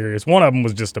nothing serious. One of them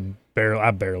was just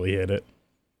I barely hit it.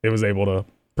 It was able to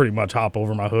pretty much hop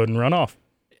over my hood and run off.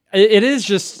 It is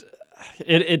just,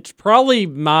 it's probably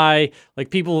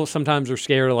people sometimes are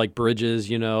scared of like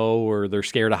bridges, or they're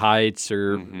scared of heights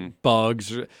or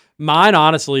bugs. Mine,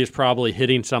 honestly, is probably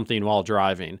hitting something while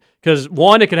driving. Because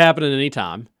 1, it could happen at any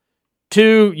time.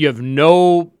 2, you have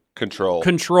no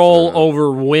control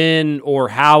over when or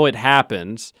how it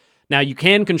happens. Now, you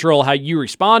can control how you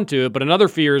respond to it, but another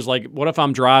fear is like, what if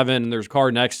I'm driving and there's a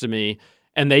car next to me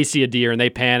and they see a deer and they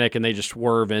panic and they just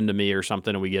swerve into me or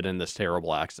something and we get in this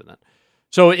terrible accident?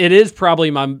 So it is probably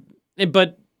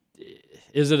but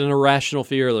is it an irrational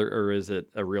fear or is it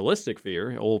a realistic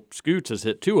fear? Old Scoots has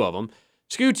hit 2 of them.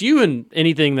 Scoots, you and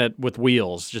anything that with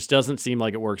wheels just doesn't seem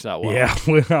like it works out well. Yeah,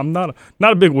 I'm not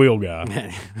a big wheel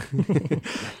guy.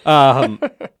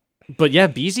 But yeah,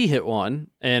 Beezy hit one,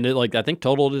 and it I think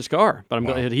totaled his car. But I'm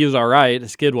glad he was all right.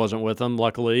 His kid wasn't with him,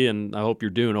 luckily, and I hope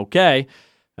you're doing okay.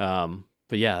 But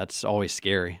yeah, that's always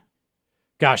scary.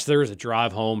 Gosh, there was a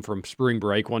drive home from spring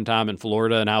break one time in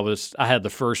Florida, and I had the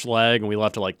first leg, and we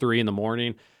left at 3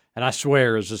 a.m, and I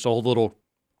swear it was this old little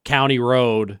county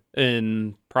road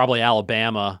in probably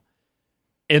Alabama,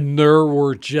 and there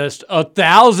were just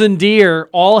 1,000 deer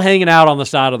all hanging out on the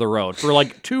side of the road for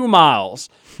 2 miles.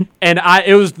 And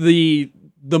it was the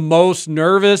most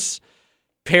nervous,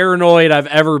 paranoid I've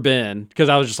ever been, because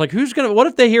I was just like, what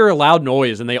if they hear a loud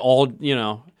noise and they all,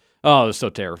 oh, it was so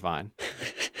terrifying.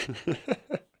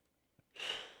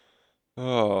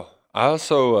 Oh, I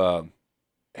also,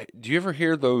 do you ever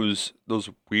hear those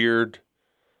weird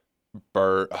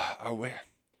bird?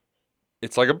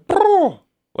 It's like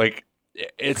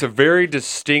it's a very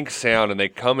distinct sound, and they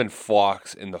come in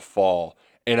flocks in the fall.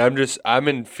 And I'm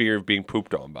in fear of being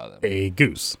pooped on by them. A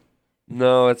goose.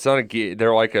 No, it's not a geese.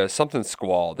 They're like something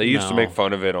squall. They used to make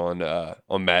fun of it on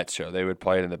Matt's show. They would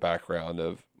play it in the background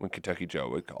of when Kentucky Joe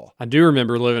would call. I do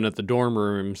remember living at the dorm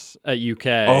rooms at UK.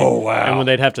 Oh, wow. And when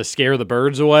they'd have to scare the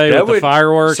birds away with the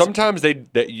fireworks. Sometimes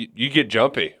you get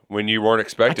jumpy when you weren't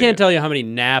expecting I can't it. tell you how many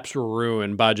naps were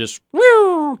ruined by just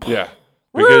Yeah.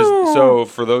 Because so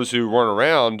for those who weren't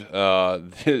around,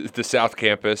 the South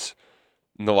Campus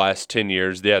in the last 10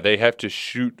 years, they have to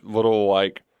shoot little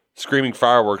like screaming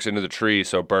fireworks into the trees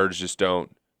so birds just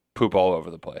don't poop all over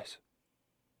the place.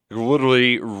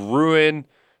 Literally ruin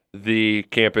the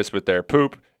campus with their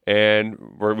poop, and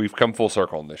we've come full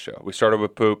circle on this show. We started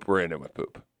with poop, we're ending with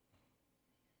poop.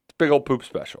 It's a big old poop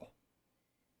special.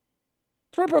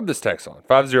 Let's wrap up this text line.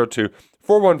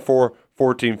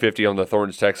 502-414-1450 on the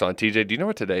Thorns text line. TJ, do you know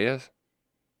what today is?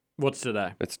 What's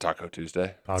today? It's Taco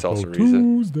Tuesday. Taco Salsarita.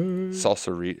 Tuesday.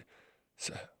 Salsarita.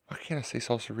 Why can't I say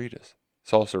salsaritas?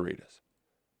 Salsaritas.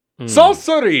 Hmm.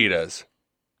 Salsaritas.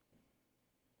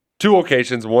 2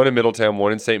 locations, one in Middletown,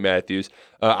 one in St. Matthews.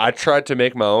 I tried to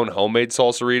make my own homemade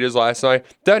salsaritas last night.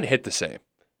 Doesn't hit the same.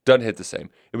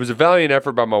 It was a valiant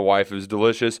effort by my wife. It was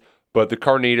delicious, but the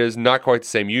carnitas, not quite the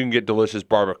same. You can get delicious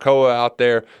barbacoa out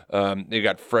there. They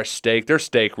got fresh steak. Their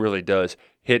steak really does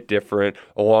hit different,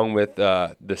 along with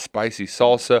the spicy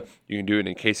salsa. You can do it in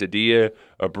a quesadilla,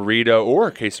 a burrito, or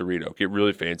a quesarito. Get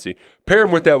really fancy. Pair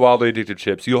them with that Wildly Addicted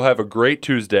chips. You'll have a great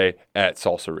Tuesday at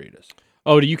Salsaritas.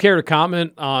 Oh, do you care to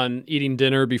comment on eating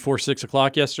dinner before 6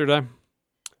 o'clock yesterday?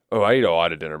 Oh, I eat a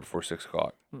lot of dinner before 6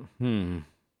 o'clock. A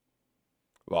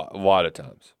lot of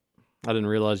times. I didn't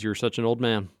realize you were such an old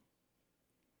man.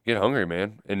 Get hungry,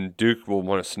 man. And Duke will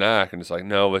want a snack, and it's like,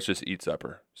 no, let's just eat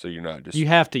supper. So you're not just... You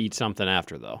have to eat something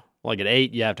after, though. Like at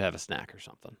 8, you have to have a snack or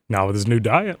something. Not with his new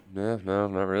diet. Yeah, no,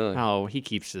 not really. Oh, he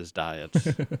keeps his diets.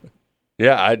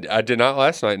 Yeah, I did not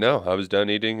last night, no. I was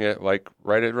done eating at like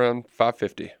right at around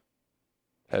 5:50.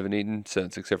 Haven't eaten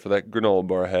since, except for that granola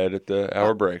bar I had at the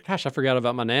hour break. Gosh, I forgot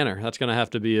about my nanner. That's going to have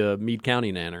to be a Meade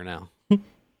County nanner now.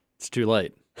 It's too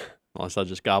late. Unless I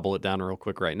just gobble it down real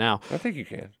quick right now. I think you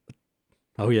can.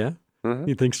 Oh, yeah? Mm-hmm.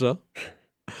 You think so?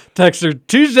 Texter,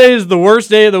 Tuesday is the worst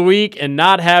day of the week, and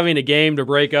not having a game to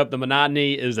break up the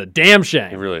monotony is a damn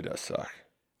shame. It really does suck.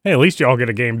 Hey, at least y'all get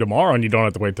a game tomorrow and you don't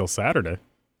have to wait till Saturday.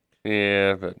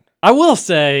 Yeah, but... I will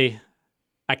say,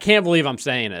 I can't believe I'm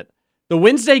saying it. The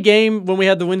Wednesday game, when we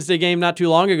had the Wednesday game not too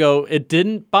long ago, it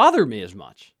didn't bother me as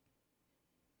much.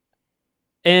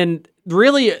 And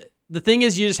really, the thing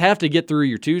is, you just have to get through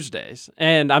your Tuesdays.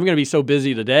 And I'm going to be so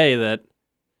busy today that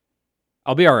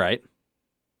I'll be all right.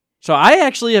 So I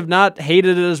actually have not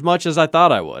hated it as much as I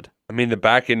thought I would. I mean, the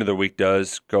back end of the week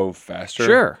does go faster.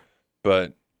 Sure.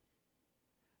 But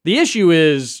the issue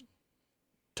is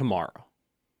tomorrow,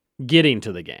 getting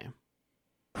to the game.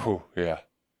 Whew, yeah.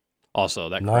 Also,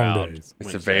 that Long crowd. days.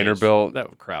 It's a Vanderbilt.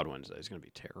 That crowd Wednesday is going to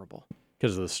be terrible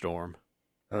because of the storm.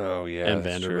 Oh, yeah. And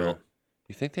that's Vanderbilt. True.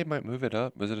 You think they might move it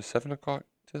up? Was it a 7 o'clock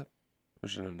tip? Or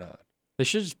is it a 9? They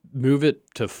should just move it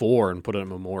to 4 and put it at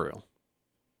Memorial.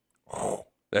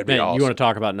 That'd be Man, awesome. you want to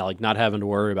talk about like not having to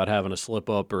worry about having a slip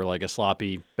up or like a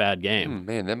sloppy bad game.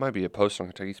 Man, that might be a post on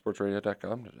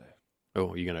KentuckySportsRadio.com today.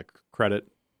 Oh, you going to credit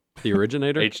the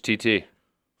originator? HTT.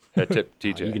 Head tip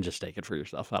TJ. You can just take it for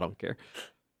yourself. I don't care.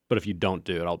 But if you don't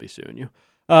do it, I'll be suing you.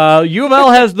 U of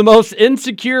L has the most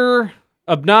insecure,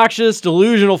 obnoxious,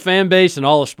 delusional fan base in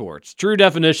all of sports. True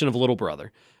definition of little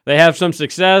brother. They have some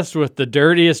success with the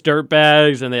dirtiest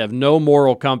dirtbags, and they have no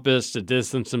moral compass to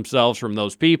distance themselves from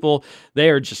those people. They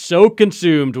are just so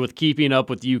consumed with keeping up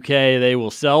with UK, they will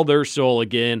sell their soul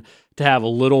again to have a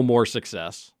little more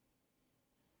success.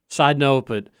 Side note,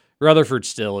 but Rutherford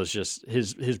still is just,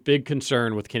 his big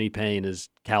concern with Kenny Payne is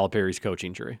Calipari's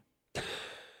coaching tree.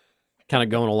 Kind of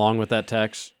going along with that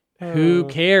text. Who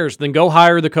cares? Then go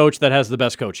hire the coach that has the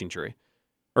best coaching tree,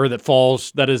 or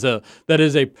that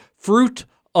is a fruit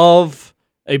of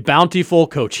a bountiful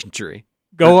coaching tree.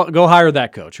 Go hire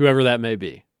that coach, whoever that may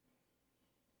be.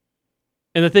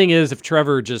 And the thing is, if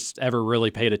Trevor just ever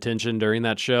really paid attention during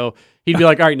that show, he'd be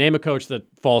like, all right, name a coach that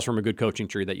falls from a good coaching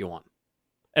tree that you want.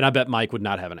 And I bet Mike would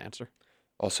not have an answer.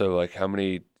 Also, like, how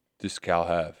many does Cal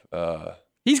have?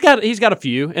 He's got a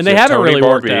few, and they haven't Tony really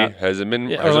Barbie worked out. Hasn't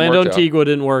Orlando worked Antigua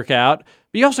didn't work out.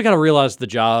 But you also got to realize the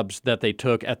jobs that they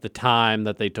took at the time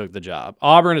that they took the job.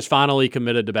 Auburn is finally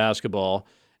committed to basketball.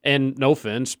 And no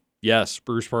offense, yes,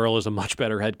 Bruce Pearl is a much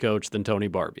better head coach than Tony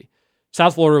Barbie.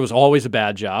 South Florida was always a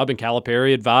bad job, and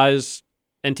Calipari advised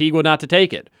Antigua not to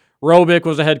take it. Robick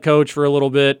was a head coach for a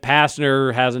little bit.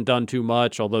 Pastner hasn't done too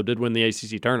much, although did win the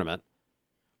ACC tournament.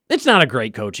 It's not a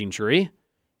great coaching tree,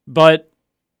 but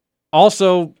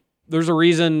also there's a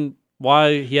reason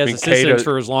why he has assistants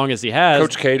for as long as he has.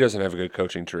 Coach K doesn't have a good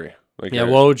coaching tree.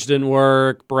 Woj didn't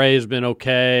work. Bray's been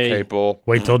okay. Capel.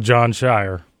 Wait till John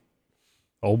Shire.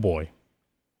 Oh, boy.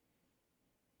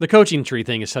 The coaching tree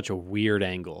thing is such a weird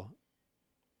angle.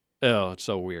 Oh, it's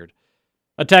so weird.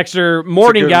 A texter,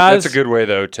 morning, guys. That's a good way,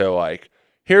 though, to, like,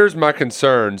 here's my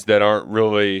concerns that aren't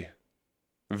really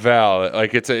valid.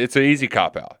 Like, it's an easy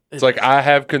cop-out. It's like, I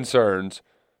have concerns,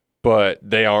 but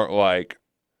they aren't, like,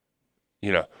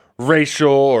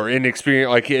 racial or inexperienced.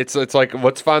 Like, it's like,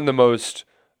 let's find the most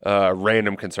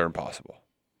random concern possible.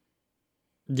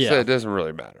 Yeah. So it doesn't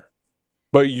really matter.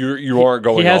 But you aren't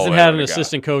going. He hasn't all had in an on a guy.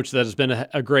 assistant coach that has been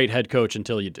a great head coach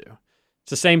until you do. It's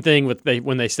the same thing with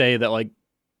when they say that, like,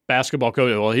 basketball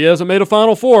coach, well, he hasn't made a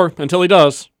Final Four until he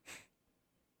does.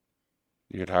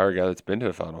 You could hire a guy that's been to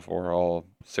the Final Four, all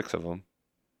 6 of them.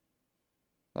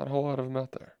 Not a whole lot of them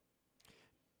out there.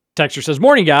 Texter says,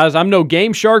 morning, guys. I'm no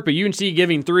game shark, but UNC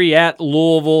giving 3 at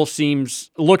Louisville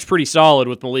looks pretty solid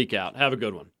with Malik out. Have a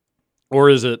good one. Or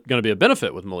is it going to be a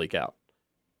benefit with Malik out?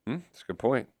 That's a good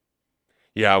point.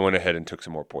 Yeah, I went ahead and took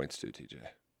some more points too, TJ.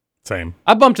 Same.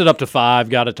 I bumped it up to 5,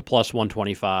 got it to plus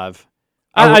 125.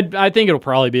 I think it'll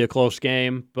probably be a close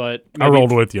game, but I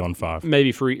rolled with you on 5.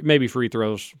 Maybe free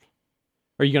throws.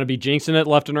 Are you going to be jinxing it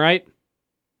left and right?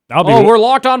 We're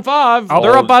locked on 5.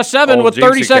 They're up by 7 with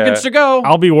 30 seconds to go.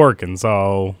 I'll be working,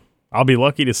 so I'll be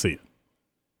lucky to see it.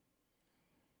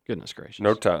 Goodness gracious.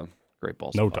 No time. Great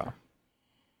balls. No time.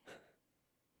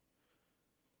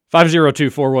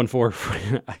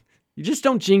 502-414. You just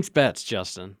don't jinx bets,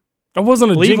 Justin. It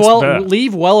wasn't a jinx bet.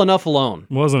 Leave well enough alone.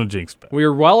 It wasn't a jinx bet. We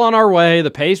were well on our way.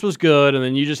 The pace was good, and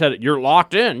then you just had it. You're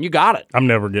locked in. You got it. I'm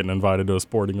never getting invited to a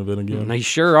sporting event again. No, you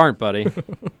sure aren't, buddy.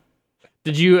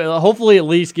 Did you? Hopefully, at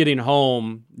least getting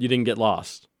home, you didn't get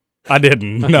lost. I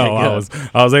didn't. Okay, no, good.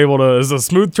 I was able to. It was a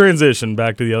smooth transition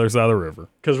back to the other side of the river.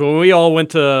 Because when we all went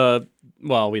to,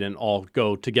 well, we didn't all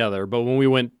go together, but when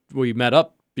we met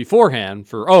up beforehand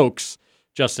for Oaks.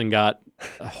 Justin got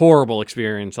a horrible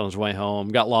experience on his way home.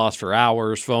 Got lost for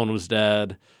hours. Phone was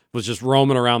dead. Was just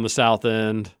roaming around the south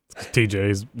end.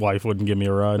 TJ's wife wouldn't give me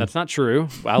a ride. That's not true.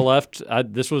 I left.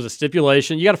 This was a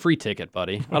stipulation. You got a free ticket,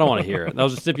 buddy. I don't want to hear it. That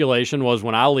was a stipulation. Was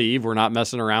when I leave, we're not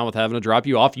messing around with having to drop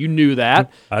you off. You knew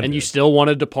that, and you still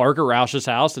wanted to park at Roush's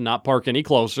house and not park any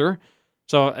closer.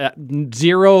 So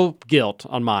zero guilt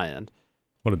on my end.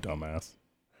 What a dumbass.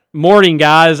 Morning,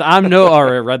 guys. I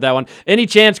read that one. Any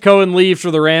chance Cohen leaves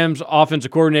for the Rams offensive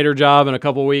coordinator job in a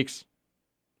couple weeks?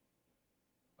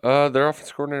 Their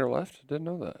offensive coordinator left? Didn't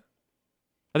know that.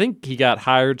 I think he got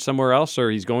hired somewhere else, or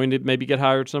he's going to maybe get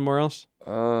hired somewhere else.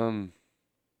 I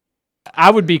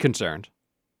would be concerned.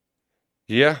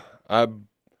 Yeah.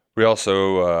 We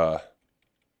also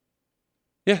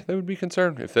they would be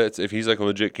concerned if he's like a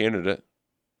legit candidate.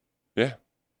 Yeah.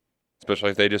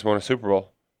 Especially if they just won a Super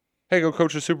Bowl. Hey, go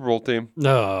coach a Super Bowl team.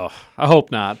 No, I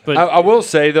hope not. But I will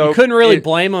say, though, you couldn't really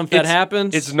blame him if that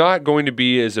happens. It's not going to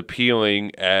be as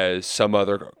appealing as some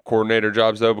other coordinator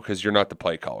jobs, though, because you're not the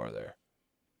play caller there.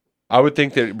 I would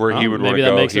think that where he would want to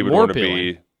go, he would want to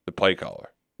be the play caller.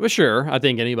 Well, sure. I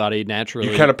think anybody naturally.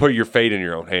 You kind of put your fate in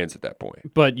your own hands at that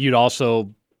point. But you'd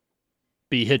also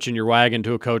be hitching your wagon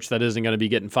to a coach that isn't going to be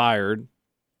getting fired.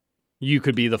 You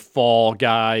could be the fall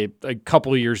guy a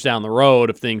couple of years down the road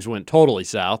if things went totally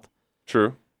south.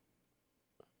 True.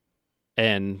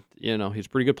 And, he's a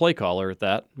pretty good play caller at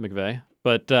that, McVay.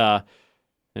 But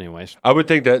anyways. I would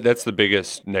think that that's the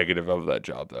biggest negative of that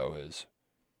job, though, is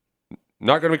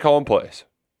not going to be calling plays.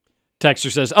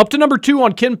 Texter says, up to number 2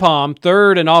 on KenPom,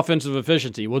 3rd in offensive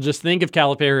efficiency. Well, just think if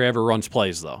Calipari ever runs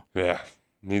plays, though. Yeah,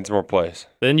 needs more plays.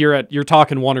 Then you're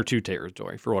talking 1 or 2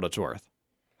 territory for what it's worth.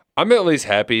 I'm at least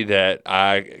happy that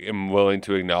I am willing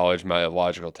to acknowledge my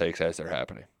illogical takes as they're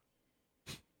happening.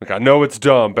 Like, I know it's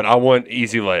dumb, but I want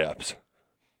easy layups.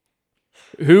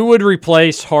 Who would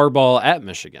replace Harbaugh at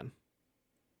Michigan?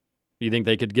 Do you think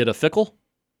they could get a Fickle?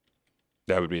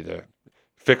 That would be the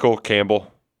Fickle,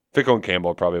 Campbell. Fickle and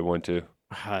Campbell probably win too.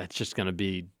 It's just going to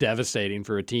be devastating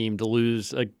for a team to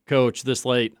lose a coach this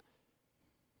late.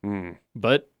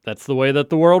 But that's the way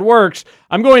that the world works.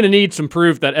 I'm going to need some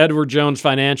proof that Edward Jones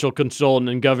financial consultant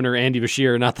and Governor Andy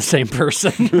Bashir are not the same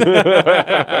person.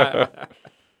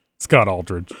 Scott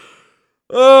Aldridge.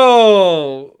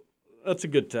 Oh, that's a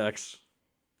good text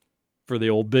for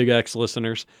the old Big X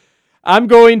listeners. I'm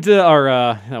going to,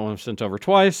 that one was sent over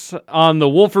twice. On the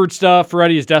Wolford stuff,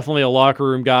 Freddie is definitely a locker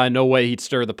room guy. No way he'd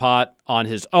stir the pot on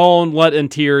his own. Let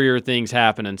interior things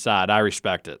happen inside. I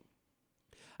respect it.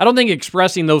 I don't think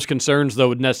expressing those concerns, though,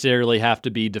 would necessarily have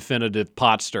to be definitive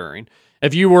pot stirring.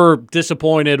 If you were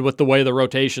disappointed with the way the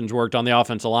rotations worked on the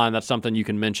offensive line, that's something you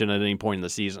can mention at any point in the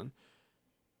season.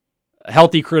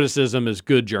 Healthy criticism is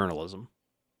good journalism.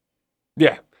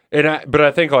 Yeah, but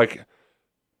I think, like,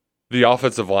 the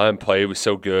offensive line play was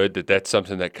so good that that's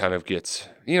something that kind of gets,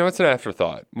 it's an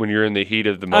afterthought when you're in the heat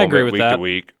of the moment week to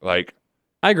week. Like,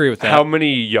 I agree with that. How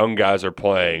many young guys are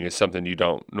playing is something you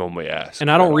don't normally ask.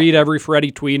 And I don't read every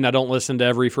Freddie tweet, and I don't listen to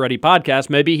every Freddie podcast.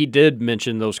 Maybe he did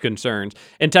mention those concerns.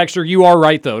 And Texter, you are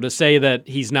right, though, to say that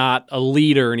he's not a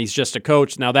leader and he's just a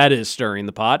coach. Now, that is stirring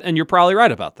the pot, and you're probably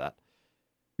right about that.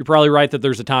 You're probably right that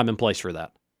there's a time and place for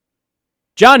that.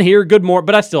 John here, good morning.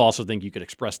 But I still also think you could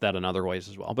express that in other ways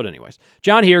as well. But anyways,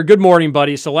 John here, good morning,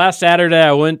 buddy. So last Saturday,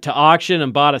 I went to auction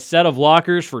and bought a set of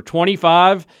lockers for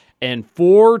 $25 and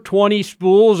 420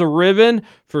 spools of ribbon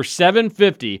for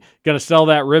 $750. Gonna sell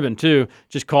that ribbon too.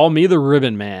 Just call me the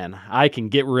ribbon man. I can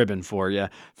get ribbon for you.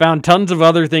 Found tons of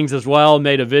other things as well.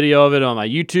 Made a video of it on my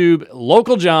YouTube.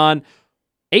 Local John,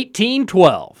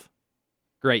 1812.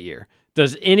 Great year.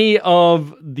 Does any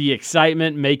of the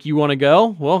excitement make you want to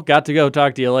go? Well, got to go.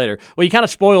 Talk to you later. Well, you kind of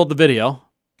spoiled the video.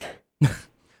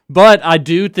 But I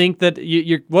do think that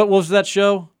you're what was that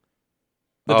show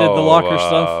that did the locker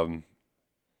stuff?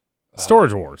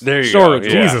 Storage Wars. There you Storage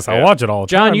go. Wars. Jesus, I watch it all the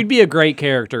time. John, you'd be a great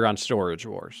character on Storage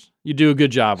Wars. You do a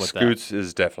good job with Scoots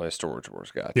is definitely a Storage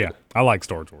Wars guy. Yeah, I like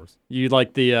Storage Wars. You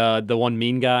like the one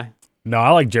mean guy? No, I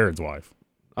like Jared's wife.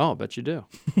 Oh, I bet you do.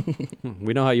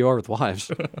 We know how you are with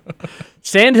wives.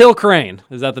 Sandhill Crane.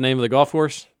 Is that the name of the golf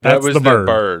course? That's was the bird.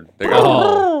 Bird. They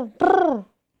got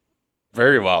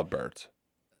very wild birds.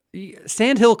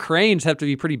 Sandhill cranes have to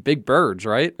be pretty big birds,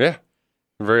 right? Yeah.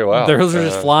 Very wild. Those are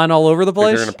just flying all over the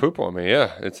place? They're going to poop on me.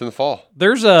 Yeah, it's in the fall.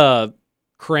 There's a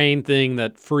crane thing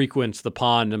that frequents the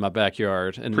pond in my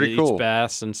backyard and Pretty eats cool.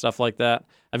 bass and stuff like that.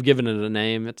 I've given it a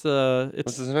name. It's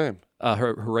What's his name?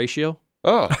 Horatio.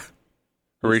 Oh,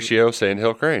 Horatio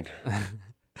Sandhill Crane.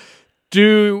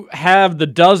 Do have the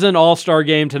dozen All-Star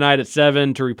game tonight at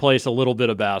 7 to replace a little bit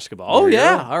of basketball. Oh,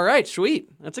 yeah. All right, sweet.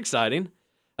 That's exciting.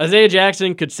 Isaiah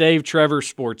Jackson could save Trevor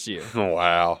Sports You.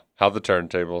 Wow. How the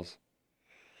turntables.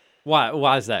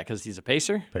 Why is that? Because he's a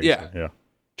pacer? Yeah.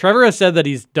 Trevor has said that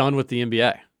he's done with the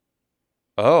NBA.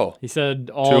 Oh. He said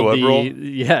Too all liberal?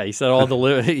 he said all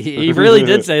the he really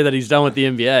did say that he's done with the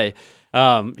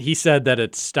NBA. He said that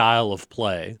it's style of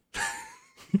play.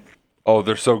 Oh,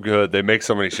 they're so good. They make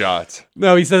so many shots.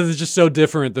 No, he says it's just so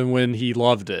different than when he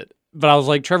loved it. But I was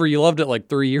like, Trevor, you loved it like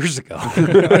 3 years ago.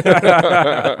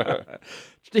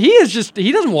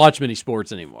 He doesn't watch many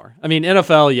sports anymore. I mean,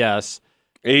 NFL, yes.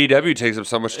 AEW takes up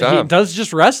so much time. He does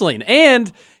just wrestling.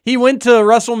 And he went to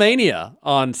WrestleMania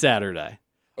on Saturday.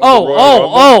 He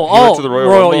went to the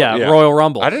Royal Rumble? Yeah. Royal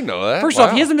Rumble. I didn't know that. First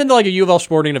off, he hasn't been to like a U of L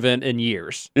sporting event in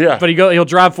years. Yeah. But he'll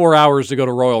drive 4 hours to go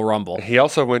to Royal Rumble. He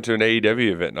also went to an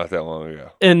AEW event not that long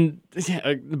ago.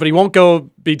 But he won't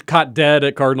go be caught dead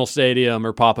at Cardinal Stadium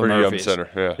or Papa Murphy's.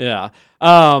 Center, Yeah.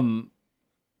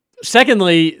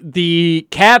 Secondly, the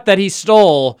cat that he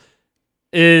stole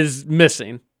is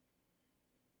missing.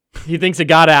 He thinks it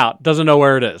got out. Doesn't know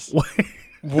where it is.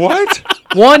 What?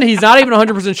 One, he's not even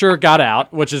 100% sure it got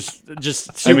out, which is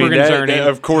just super concerning.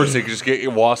 Of course, it could just get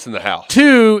lost in the house.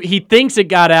 Two, he thinks it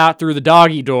got out through the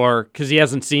doggy door because he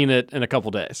hasn't seen it in a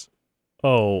couple days.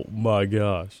 Oh, my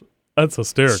gosh. That's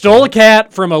hysterical. Stole a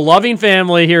cat from a loving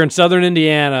family here in southern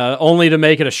Indiana, only to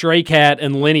make it a stray cat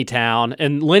in Lennytown.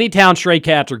 And Lennytown stray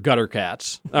cats are gutter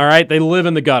cats. All right? They live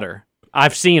in the gutter.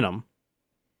 I've seen them.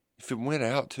 If it went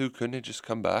out, too, couldn't it just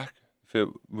come back? If it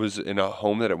was in a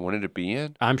home that it wanted to be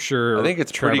in? I'm sure I think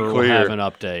it's Trevor pretty will clear. have an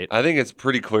update. I think it's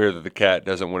pretty clear that the cat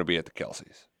doesn't want to be at the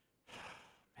Kelseys.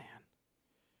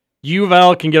 U of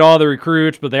L can get all the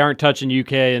recruits, but they aren't touching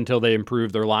UK until they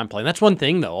improve their line play. And that's one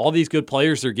thing, though. All these good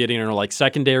players they're getting are like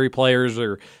secondary players,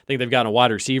 or I think they've gotten a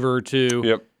wide receiver or two.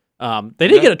 Yep. They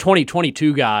did get a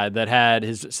 2022 guy that had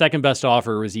his second best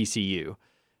offer was ECU.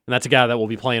 And that's a guy that will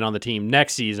be playing on the team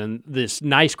next season. This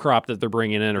nice crop that they're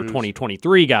bringing in are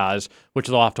 2023 guys, which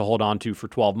they'll have to hold on to for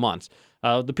 12 months.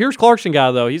 The Pierce Clarkson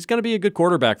guy, though, he's going to be a good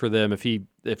quarterback for them if he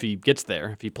gets there,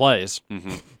 if he plays.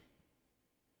 Mm-hmm.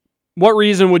 What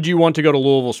reason would you want to go to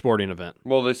Louisville sporting event?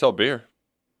 Well, they sell beer.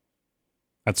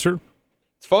 That's true.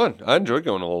 It's fun. I enjoy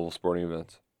going to Louisville sporting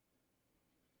events.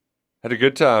 Had a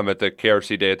good time at the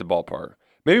KRC day at the ballpark.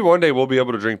 Maybe one day we'll be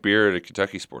able to drink beer at a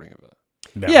Kentucky sporting event.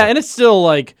 No. Yeah, and it's still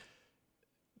like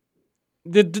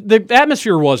the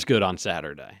atmosphere was good on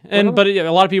Saturday, but a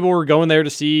lot of people were going there to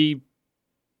see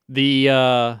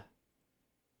to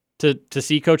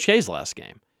see Coach K's last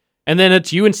game, and then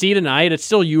it's UNC tonight. It's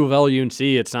still U of L UNC.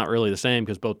 It's not really the same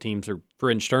because both teams are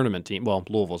fringe tournament team. Well,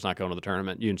 Louisville's not going to the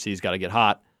tournament. UNC's got to get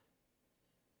hot,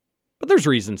 but there's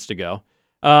reasons to go.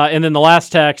 And then the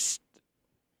last text,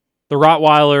 the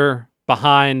Rottweiler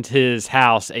behind his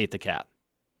house ate the cat.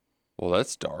 Well,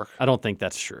 that's dark. I don't think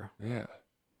that's true. Yeah.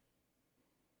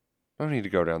 I don't need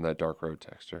to go down that dark road,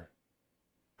 Texter.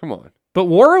 Come on. But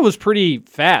Wara was pretty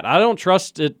fat. I don't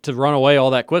trust it to run away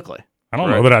all that quickly. I don't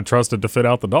know that I trust it to fit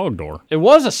out the dog door. It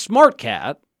was a smart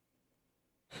cat,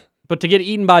 but to get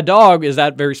eaten by a dog, is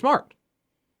that very smart?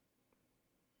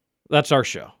 That's our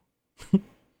show.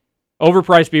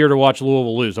 Overpriced beer to watch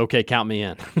Louisville lose. Okay, count me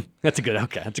in. That's a good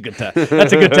text. That's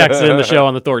a good text in the show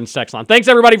on the Thornton's text line. Thanks,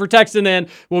 everybody, for texting in.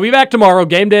 We'll be back tomorrow,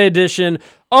 game day edition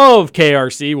of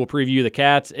KRC. We'll preview the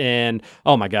Cats, and,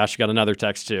 oh, my gosh, got another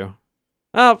text, too.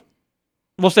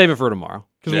 We'll save it for tomorrow,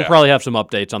 because we'll probably have some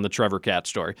updates on the Trevor Cat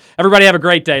story. Everybody have a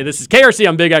great day. This is KRC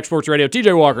on Big X Sports Radio.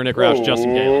 TJ Walker, Nick Roush,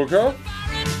 Justin Galen.